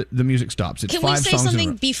soon as the music stops. It's Can 5 we say songs in a something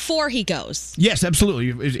row. before he goes? Yes,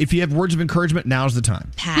 absolutely. If you have words of encouragement, now's the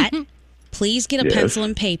time. Pat, please get a Yes. pencil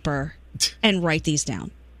and paper and write these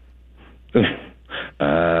down. Okay.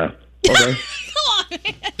 That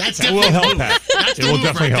will help, Pat. It will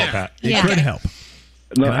definitely help, Pat. It could help.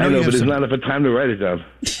 No, And I you know, have but it's some- not enough time to write it down.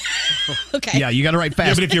 Okay. Yeah, you got to write fast.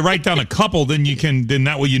 Yeah, but if you write down a couple, then then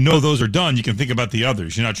that way you know those are done. You can think about the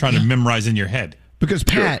others. You're not trying to memorize in your head. Because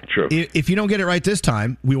Pat, if you don't get it right this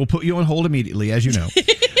time, we will put you on hold immediately, as you know.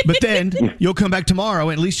 But then you'll come back tomorrow,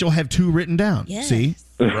 and at least you'll have 2 written down. Yes. See?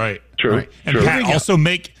 Right. True. Right. And True. Pat, also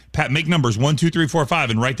make numbers 1, 2, 3, 4, 5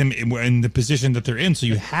 and write them in the position that they're in, so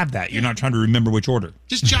you have that. You're not trying to remember which order.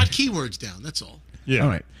 Just jot keywords down. That's all. Yeah. All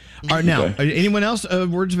right. All right. Now, anyone else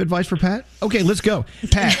words of advice for Pat? Okay, let's go.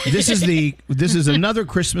 Pat, this is another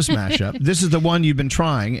Christmas mashup. This is the one you've been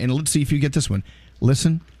trying, and let's see if you get this one.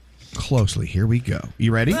 Listen closely. Here we go.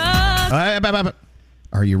 You ready?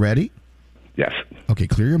 Are you ready? Yes. Okay,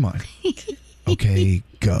 clear your mind. Okay,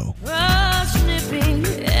 go.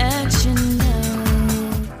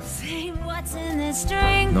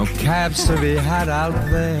 No cabs to be had out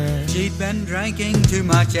there. She'd been drinking too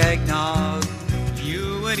much eggnog.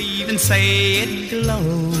 would even say it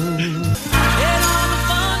glows.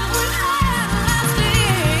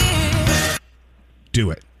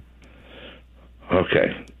 Do it.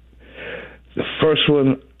 Okay. The first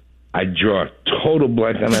one, I draw a total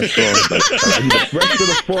blank on that song, but the rest of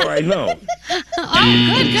the four I know.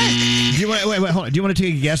 Oh, good. Do you want? Wait, hold on. Do you want to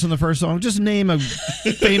take a guess on the first song? Just name a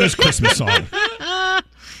famous Christmas song. I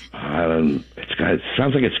don't. It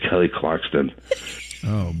sounds like it's Kelly Clarkson.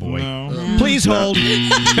 Oh boy! No. Please hold. Can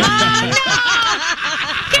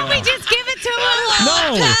we just give it to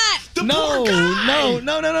him?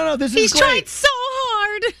 No. This is He's great. tried so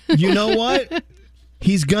hard. You know what?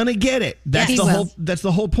 He's gonna get it. That's Yes, the he whole. will. That's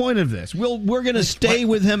the whole point of this. We're gonna stay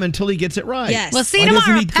with him until he gets it right. Yes. We'll see Why tomorrow.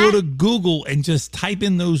 doesn't he go Pat. to Google and just type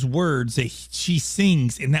in those words that she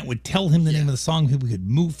sings, and that would tell him the name of the song, who we could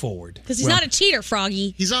move forward? Because he's not a cheater,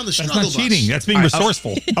 Froggy. He's on the That's struggle not bus. cheating. That's being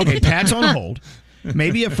resourceful. Okay, Pat's on hold.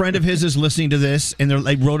 Maybe a friend of his is listening to this, and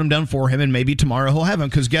they wrote him down for him, and maybe tomorrow he'll have him.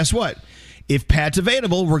 Because guess what? If Pat's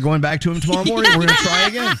available, we're going back to him tomorrow morning. We're going to try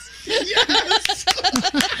again.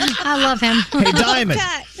 I love him. Hey, Diamond.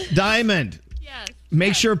 Diamond.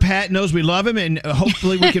 Make sure Pat knows we love him, and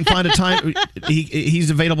hopefully we can find a time.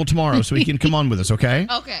 He's available tomorrow, so he can come on with us, okay?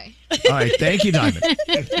 Okay. All right. Thank you, Diamond.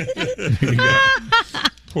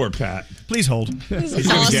 Poor Pat. Please hold. This He's is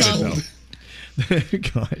gonna get it, awesome. though.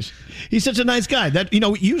 Gosh. He's such a nice guy. That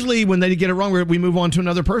usually when they get it wrong, we move on to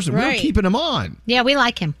another person. We're Right. keeping him on. Yeah, we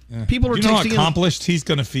like him. People are Do you know how texting him. accomplished he's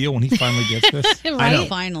going to feel when he finally gets this? Right?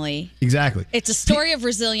 Finally. Exactly. It's a story of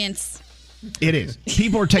resilience. It is.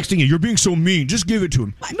 People are texting you. You're being so mean. Just give it to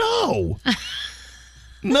him. No.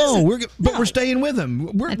 No, we're staying with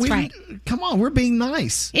him. That's right. Come on, we're being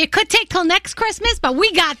nice. It could take till next Christmas, but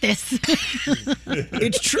we got this.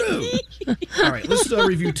 It's true. All right, let's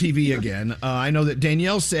review TV again. I know that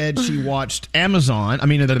Danielle said she watched Acapulco,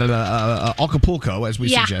 as we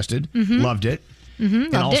Yeah. suggested. Mhm. Loved it.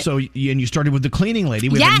 And Loved also, and you started with The Cleaning Lady.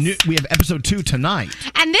 We have episode 2 tonight.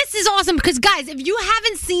 And this is awesome because, guys, if you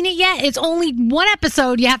haven't seen it yet, it's only one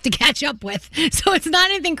episode you have to catch up with. So it's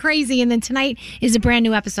not anything crazy. And then tonight is a brand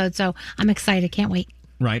new episode. So I'm excited. Can't wait.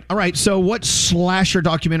 Right. All right. So, what slasher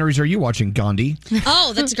documentaries are you watching, Gandhi?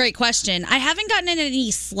 Oh, that's a great question. I haven't gotten into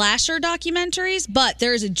any slasher documentaries, but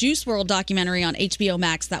there is a Juice WRLD documentary on HBO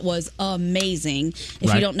Max that was amazing. If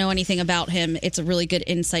Right. you don't know anything about him, it's a really good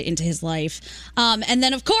insight into his life. And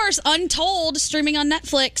then, of course, Untold, streaming on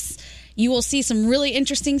Netflix. You will see some really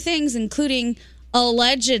interesting things, including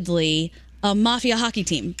allegedly a mafia hockey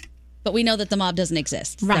team. But we know that the mob doesn't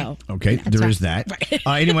exist. Right. So. Okay, there is that.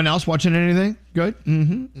 Anyone else watching anything? Good?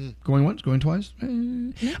 Mm-hmm. Going once? Going twice?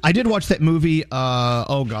 I did watch that movie,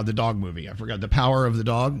 the dog movie. I forgot. The Power of the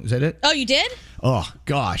Dog. Is that it? Oh, you did? Oh,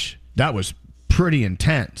 gosh. That was pretty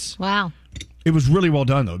intense. Wow. It was really well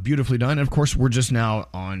done, though. Beautifully done. And, of course, we're just now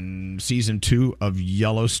on season 2 of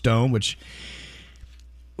Yellowstone, which...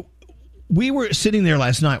 We were sitting there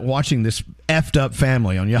last night watching this effed up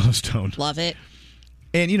family on Yellowstone. Love it.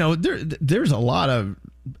 And, there's a lot of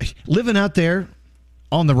living out there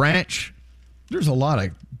on the ranch. There's a lot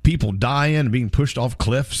of people dying and being pushed off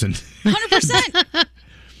cliffs. And 100%.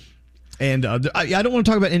 And I don't want to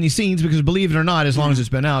talk about any scenes because, believe it or not, as long as it's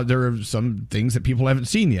been out, there are some things that people haven't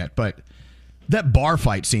seen yet. But that bar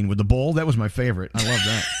fight scene with the bull, that was my favorite. I love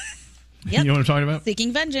that. Yep. You know what I'm talking about?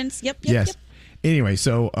 Seeking Vengeance. Yep. Yes. Anyway,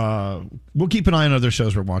 so we'll keep an eye on other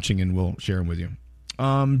shows we're watching and we'll share them with you.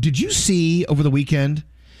 Did you see over the weekend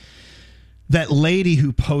that lady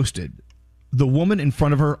who posted the woman in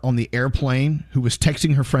front of her on the airplane who was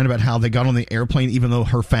texting her friend about how they got on the airplane even though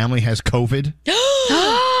her family has COVID?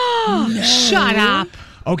 No. Shut up.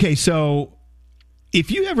 Okay, so if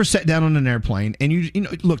you ever sat down on an airplane and you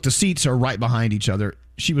look, the seats are right behind each other.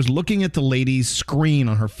 She was looking at the lady's screen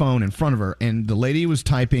on her phone in front of her, and the lady was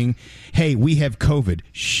typing, "Hey, we have COVID.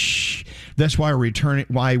 Shh. That's why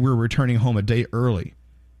we're returning home a day early."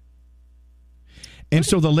 And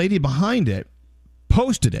so the lady behind it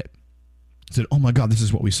posted it. Said, "Oh my God, this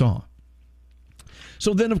is what we saw."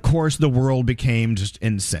 So then, of course, the world became just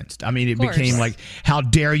incensed. I mean, it became like, how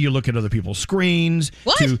dare you look at other people's screens?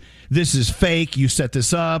 What? To, this is fake. You set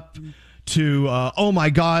this up. To, oh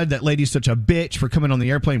my God, that lady's such a bitch for coming on the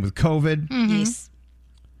airplane with COVID. Mm-hmm. Yes.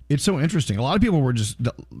 It's so interesting. A lot of people were just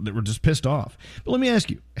pissed off. But let me ask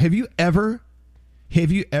you, have you ever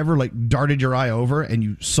like darted your eye over and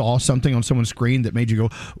you saw something on someone's screen that made you go,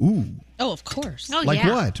 ooh? Oh, of course. Like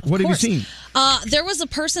what? What have you seen? There was a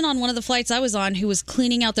person on one of the flights I was on who was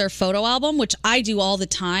cleaning out their photo album, which I do all the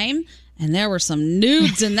time. And there were some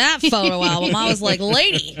nudes in that photo album. I was like,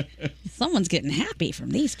 lady, someone's getting happy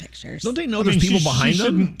from these pictures. Don't they know there's people behind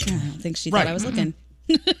them? I don't think she thought I was looking.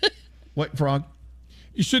 What, Frog?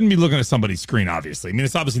 You shouldn't be looking at somebody's screen, obviously. I mean,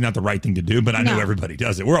 it's obviously not the right thing to do, but I know everybody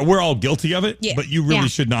does it. We're all guilty of it, but you really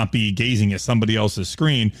should not be gazing at somebody else's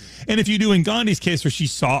screen. And if you do in Gandhi's case where she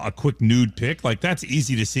saw a quick nude pic, like that's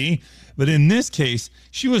easy to see. But in this case,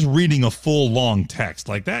 she was reading a full long text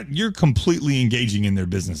like that. You're completely engaging in their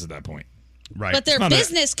business at that point. Right. But their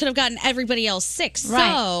business could have gotten everybody else sick.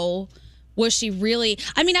 Right. So was she really?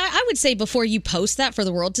 I mean, I would say before you post that for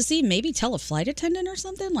the world to see, maybe tell a flight attendant or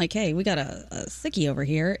something. Like, hey, we got a sickie over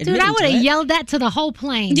here. Dude, I would have yelled that to the whole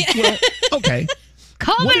plane. Yeah. Well, okay.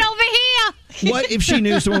 COVID over here. What if she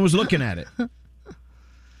knew someone was looking at it?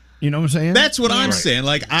 You know what I'm saying? That's what I'm saying.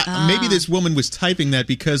 Like, maybe this woman was typing that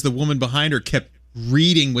because the woman behind her kept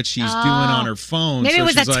reading what she's doing on her phone. Maybe so it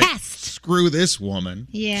was she's a like, test. Screw this woman.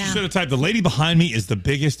 Yeah. Should have typed, the lady behind me is the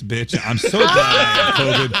biggest bitch. I'm so glad I have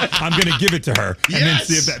COVID. I'm going to give it to her. And then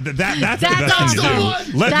see if that's the best thing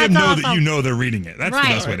to do. Let them know that you know they're reading it. That's the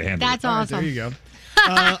best way to handle it. That's awesome. There you go.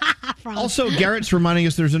 Also, Garrett's reminding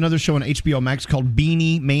us there's another show on HBO Max called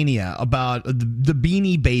Beanie Mania about the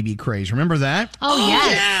Beanie Baby craze. Remember that? Oh,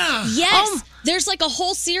 yes. Yes. There's like a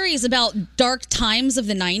whole series about dark times of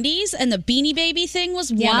the 90s, and the Beanie Baby thing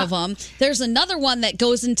was one of them. There's another one that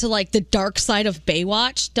goes into like the dark side of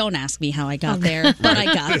Baywatch. Don't ask me how I got there, but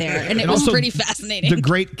I got there, and it was also pretty fascinating. The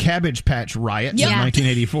Great Cabbage Patch Riot in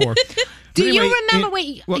 1984. Do you remember?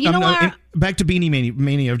 Back to Beanie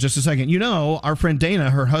Mania just a second. You know, our friend Dana,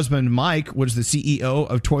 her husband Mike, was the CEO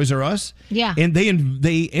of Toys R Us. Yeah. And they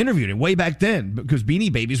interviewed him way back then because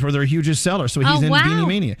Beanie Babies were their hugest seller. So he's in Beanie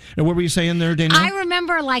Mania. And what were you saying there, Dana? I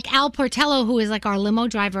remember like Al Portello, who was like our limo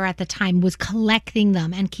driver at the time, was collecting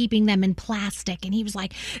them and keeping them in plastic. And he was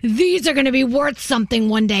like, these are going to be worth something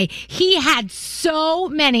one day. He had so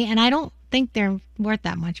many. And I don't think they're worth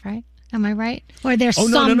that much, right? Am I right? Or there's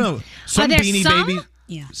some. No. Some are there Beanie some? Babies.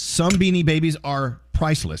 Yeah. Some Beanie Babies are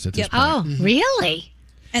priceless at this point. Oh, really?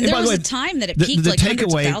 And there was a time that it peaked like hundreds of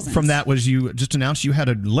The takeaway thousands. from that was you just announced you had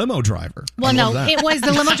a limo driver. Well, no, it was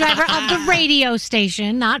the limo driver of the radio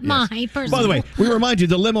station, not my personal. By the way, we remind you,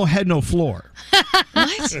 the limo had no floor.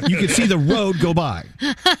 What? You could see the road go by.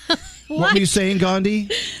 What were you saying, Gandhi?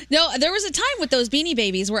 No, there was a time with those Beanie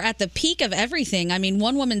Babies where at the peak of everything, I mean,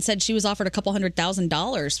 one woman said she was offered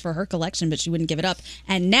 $200,000 for her collection, but she wouldn't give it up.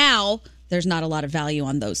 And now there's not a lot of value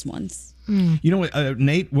on those ones. You know what,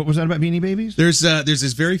 Nate, what was that about Beanie Babies? There's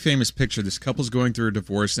this very famous picture. This couple's going through a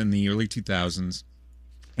divorce in the early 2000s,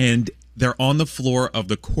 and they're on the floor of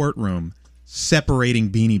the courtroom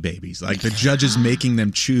separating Beanie Babies. Like the judge is making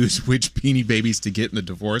them choose which Beanie Babies to get in the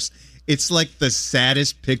divorce. It's like the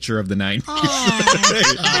saddest picture of the 90s.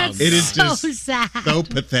 It is so just sad. so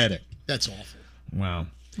pathetic. That's awful. Wow.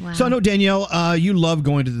 So I know, Danielle, you love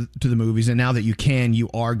going to the movies, and now that you can, you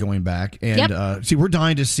are going back. And see, we're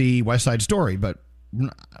dying to see West Side Story, but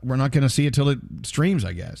we're not going to see it till it streams,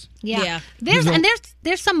 I guess. Yeah.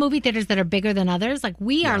 There's some movie theaters that are bigger than others. Like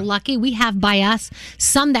we are lucky. We have by us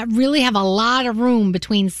some that really have a lot of room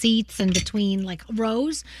between seats and between like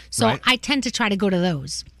rows. So I tend to try to go to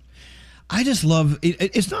those. I just love it.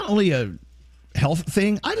 It's not only a health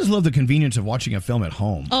thing. I just love the convenience of watching a film at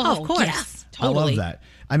home. Oh, of course. Yeah, I totally. love that.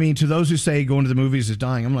 I mean, to those who say going to the movies is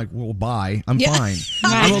dying, I'm like, well, bye. I'm fine.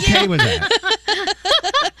 I'm okay with that.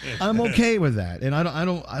 I'm okay with that. And I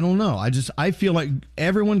don't know. I feel like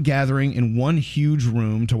everyone gathering in one huge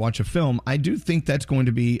room to watch a film, I do think that's going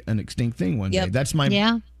to be an extinct thing one day. That's my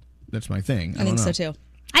thing. I think so too.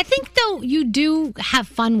 I think, though, you do have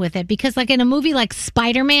fun with it because, like, in a movie like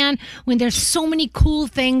Spider-Man, when there's so many cool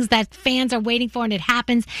things that fans are waiting for and it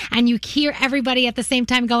happens, and you hear everybody at the same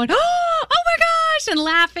time going, oh my gosh, and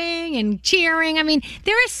laughing and cheering. I mean,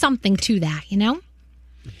 there is something to that, you know?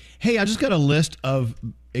 Hey, I just got a list of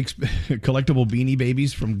collectible Beanie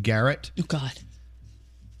Babies from Garrett. Oh, God.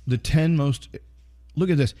 The 10 most... Look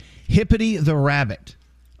at this. Hippity the Rabbit.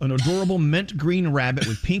 An adorable mint green rabbit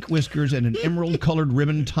with pink whiskers and an emerald-colored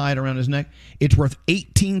ribbon tied around his neck. It's worth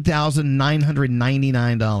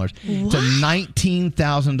 $18,999. It's a $19,000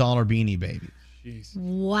 Beanie Baby. Jeez.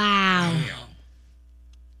 Wow.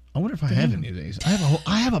 I wonder if I have any of these.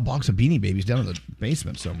 I have a box of Beanie Babies down in the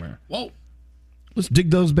basement somewhere. Whoa. Let's dig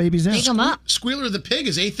those babies out. Dig them up. Squealer the Pig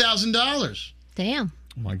is $8,000. Damn.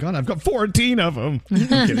 Oh, my God. I've got 14 of them.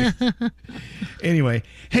 I'm kidding. Anyway.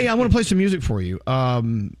 Hey, I want to play some music for you.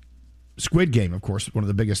 Squid Game, of course, one of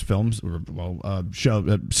the biggest films,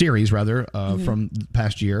 series, from the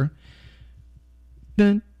past year.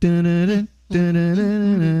 Dun, dun, dun, dun, dun, dun,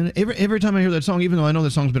 dun, dun. Every time I hear that song, even though I know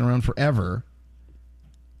that song's been around forever,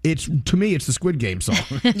 to me, it's the Squid Game song.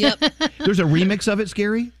 Yep. There's a remix of it,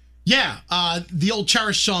 Scary? Yeah, the old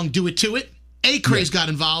Cherish song, Do It To It. A-Craze got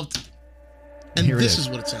involved. And Here this is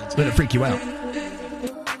what it sounds like. Let it freak you out.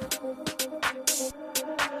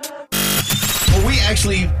 we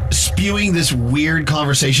actually spewing this weird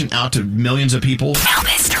conversation out to millions of people?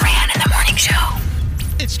 Elvis Duran in the morning show.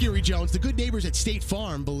 It's Scary Jones. The good neighbors at State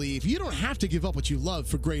Farm believe you don't have to give up what you love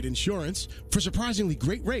for great insurance. For surprisingly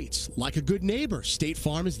great rates, like a good neighbor, State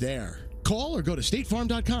Farm is there. Call or go to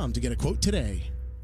statefarm.com to get a quote today.